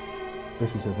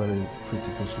 This is a very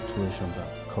critical situation that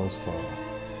calls for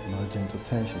urgent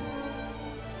attention.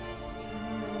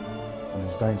 And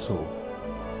his dying soul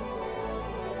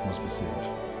must be saved.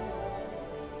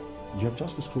 You have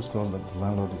just disclosed to us that the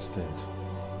landlord is dead.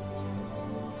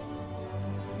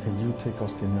 Can you take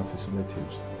us to any of his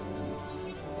relatives?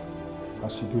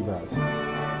 As you do that, the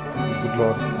good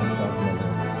Lord answer your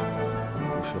love.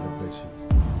 We shall bless you.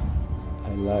 I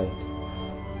lied.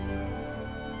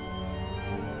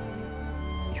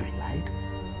 You lied?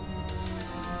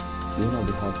 You know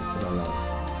the house is still alive.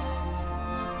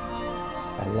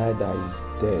 I lied that he's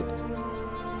dead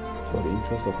for the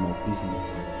interest of my business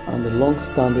and the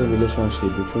long-standing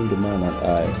relationship between the man and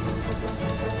I.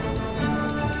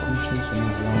 My conscience will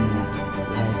not allow me to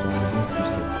lie to an dear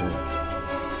priest of God.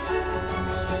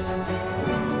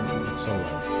 It's all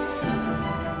right.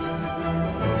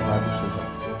 The Bible says that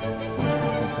we should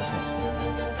confess our sins.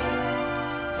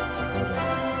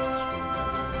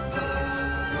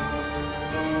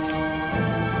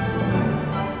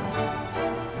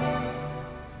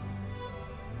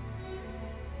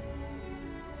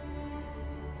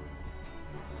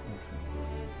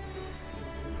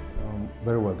 God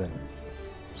very well then.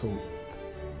 So,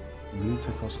 will you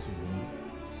take us to him?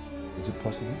 Is it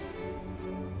possible?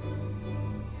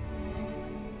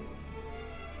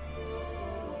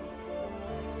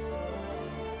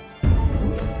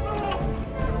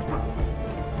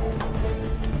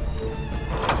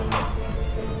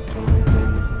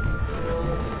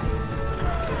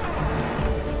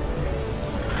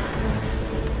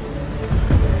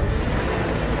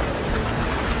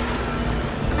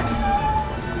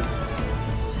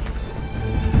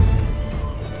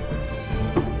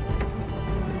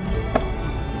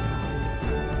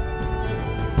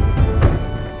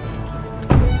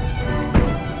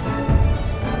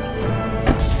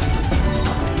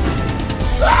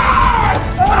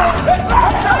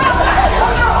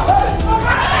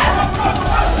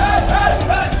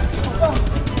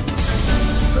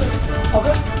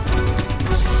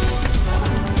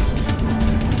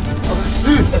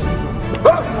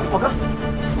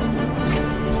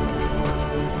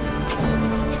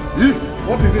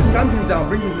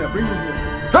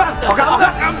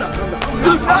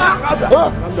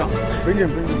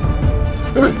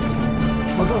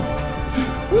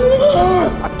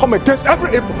 Against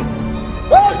every evil.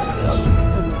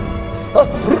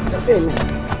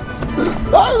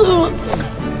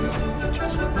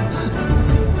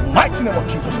 Mighty name of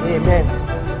Jesus. Amen.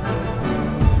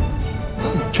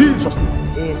 In Jesus' name.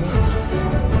 Amen.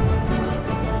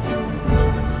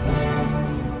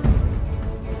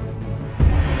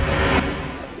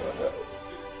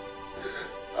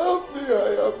 Help me, I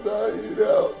am dying.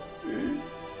 Help me.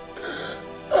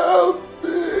 Help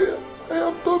me. I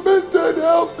am tormented.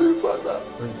 Help me, Father.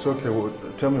 It's okay. Well,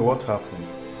 tell me what happened.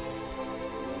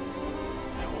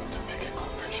 I want to make a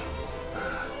confession.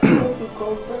 I want to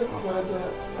confess, Father.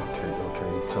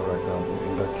 Okay, it's alright.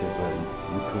 In that case, you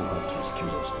will have to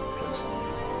excuse us, please.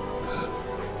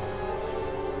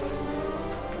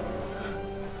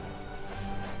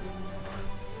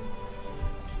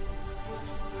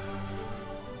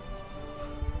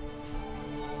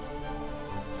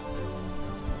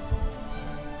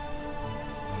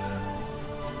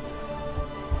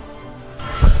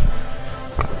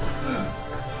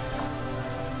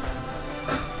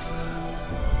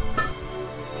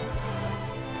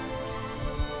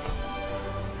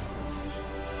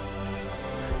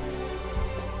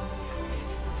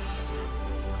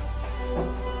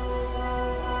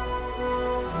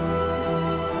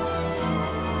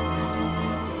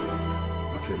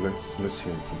 Let's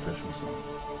hear your confessions now.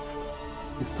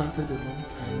 It started a long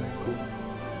time ago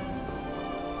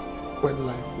when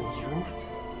life was rough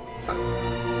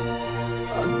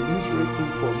and miserable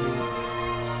for me.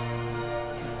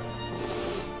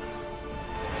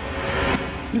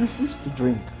 He refused to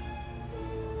drink.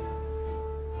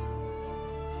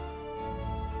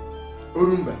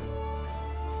 Urumba.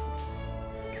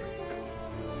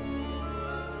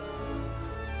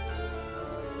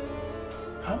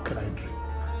 How can I drink?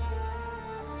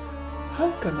 How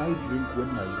can I drink when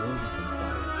my world is on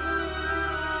fire?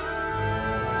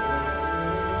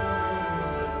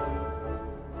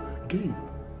 Gabe,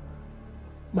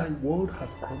 my world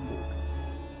has crumbled.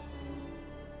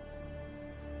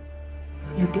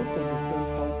 You don't understand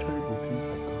how terrible things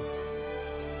have gone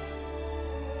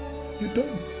You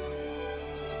don't.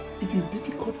 It is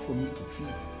difficult for me to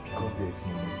feed because there is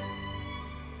no money.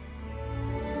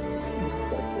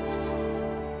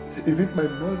 Is it my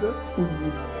mother who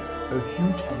needs a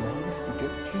huge amount to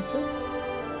get treated?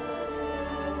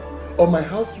 Or my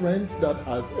house rent that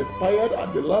has expired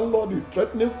and the landlord is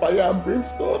threatening fire and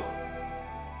brimstone?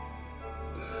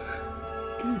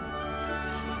 Gabe, I'm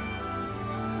finished.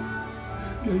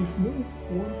 There is no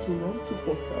one to run to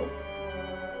for help.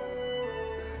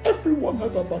 Everyone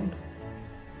has abandoned.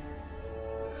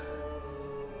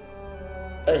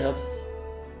 I have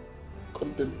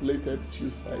contemplated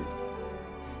suicide.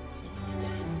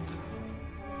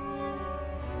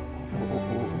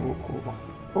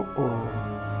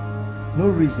 No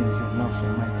reason is enough for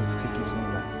a man to take his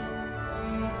own life.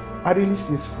 I really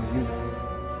feel for you.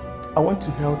 I want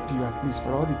to help you at least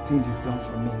for all the things you've done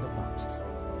for me in the past.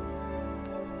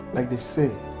 Like they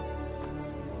say,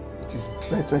 it is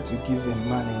better to give a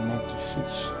man a net to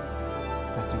fish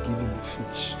than to give him a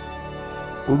fish.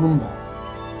 Urumba,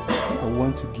 I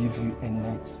want to give you a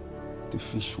net to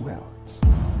fish well.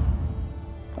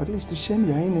 At least to shame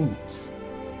your enemies.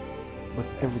 But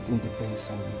everything depends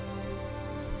on you.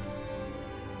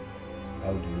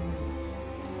 How do you mean?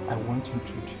 I want to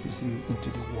introduce you into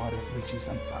the world of riches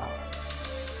and power.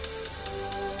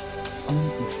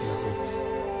 Only if you are ready.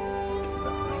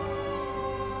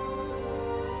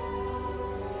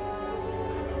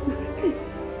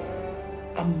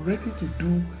 I'm ready to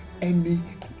do any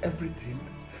and everything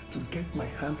to get my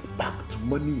hands back to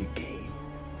money again.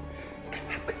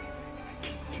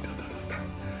 You don't understand.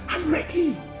 I'm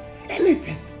ready.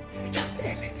 Anything. Just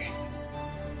anything.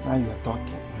 Now you are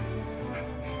talking.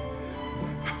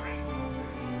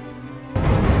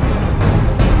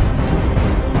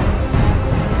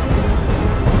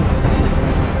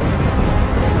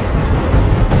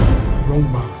 Young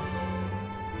man,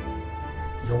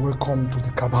 you're welcome to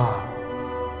the cabal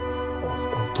of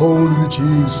untold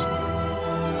riches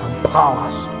and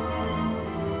powers.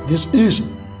 This is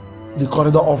the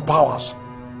corridor of powers,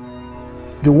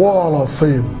 the wall of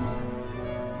fame,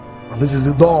 and this is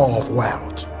the door of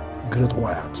wealth, great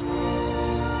wealth.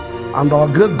 And our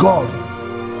great God,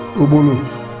 Obolo,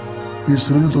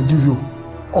 is ready to give you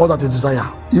all that you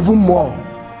desire, even more.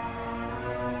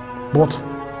 But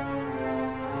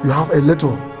you have a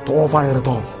little to offer in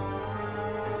return.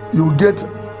 You will get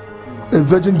a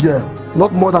virgin girl,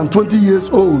 not more than 20 years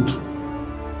old.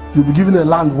 You'll be given a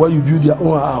land where you build your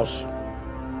own house.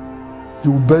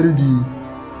 You will bury the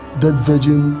dead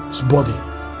virgin's body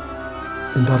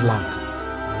in that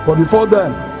land. But before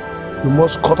then, you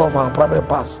must cut off our private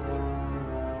parts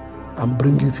and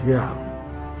bring it here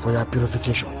for your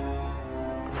purification.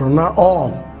 From now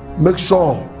on, make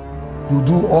sure you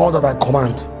do all that I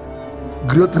command.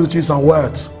 Great riches and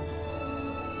wealth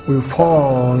will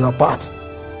fall on your path.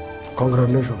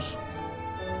 Congratulations.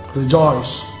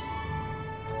 Rejoice.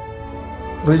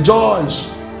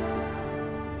 Rejoice.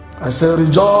 I say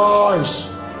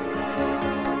rejoice.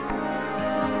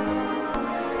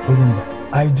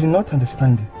 I do not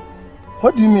understand you.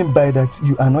 What do you mean by that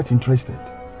you are not interested?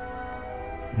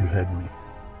 You heard me.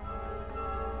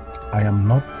 I am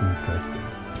not interested.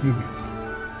 Period.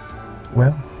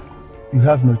 Well, you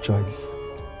have no choice.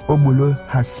 Obolo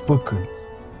has spoken.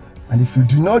 And if you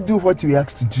do not do what we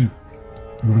asked to do,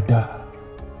 you will die.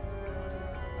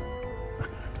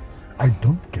 I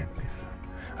don't get this.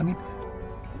 I mean,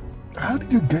 how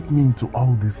did you get me into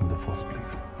all this in the first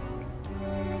place?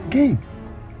 Gabe,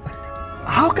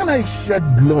 how can I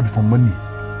shed blood for money?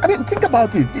 I mean, think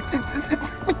about it.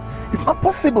 It's not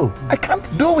possible. I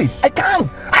can't do it. I can't.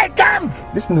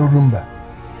 Listen, Orumba.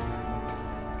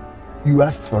 You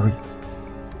asked for it.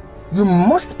 You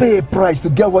must pay a price to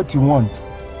get what you want.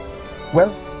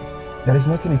 Well, there is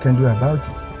nothing you can do about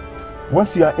it.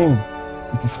 Once you are in,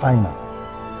 it is final.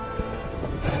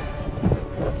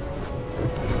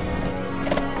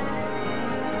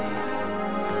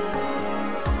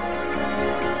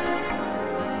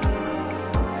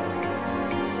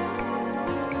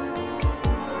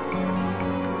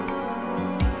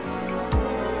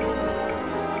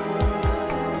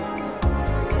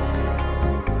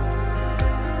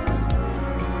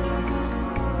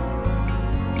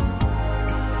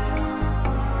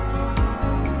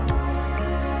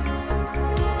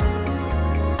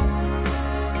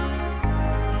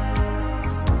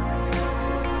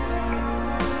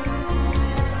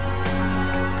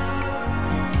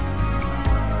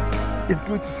 It's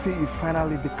good to see you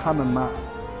finally become a man.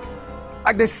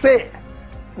 Like they say,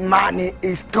 money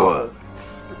is good.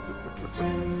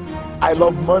 I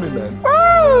love money, man.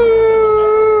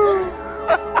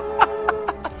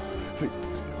 See,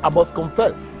 I must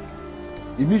confess,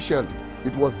 Initially,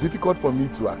 it was difficult for me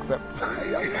to accept.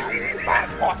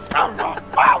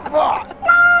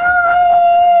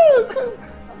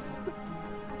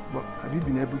 But have you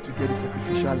been able to get a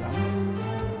sacrificial lamb?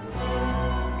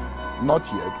 Not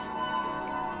yet,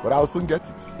 but I'll soon get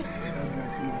it.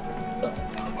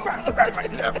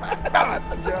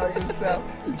 Enjoy yourself,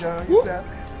 enjoy yourself,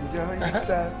 enjoy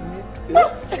yourself,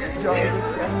 enjoy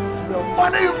yourself.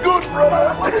 Money is good,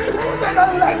 brother. I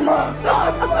don't like money.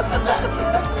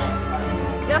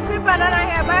 Your sweet banana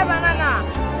here, buy banana.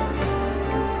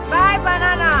 Buy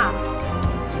banana.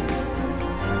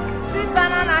 Sweet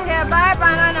banana here, buy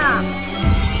banana.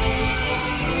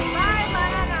 Buy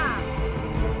banana.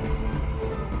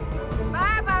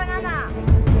 Buy banana.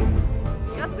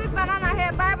 Your sweet banana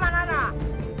here, buy banana.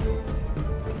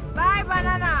 Buy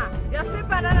banana. Your sweet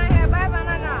banana here, buy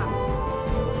banana.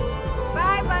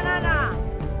 Buy banana.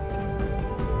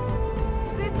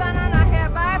 Sweet banana here,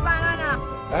 buy banana.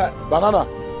 Banana.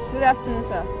 Good afternoon,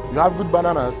 sir. You have good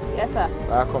bananas? Yes, sir.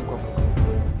 Come.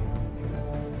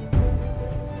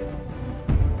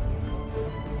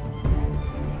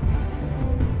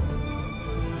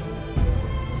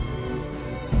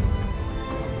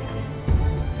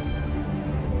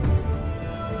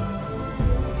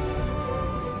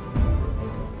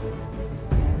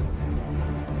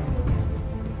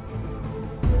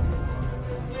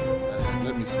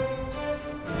 Let me see.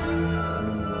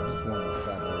 No, this one is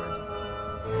fine already.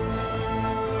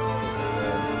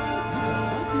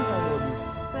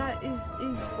 Sir,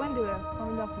 is when they were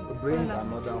coming back from the Bring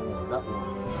another one. That one.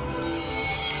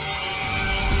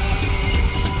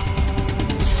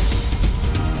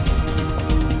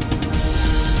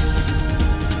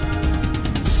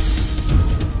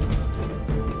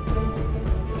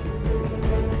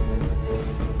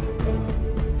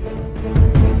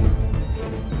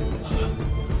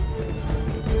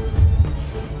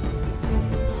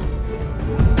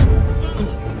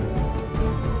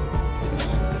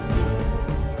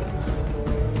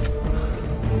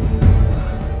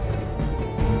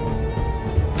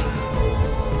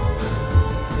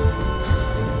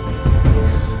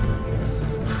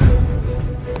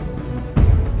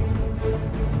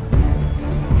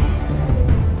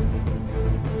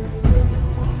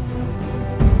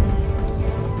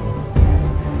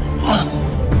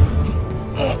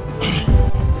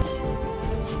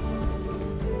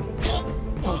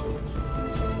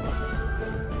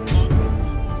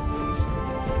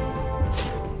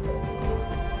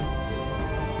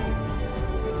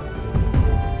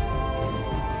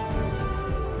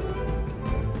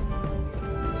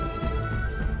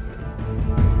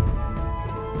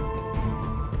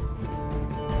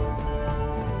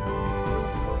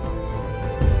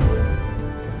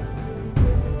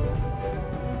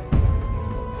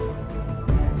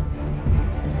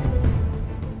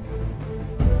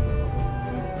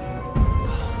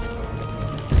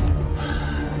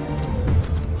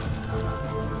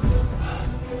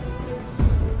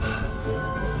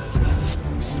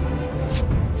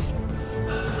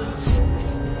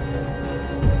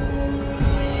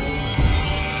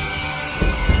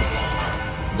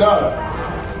 Dad.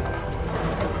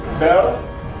 Dad.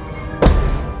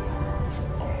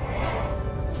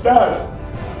 Dad.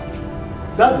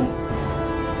 Daddy.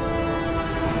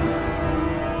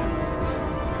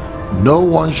 No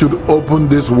one should open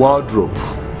this wardrobe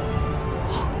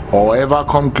or ever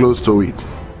come close to it.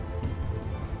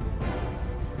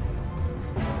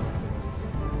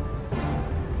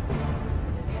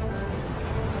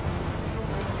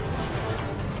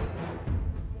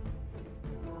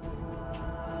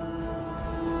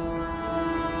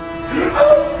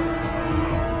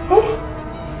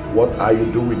 What are you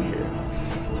doing here?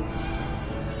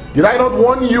 Did I not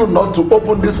warn you not to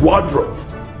open this wardrobe?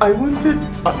 I wanted...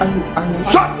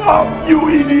 Shut up, you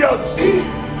idiot!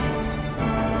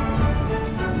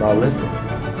 Now listen.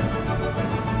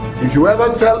 If you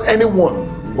ever tell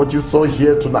anyone what you saw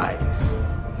here tonight,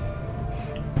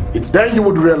 it's then you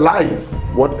would realize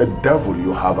what a devil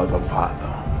you have as a father.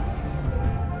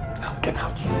 Now get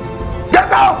out.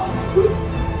 Get out!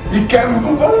 You can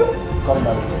come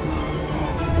back here.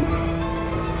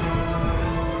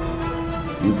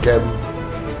 You can.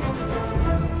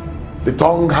 The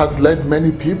tongue has led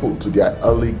many people to their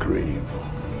early grave.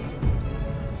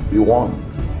 Be warned.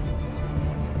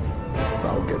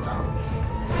 Now get out.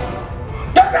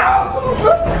 Get out!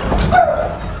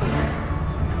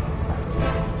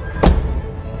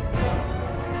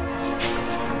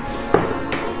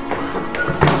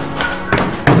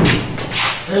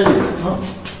 Hey, son.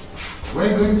 Where are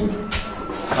you going to?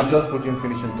 I'm just putting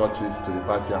finishing touches to the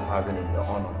party I'm having in your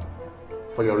honor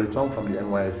for your return from the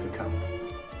NYSC camp.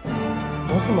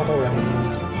 What doesn't matter where I'm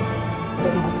living to.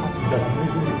 What matters is that I'm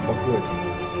leaving you for good.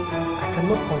 I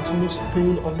cannot continue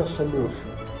staying under the same roof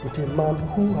with a man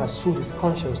who has sold his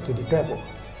conscience to the devil.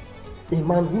 A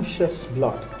man who sheds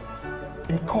blood.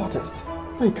 A cultist.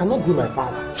 No, he cannot be my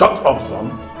father. Shut up,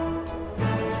 son.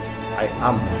 I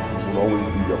am and will always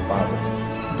be your father.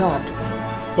 Dad,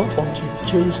 not until you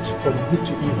changed from good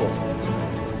to evil.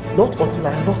 Not until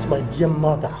I lost my dear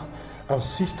mother and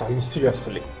sister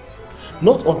mysteriously.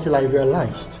 Not until I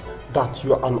realized that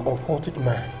you are an occultic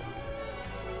man.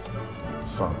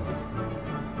 Son,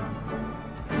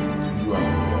 you are the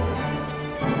best.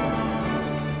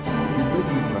 You made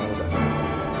me proud of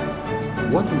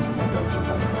you. What is it that you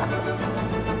have asked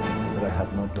that I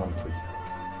have not done for you?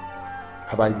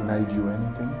 Have I denied you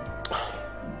anything?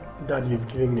 Dad, you've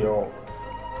given me all,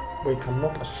 but you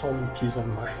cannot assure me peace of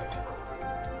mind.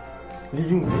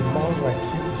 Living with a man like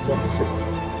you is not safe.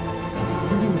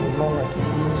 Living with a man like you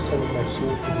means selling my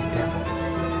soul to the devil.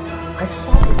 I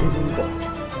serve a living God.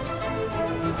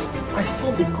 I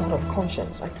serve the God of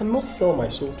conscience. I cannot sell my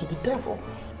soul to the devil.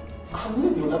 I'm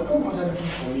living. I don't want anything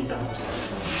for me now.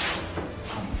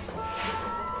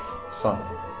 Son,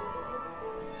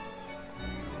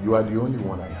 you are the only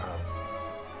one I have.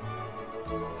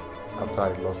 After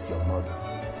I lost your mother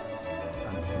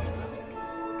and sister.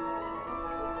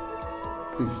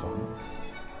 Please, son,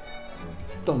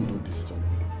 don't do this to me.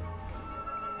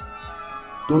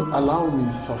 Don't allow me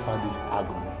to suffer this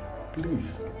agony.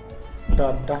 Please.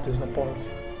 Dad, that is the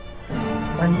point.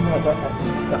 My mother and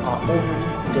sister are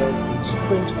already dead in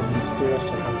strange and mysterious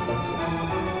circumstances.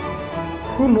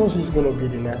 Who knows who's going to be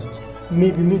the next?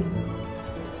 Maybe me.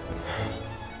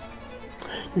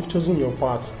 You've chosen your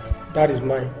path. That is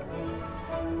mine.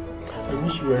 I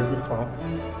wish you were a good father.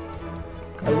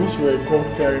 I wish you were a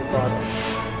God-fearing father.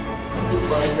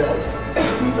 Goodbye, Dad.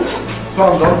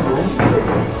 Son, don't go.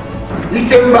 He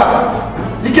came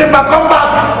back. He came back. Come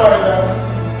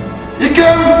back. He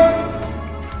came.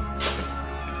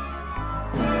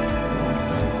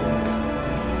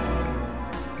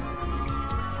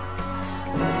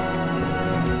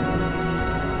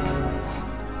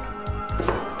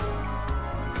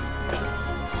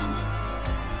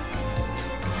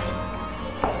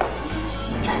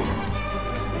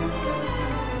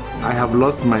 I have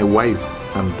lost my wife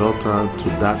and daughter to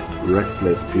that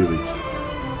restless spirit.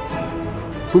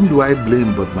 Whom do I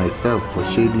blame but myself for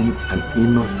shedding an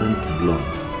innocent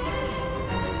blood?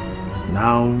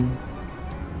 Now,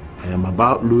 I am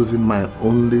about losing my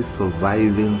only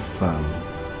surviving son.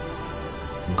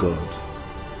 God,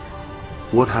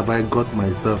 what have I got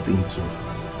myself into?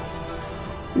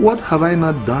 What have I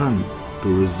not done to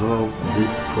resolve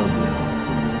this problem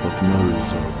of no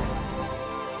result?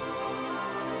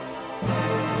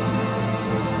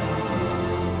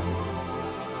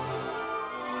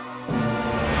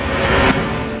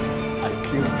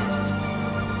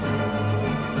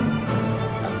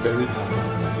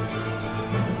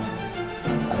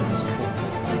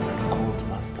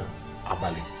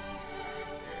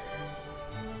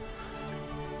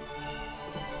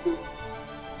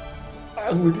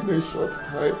 And within a short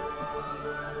time,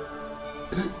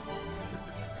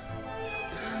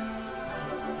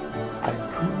 I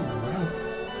grew in wealth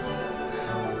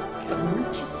and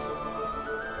riches.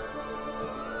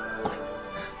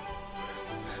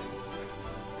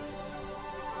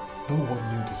 No one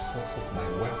knew the source of my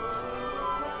wealth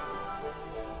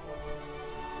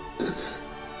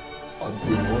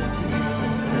until one day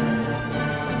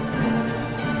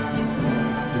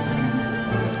the spirit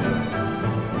of God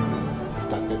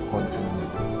started haunting me.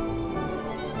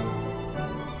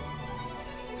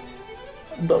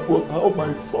 That was how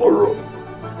my sorrow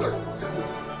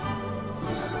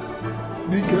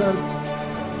began.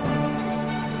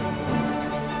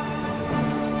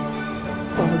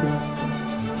 Father,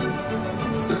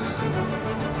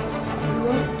 I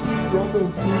ran to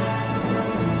brotherhood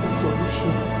for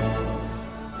solution.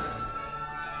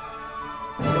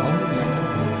 But all the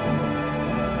other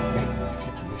made my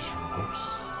situation worse.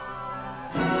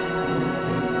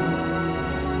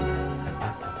 I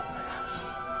backed out of my house.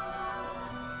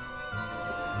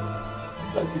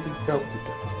 That didn't help the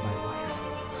death of my wife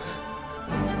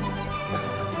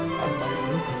and my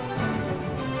neighbor.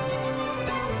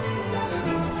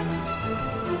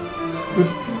 The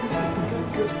spirit of the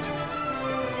wicked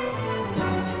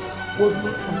was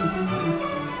not satisfied.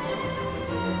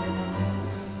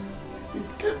 It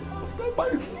came after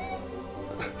my sin.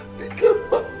 It came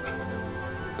back.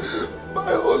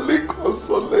 My only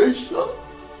consolation.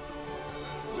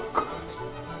 Oh God.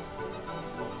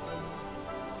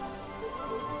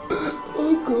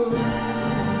 Oh God.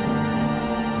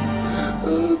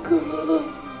 Oh God.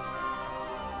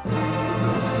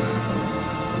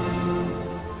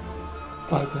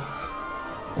 Father,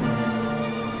 I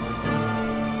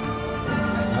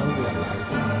now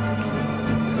realize that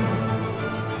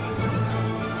is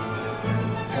without its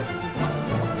terrible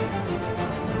consequences.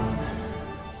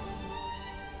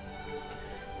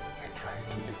 I tried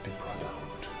to live the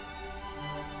brotherhood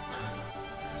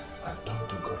and turn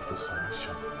to God for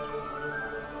solution.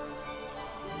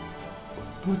 But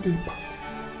no day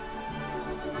passes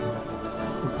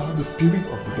without the spirit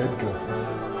of the dead girl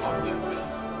haunting me.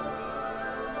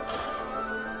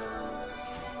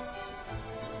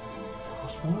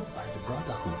 Warned by the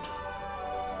brotherhood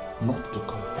not to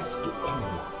confess to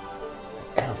anyone,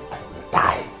 else I will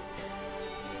die.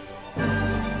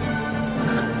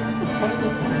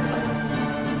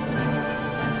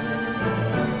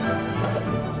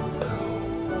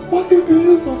 What is the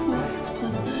use of life to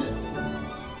me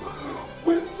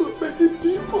when so many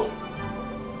people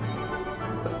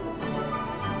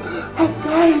have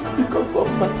died because of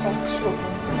my actions?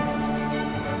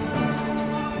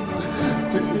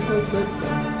 The innocent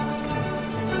man.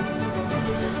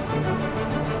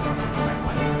 My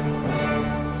wife.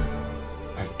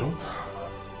 My daughter.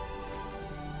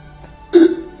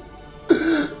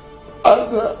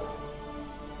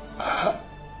 And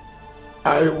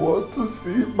I want to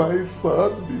see my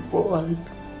son before I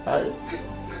die.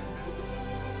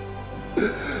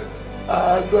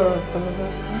 And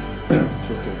it's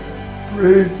okay.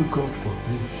 Pray to God for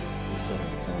me.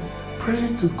 Pray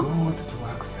to God to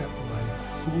accept my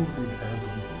soul in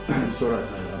heaven. It's alright,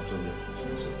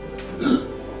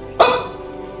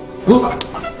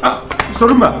 Mr.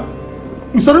 Rumba!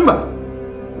 Mr. Rumba!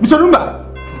 Mr. Rumba!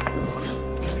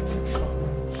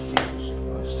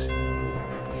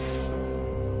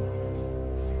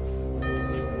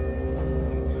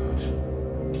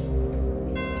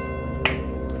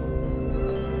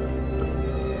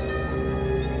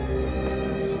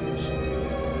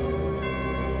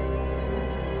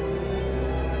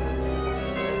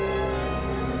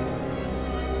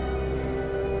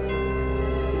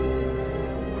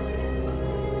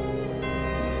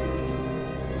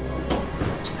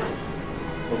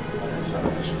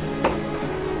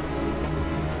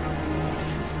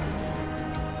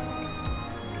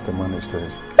 The money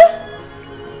stays.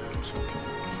 It's okay.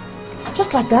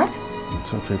 Just like that?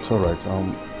 It's okay, it's alright.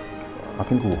 I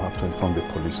think we'll have to inform the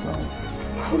police now.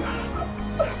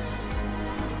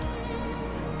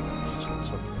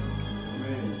 It's okay.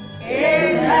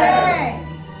 Amen.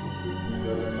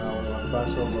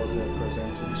 Pastor Ngozi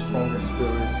present to the strongest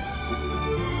spirit.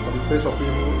 For the face of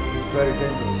evil is very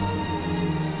dangerous.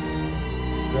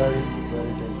 Very,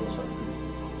 very dangerous activity.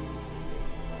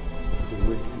 To the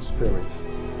weak in spirit.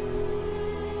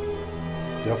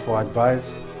 Therefore, I advise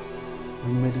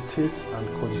we meditate and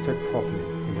cogitate properly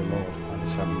in the Lord, and it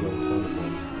shall be well with all of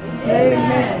us.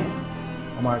 Amen.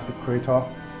 Almighty Creator,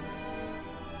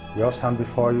 we all stand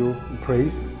before you in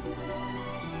praise.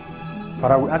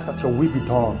 Father, we ask that your will be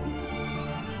done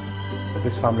with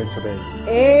this family today.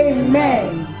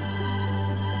 Amen.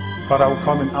 Father, we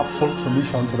come in absolute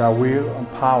submission to thy will and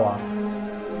power.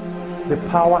 The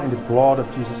power in the blood of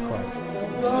Jesus Christ.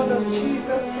 Blood of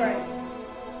Jesus Christ.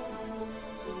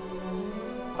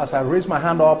 As I raise my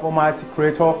hand up, Almighty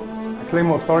Creator, I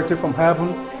claim authority from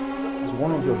heaven as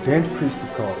one of the ordained priests of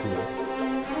God here.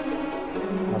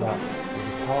 Father, with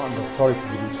the power and authority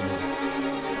given to me,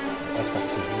 I ask that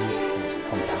your will will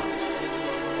come down.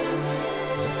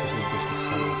 Let the will be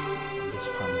silent in this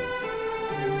family.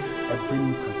 Every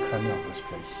nook and cranny of this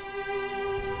place.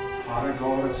 Father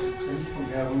God, as you came from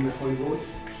heaven before you, Lord,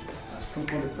 I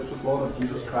sprinkle the precious blood of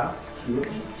Jesus Christ.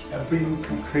 Every nook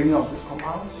and cranny of this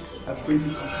compound, every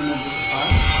nook and cranny of this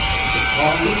house, the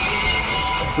family,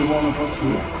 every one of us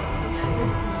here.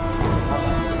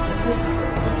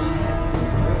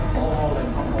 All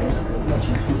and all, let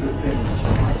you feel the pain.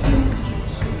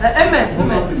 Amen.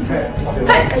 Amen.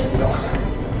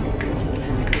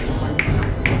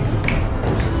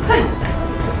 Hey.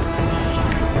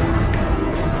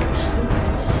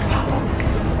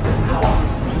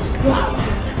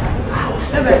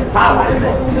 Amen. Power.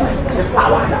 Amen. The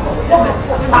power. Amen.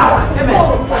 Power. Amen.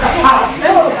 Power.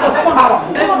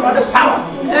 The power.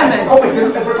 Amen. Come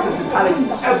against every principality.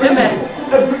 Amen.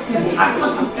 Every evil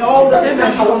all the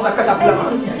amen. Father,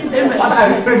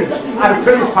 I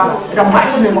pray, Father, in the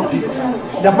mighty name of Jesus.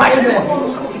 The mighty name of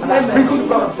Jesus. And I sprinkle the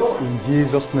blood. In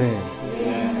Jesus' name.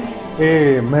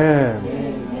 Amen.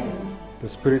 The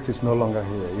spirit is no longer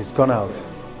here. It's gone out.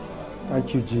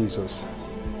 Thank you, Jesus.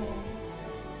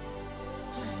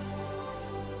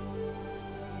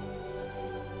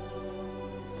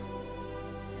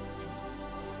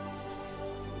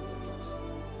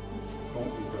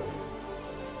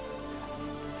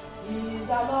 Yvonne,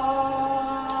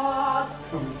 Lord.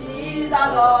 He's the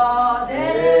Lord.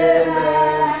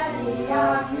 Amen. He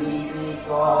has risen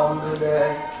from the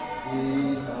dead.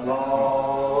 He's the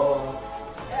Lord.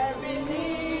 Every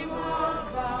knee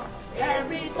must bow,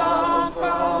 every tongue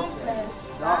confess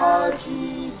that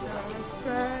Jesus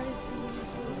Christ is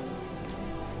Lord.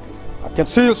 I can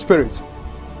see your spirit.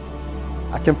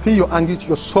 I can feel your anguish,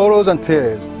 your sorrows and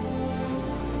tears.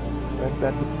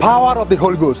 The power of the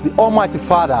Holy Ghost, the Almighty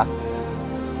Father,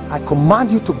 I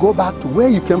command you to go back to where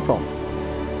you came from.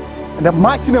 In the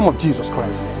mighty name of Jesus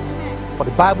Christ. For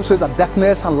the Bible says that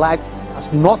darkness and light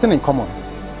has nothing in common.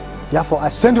 Therefore, I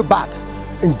send you back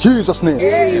in Jesus' name.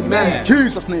 Amen. In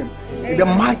Jesus' name. In the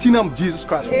mighty name of Jesus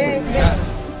Christ. Amen.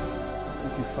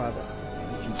 Thank you, Father.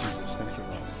 Thank you, Jesus. Thank you,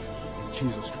 Lord. In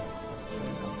Jesus Christ.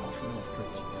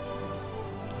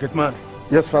 Get man.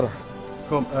 Yes, Father.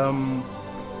 Come,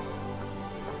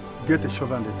 get the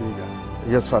shovel and the digger.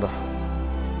 Yes, Father.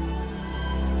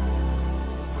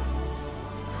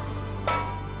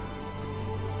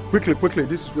 Quickly, quickly,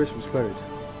 this is where she was buried.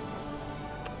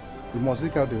 We must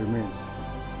dig out the remains.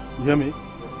 You hear me?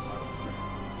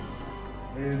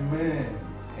 Amen.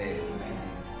 Amen.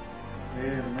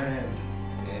 Amen.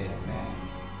 Amen.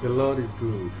 The Lord is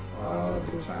good. All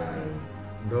the time.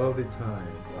 And all the time.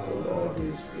 The Lord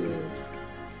is good.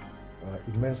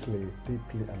 Immensely,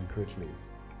 deeply, and greatly.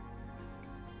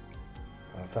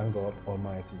 Thank God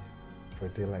Almighty for a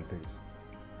day like this.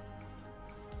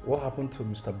 What happened to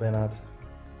Mr. Bernard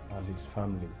and his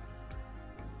family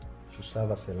should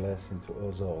serve as a lesson to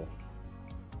us all.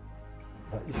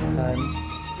 But each time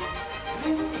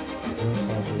you do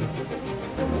something,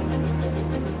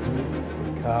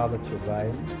 the car that you're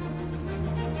buying,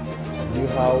 a new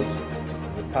house,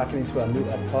 you're packing into a new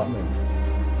apartment,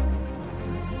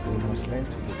 we must learn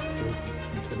to dedicate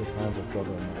into the hands of God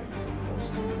Almighty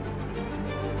first.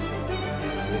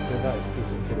 Whatever is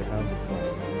put into the hands of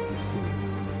God is sealed.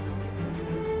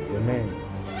 Amen.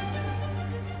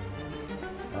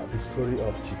 The story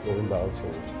of Chief Orimba also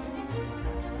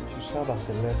should serve as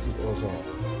a lesson to us all.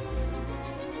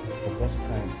 The best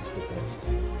time is the best.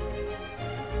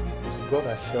 Because God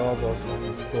assures us of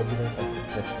His providence and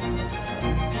protection.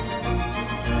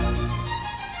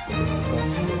 It is the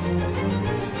best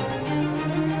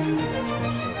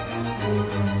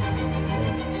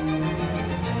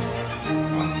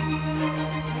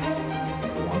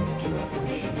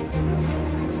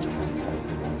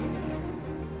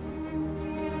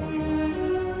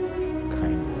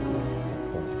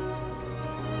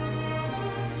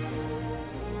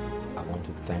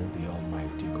Thank the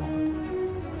Almighty God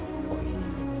for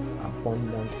His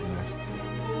abundant mercy,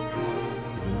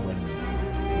 even when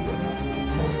we were not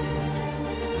deserving.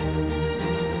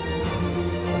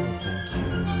 Lord, thank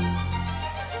you,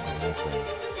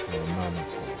 for a man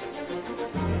of God,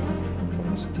 for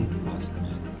your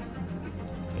steadfastness,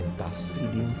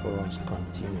 interceding for us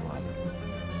continually.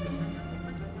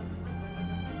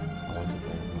 I want to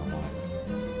thank my wife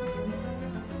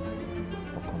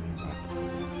for coming back to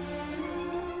me.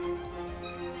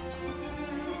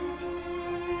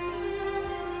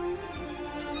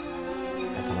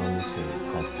 Say,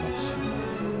 God bless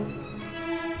you.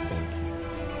 Thank you.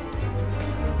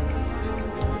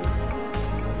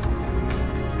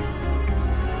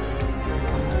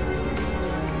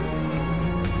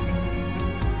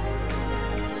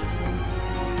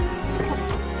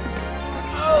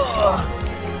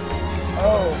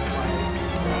 Oh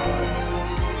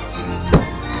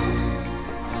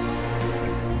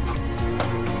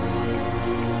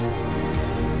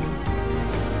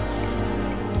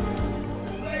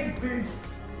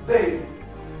Babe,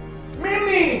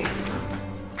 Mimi!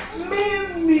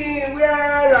 Mimi,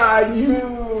 where are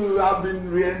you? I've been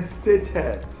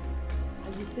reinstated.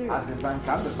 Are you serious? As a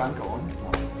banker, I'm the banker once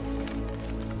more.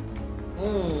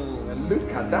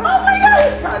 Look at that. Oh my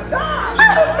God! Look at that! Look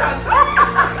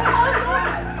at that!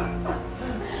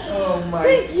 Oh my.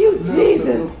 Thank you,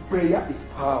 Jesus. The prayer is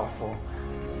powerful.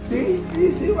 See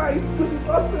why it's good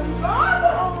because the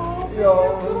Lord.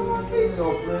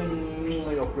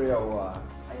 Your prayer was.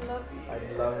 I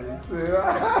love you too.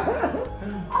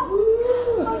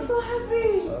 I'm so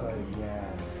happy. Oh yeah.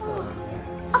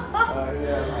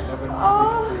 I never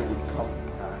knew this day would come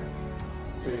to pass.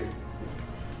 See.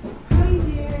 Hi,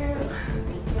 dear.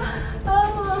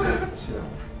 Oh, Sit down.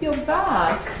 you're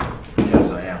back.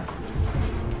 Yes, I am.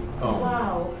 Oh.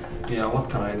 Wow. Yeah, what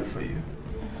can I do for you?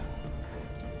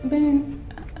 Ben,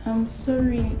 I'm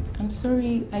sorry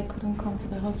I couldn't come to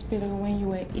the hospital when you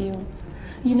were ill.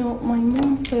 You know, my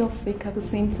mom fell sick at the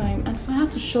same time, and so I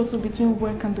had to shuttle between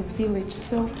work and the village.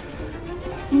 So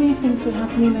many things were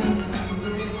happening, and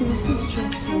it was so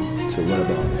stressful. So what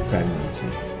about the pregnancy?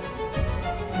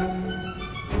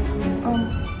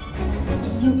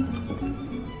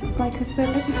 Like I said,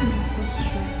 everything was so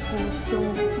stressful, so,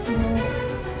 you know,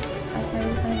 I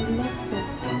lost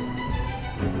it.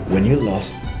 When you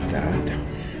lost that,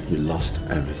 you lost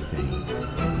everything.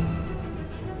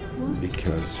 What?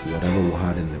 Because whatever we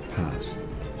had in the past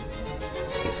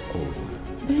is over.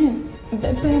 Ben,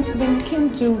 you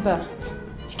can't do that.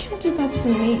 You can't do that to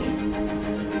me.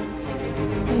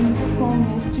 And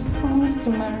you promised to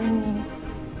marry me.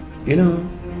 You know,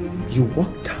 you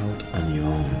walked out on your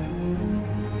own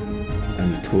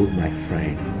and you told my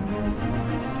friend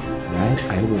while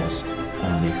I was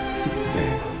on a sick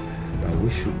bed that we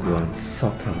should go and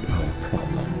sort out our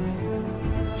problems.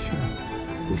 Sure,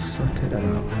 we sorted out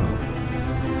our problems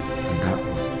and that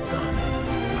was done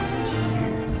without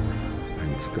you, and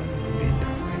it's gonna remain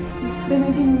that way. Then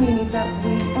I didn't mean it that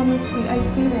way. Honestly, I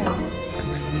didn't. And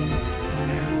I mean it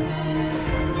now.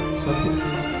 Sophie,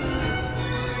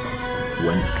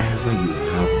 whenever you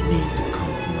have need to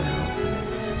come to my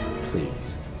office, please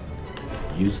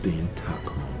use the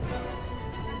intercom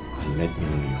and let me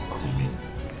know you're coming.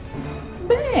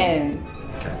 Ben!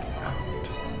 Get out.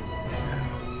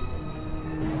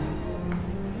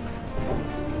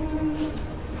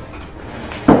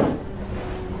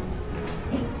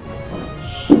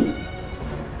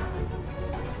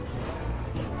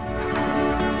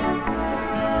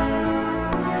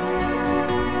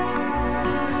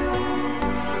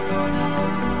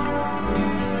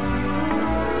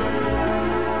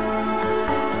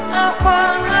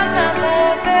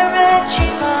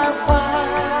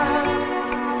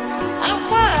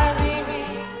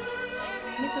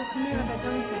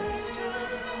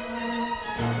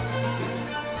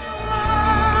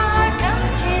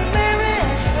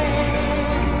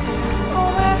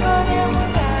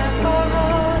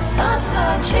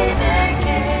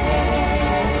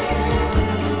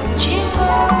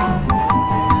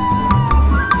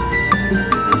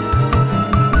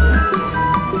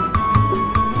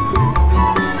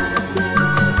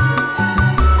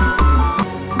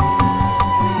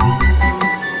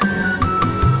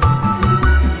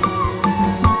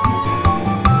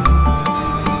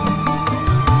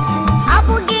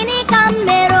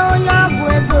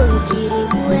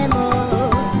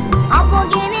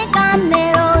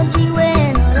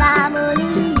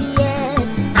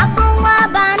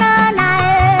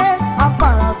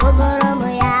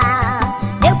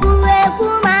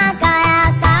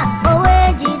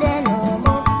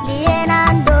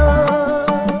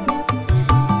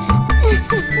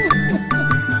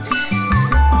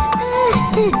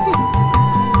 Hehehe